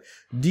 second.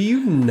 Do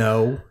you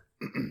know,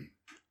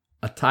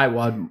 a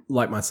tightwad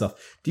like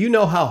myself, do you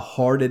know how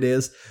hard it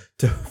is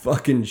to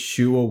fucking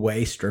shoo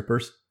away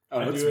strippers? Oh,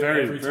 I it's do it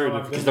very, every very time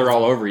I've difficult. Because they're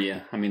all over you.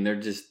 I mean, they're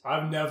just.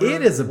 I've never.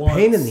 It is a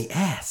pain in the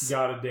ass.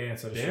 Got to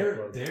dance at a strip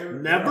club. They're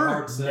Never?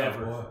 hard sell,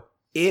 Never. boy.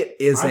 It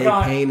is I a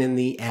got- pain in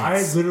the I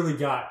ass. literally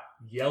got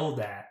yelled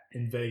at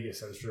in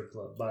Vegas at a strip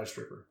club by a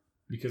stripper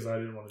because I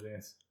didn't want to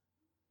dance.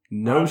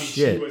 No I mean,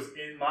 shit. She was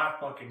in my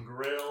fucking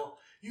grill.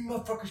 You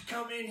motherfuckers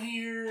come in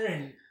here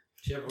and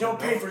She have a don't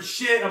pay for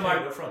shit. I'm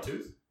like, the front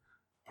tooth.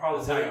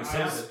 probably That's how you I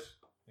sound was- it.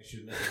 She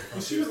was missing the Well,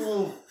 front she was a tooth.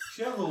 little.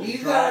 She had a little. You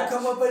drawl. gotta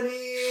come up in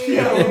She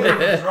had a here.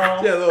 little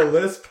drawl. Yeah, a little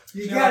lisp.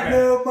 You She got had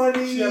no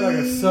money. She had like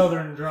a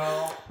southern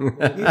drawl. You from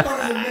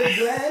the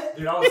Midwest?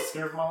 Dude, I was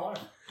scared for my life.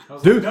 I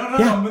was Dude, like, no,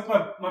 yeah. I'm with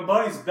my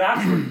buddy's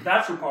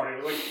bachelor party.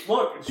 I was like,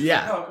 look. And she's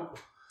Yeah. like, oh,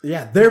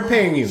 Yeah, they're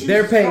paying you. Jesus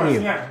They're paying Christ,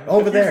 you. yeah.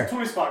 Over Here's there. a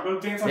 20 spot. Go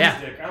dance on Yeah.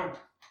 his dick. I don't.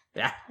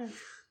 Yeah.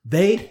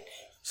 They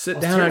sit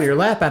down on your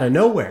lap out of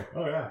nowhere.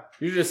 Oh, yeah.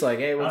 You're just like,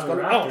 hey, what's I'm going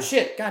a on? Oh, raptor.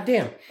 shit.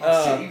 Goddamn.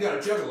 Oh, shit, you got a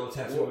juggalo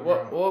tattoo on your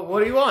arm. What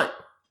do you want?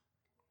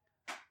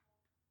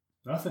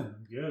 Nothing.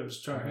 Good. I'm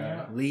just trying to hang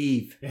out.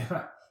 Leave.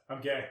 Yeah.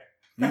 I'm gay.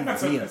 Leave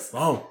me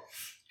alone.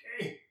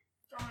 Gay.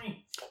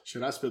 Johnny.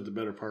 Shit, I spent the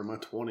better part of my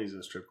 20s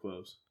in strip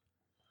clubs.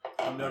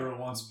 I've never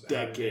once had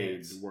a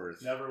Decades dance.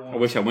 worth. Never once. I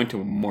wish I went to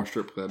more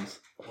strip clubs.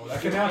 Well,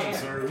 that can happen,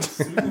 sir.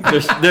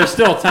 There's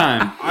still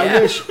time. I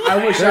wish I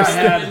They're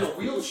had in a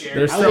wheelchair.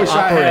 They're I still wish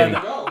I operating.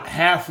 had Go.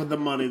 half of the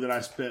money that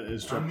I spent in I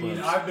strip mean,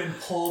 clubs. I've been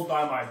pulled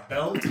by my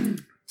belt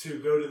to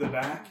go to the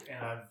back,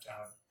 and I've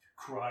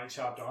karate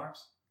chopped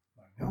arms.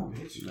 I'm like,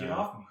 no, bitch, get No.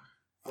 off me.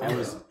 I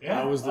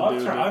was the I've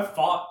dude. I've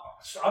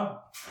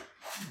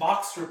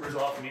boxed strippers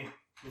off me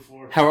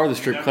before. How are the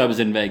strip Never- clubs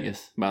in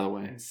Vegas, by the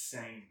way?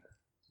 Insane.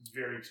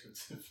 Very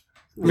expensive.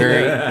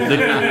 Very.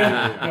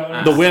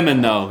 No, The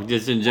women, though,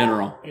 just in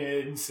general.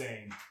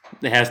 insane.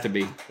 It has to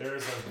be. There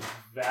is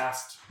a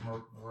vast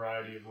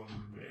variety of women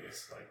in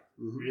Vegas. Like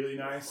Mhm. really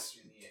nice,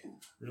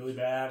 really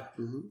bad.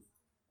 Mhm.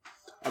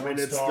 I mean, One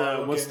it's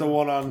star the what's the looking.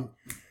 one on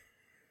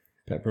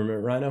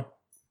Peppermint Rhino?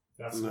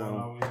 That's the No. one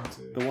I always went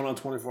to. the one on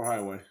 24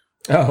 Highway?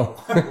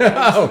 Oh.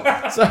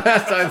 Oh. So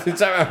that's what you're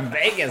talking about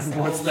Vegas.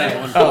 What's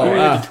that one?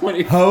 Oh,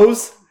 20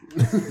 hose?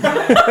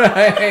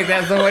 Hey,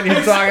 that's the one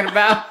you're talking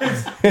about?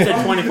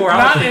 24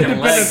 hours. Not thinking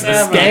Independence legs.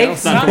 Avenue.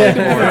 Skanks? Not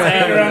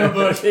Hang around the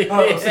bush.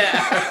 Hose.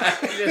 Yeah.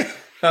 Just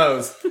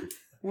hose.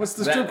 What's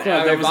the That- strip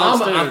club that if was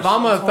I'm upstairs?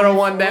 gonna throw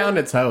one down,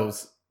 it's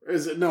hose.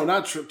 Is it no,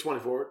 not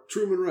 24.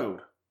 Truman Road.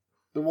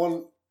 The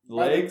one.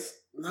 Legs?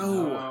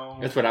 No,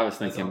 That's what I was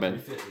thinking,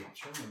 but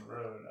Truman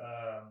Road.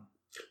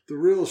 the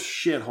real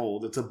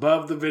shithole that's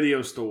above the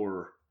video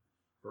store,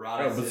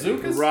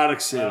 bazookas? Erotic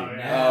City. Oh,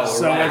 yeah. Oh,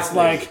 So right. it's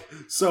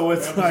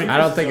like I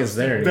don't think it's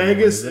there anymore,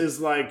 Vegas is it? is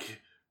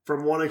like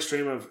from one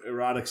extreme of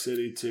Erotic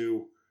City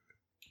to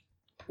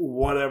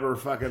whatever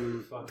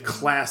fucking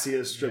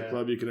classiest strip Yeah.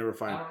 club you can ever I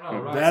find.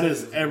 don't know. That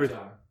is everything.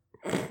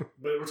 But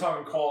we're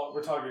talking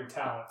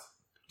talent.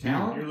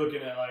 Talent? You're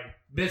looking at like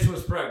Bitch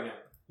was pregnant.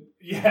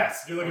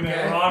 yes, you're looking Okay.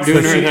 at erotic.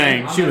 Doing her City.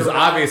 thing. She was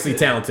obviously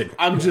talented.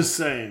 I'm just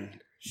saying.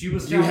 She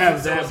was. You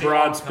have talented, so that was the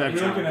broad all-time spectrum.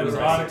 You're looking at talent.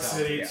 erotic Yeah.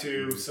 city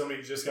to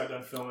somebody who just got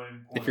done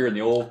filming. if you're in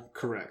the old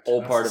Correct. part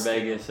of That's-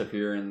 Vegas, if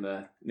you're in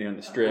the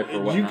the strip or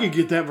And whatnot, you could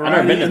get that I've never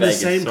variety been to in the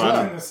Vegas, same so I It's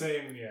club. in the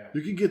same, yeah.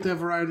 You can get that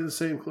variety in the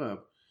same club.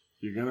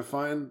 You're gonna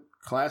find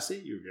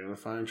classy. You're gonna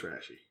find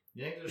trashy.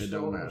 You think It there's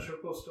don't still matter. a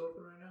strip club still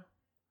open right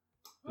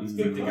now? That's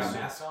They good. got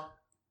question. masks on?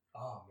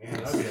 Oh man,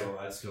 that'd be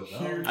I'd still go.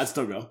 huge. I'd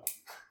still go.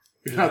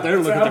 You're not there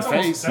to look at That's the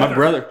almost face. better. my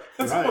brother.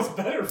 That's Right. almost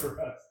better for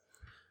us.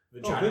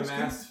 Vagina Oh, bitch,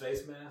 mask,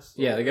 face mask.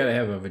 Yeah, they gotta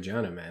have a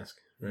vagina mask,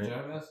 right?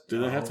 Vagina mask? Do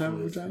they have to have a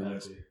Hopefully it's vagina gotta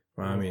mask? be.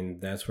 Well, I mean,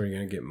 that's where you're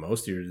gonna get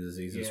most of your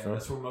diseases Yeah, from.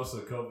 that's where most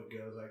of the COVID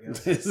goes, I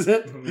guess. Is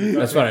it?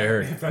 That's what I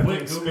heard. If that Quick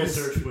thing Google spits,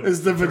 search would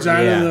Is the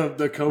vagina Yeah.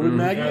 the COVID Mhm.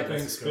 that magnet?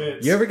 thing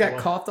spits. You ever got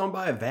coughed on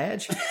by a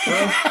vag?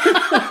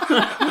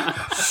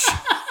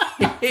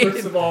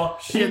 First of all,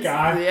 shit,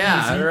 guy.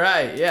 Yeah,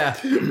 right. Yeah.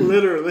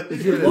 Literally.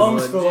 Your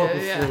lungs fill up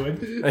with Yeah.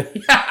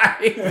 fluid.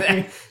 Yeah,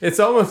 exactly. It's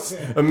almost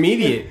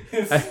immediate.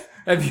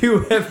 Have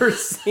you ever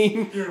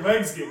seen? Your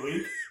legs get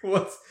weak.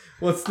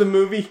 What's the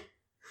movie?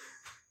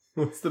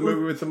 What's the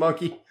movie with the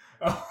monkey?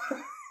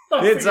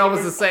 It's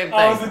almost the same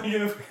I was thing.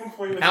 thinking of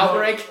completely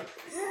Outbreak.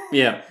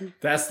 Yeah.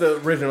 That's the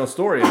original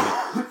story of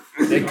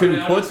it. They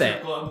couldn't put that.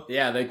 Strip club.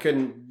 Yeah, they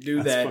couldn't do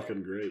That's that.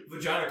 fucking great.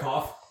 Vagina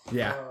cough.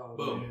 Yeah. Oh,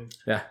 Boom.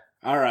 man.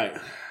 All right.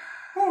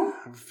 I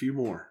have a few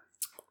more.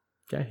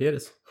 Okay, hit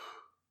us.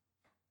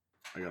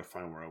 I gotta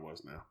find where I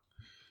was now.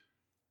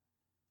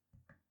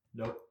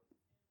 Nope.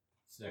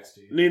 It's next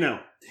to you. Nino,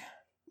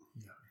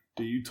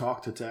 do you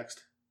talk to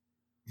text?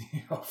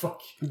 Oh,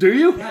 fuck Do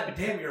you? God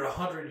damn, you're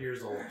 100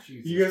 years old.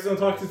 Jesus. you. You guys don't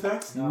talk to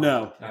text?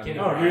 No. I can't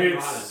Oh, even dude, know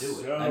it's how to do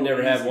it. so I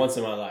never have easy. once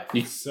in my life.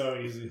 So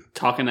easy.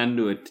 Talking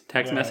into a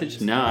text Yeah, message?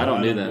 just- No, I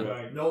don't do that.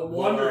 Like, No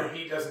wonder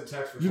he doesn't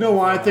text for You know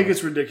why I 24 think hours.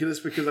 it's ridiculous?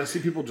 Because I see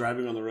people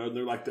driving on the road and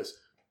they're like this.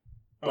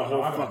 The Oh, whole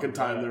no, I don't fucking do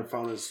time that. their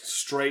phone is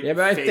straight. Yeah,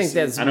 but I think facing-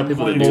 that's I know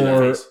people that pointing do to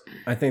their more. face.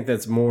 I think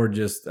that's more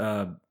just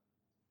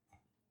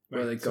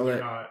what do they so call they're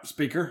it? not-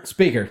 Speaker.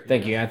 Speaker.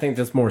 Thank you. I think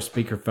that's more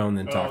speakerphone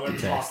than Oh, talk to they're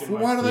text. talking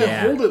Why do like- they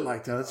Yeah. hold it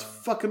like that? That's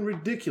fucking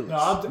ridiculous. No,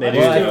 I'm, They I do.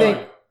 just Well, I feel think-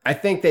 like- I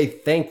think they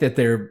think that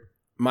their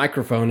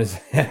microphone is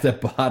at the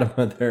bottom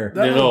of their. that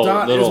little Little-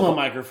 dot little- is my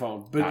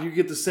microphone, but you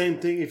get the same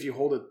thing if you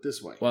hold it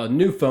this way. Well,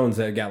 new phones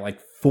that got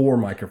like 4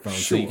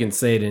 microphones, so you Sure. can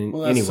say it in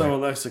Well, that's anywhere. so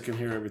Alexa can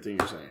hear everything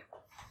you're saying.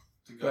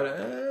 But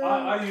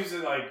I use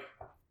it like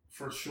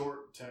for short.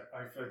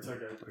 It's like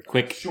a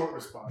Quick. short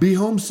response. Be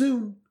home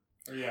soon.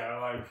 Or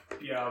I'll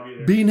be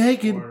there. Be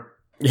naked. Or,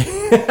 get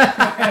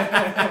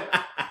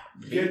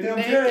them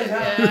kids.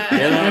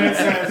 And then it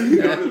says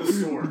go to the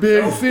store.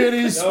 Big Nope.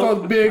 fitties, Nope.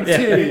 fuck big Yeah.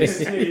 titties.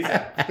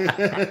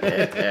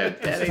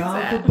 It's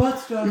time for butt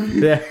stuff.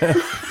 Yeah.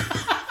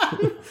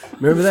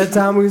 Remember that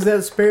time we was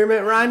at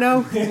Spearmint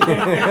Rhino? And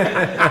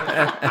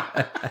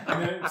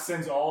then it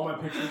sends all my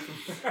pictures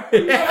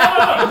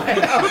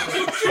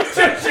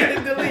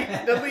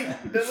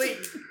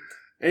delete.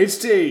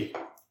 HT.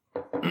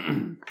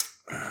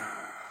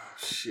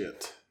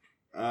 Shit.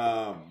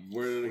 Where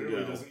did it really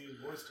go? doesn't use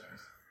voice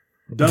text.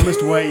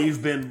 Dumbest way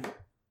you've been.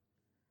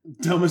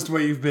 Dumbest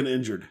way you've been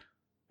injured.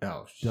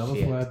 Oh Dumbest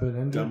shit. way I've been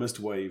injured. Dumbest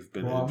way you've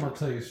been Well, I'm injured. gonna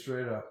tell you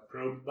straight up.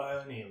 Probed by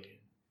an alien.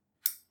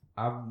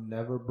 I've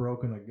never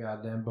broken a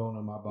goddamn bone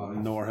in my body.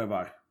 Nor have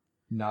I.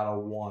 Not a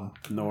one.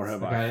 Nor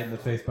have I got I. hit in the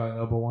face by an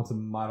elbow once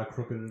and might have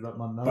crooked it up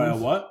my nose. By a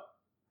what?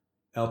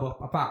 Elbow.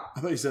 Pop. I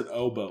thought you said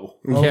oboe.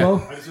 Yeah.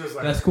 Elbow. I just was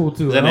like, That's cool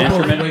too. Is that an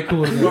Elbow's instrument? way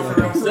cooler than Go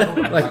for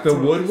elbow. it. Like the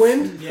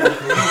woodwind?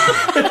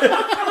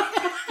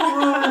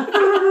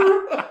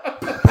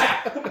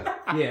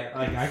 Yeah,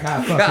 like I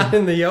got Got fucking.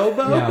 in the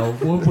elbow? Yeah,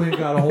 woodwind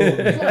got a hold of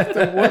me.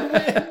 The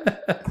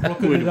woodwind?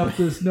 Crooking it up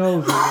this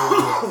nose a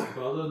little bit.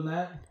 But other than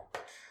that,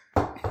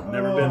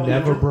 Never been.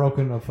 never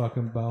broken a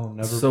fucking bone.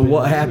 Never. So been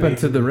what happened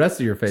to the rest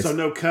of your face? So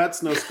no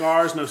cuts, no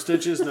scars, no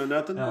stitches, no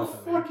nothing.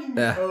 Elephant. fucking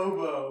Yeah.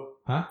 oboe.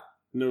 Huh?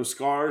 No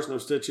scars, no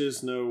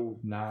stitches, no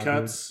Nah,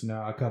 cuts. dude. No,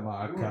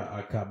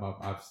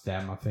 I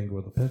stabbed my finger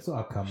with a pencil.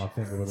 I cut my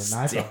finger with a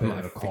knife. I've been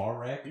in a car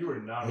wreck. You were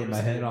not. Hit my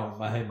head on.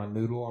 I hit my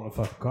noodle on a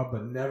fucking car,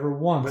 but never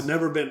once. But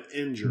never been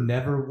injured.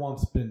 Never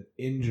once been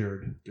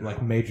injured like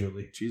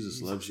majorly.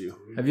 Jesus loves you.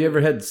 Have you ever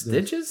had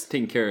stitches?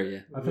 Taking care of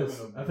you. I've had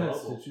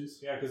stitches,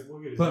 Yeah, because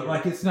look at his but ear.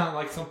 like it's not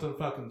like something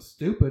fucking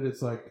stupid.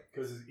 It's like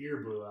because his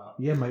ear blew out.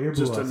 yeah, my ear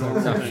blew Just a out.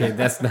 normal thing. Okay,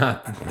 that's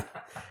not.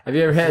 Have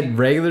you ever had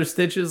regular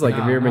stitches? Like,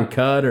 have you ever been No,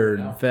 cut or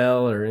no.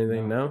 fell or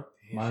anything? No?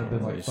 Mine have been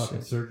Holy like fucking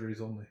shit. surgeries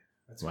only.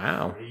 That's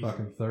Wow. crazy.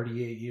 Fucking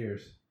 38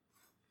 years.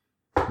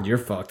 You're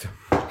fucked.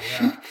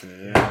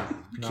 Yeah.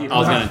 I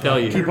was going to tell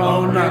you. Keep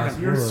on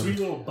knocking. Your sweet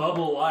little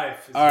bubble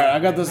life. is All right, I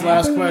got this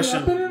last I've been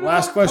question. in a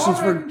Last car questions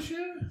and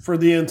shit. for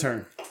the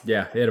intern.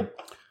 Yeah, hit him.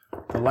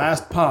 The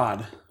last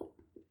pod.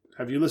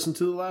 Have you listened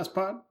to the last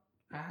pod?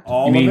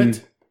 All You mean of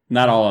it.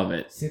 not all of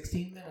it?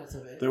 16 minutes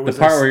of it. There The was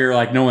part a- where you're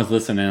like, no one's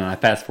listening, and I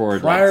fast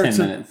forward like prior 10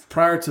 to minutes.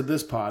 prior to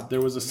this pod,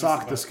 there was a Missed sock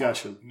the best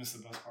discussion. part. Missed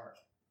the best part.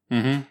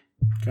 Mm-hmm.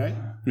 Okay.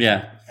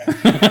 Yeah.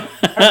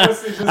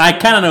 listened to I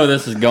this kind of know where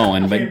this is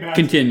going, Came but back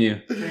continue.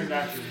 Came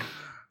back to me.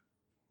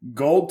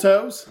 Gold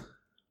toes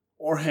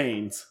or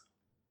Hanes?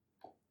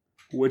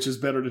 Which is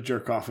better to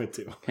jerk off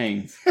into?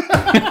 Haynes.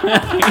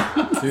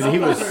 Dude, he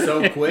was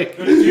so quick.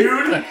 Dude, He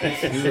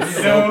was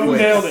so quick.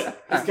 Nailed it.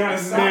 this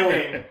guy's sock Nailed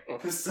game.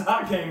 His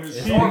sock game is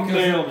It's huge.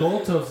 because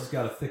Gold Toast has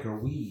got a thicker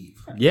weave.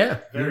 Yeah.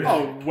 Very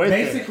Oh, with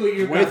Basically, it.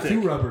 you've With got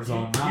two it. rubbers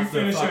on, You not the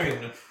finish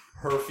fucking. it.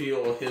 Her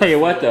feel. His Tell you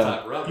what, feel though.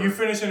 type rubber. You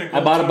finish in a I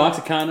bought a gold box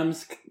toe. of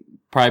condoms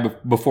probably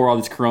before all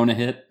this Corona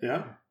hit.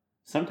 Yeah.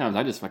 Sometimes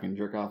I just fucking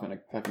jerk off in a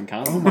fucking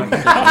condom. Oh my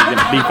God.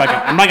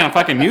 I'm not gonna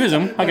fucking use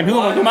them. Fucking who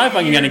am I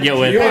fucking gonna get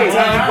with?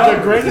 The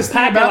greatest thing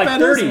Pack about like that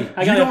 30. is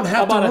I you got don't I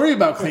have bought to a- worry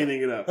about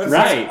cleaning it up. That's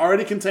Right.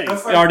 Already contained.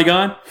 That's They're already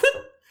gone to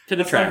the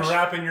That's trash. like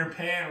wrapping your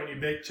pan when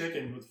you bake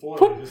chicken with foil.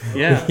 You just-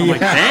 Yeah. I'm like,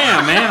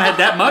 damn, man, I had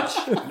that much?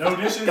 No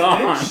dishes, Gone.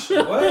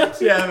 bitch.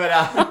 What? Yeah,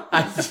 but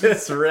I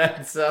just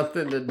read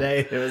something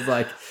today that was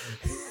like,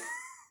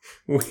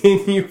 when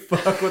you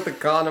fuck with the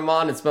condom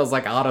on, it smells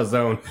like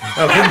AutoZone.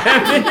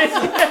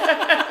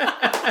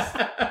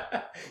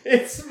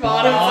 It's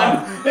spot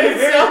on.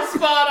 It's so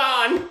spot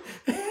on.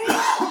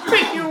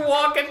 When you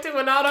walk into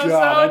an auto God,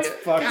 zone.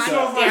 that's fucked God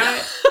up. damn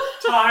it.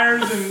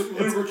 Tires and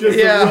lubricants.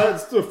 Yeah.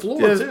 It's the floor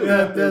Just- too.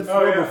 that's- That's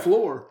oh, rubber yeah.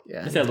 floor.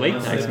 Yeah. It's that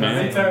latex,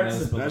 man. Latex.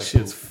 That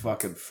shit's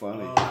fucking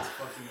funny. Oh, that's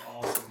fucking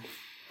awesome.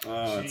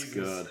 Oh, it's Jesus.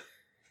 good.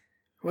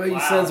 Well, you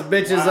Wow. sons of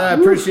bitches, Wow. I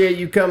appreciate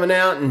you coming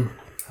out and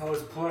That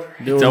was a pleasure.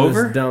 doing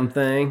over? this dumb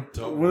thing.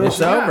 What It's else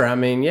you got? over. I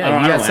mean, yeah, I you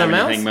don't got have something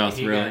else? anything else,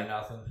 He really. got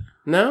nothing.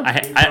 No?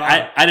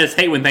 I just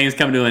hate when things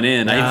come to an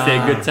end. I hate to say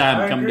a good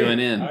time I come agree. to an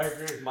end. I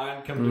agree.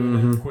 Mine come to an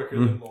end quicker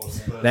than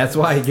most. But That's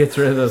why he gets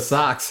rid of those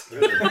socks.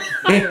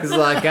 He's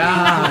like,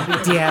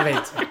 damn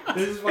it.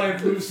 This is why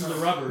it moves to the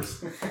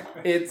rubbers.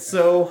 It's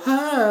so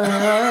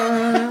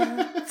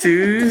hard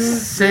To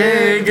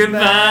say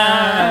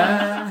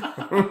goodbye.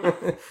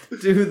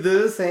 to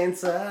the same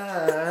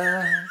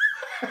side.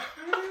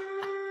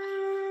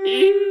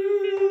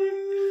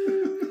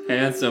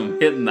 Handsome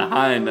hitting the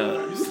high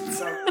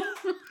notes.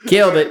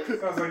 Killed it.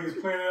 Sounds like he's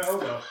playing a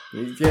hobo.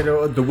 You get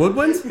the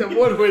woodwinds? The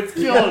woodwinds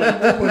killed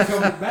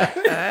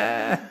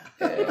it.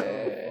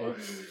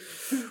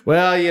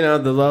 Well, you know,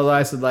 the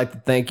Lowlights would like to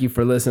thank you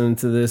for listening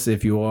to this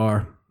if you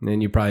are.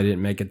 And you probably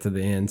didn't make it to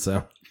the end,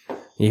 so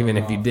even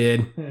if you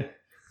did.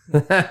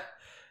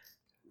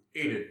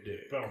 Eat it,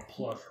 dick. Been a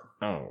pleasure.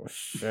 Oh,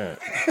 shit.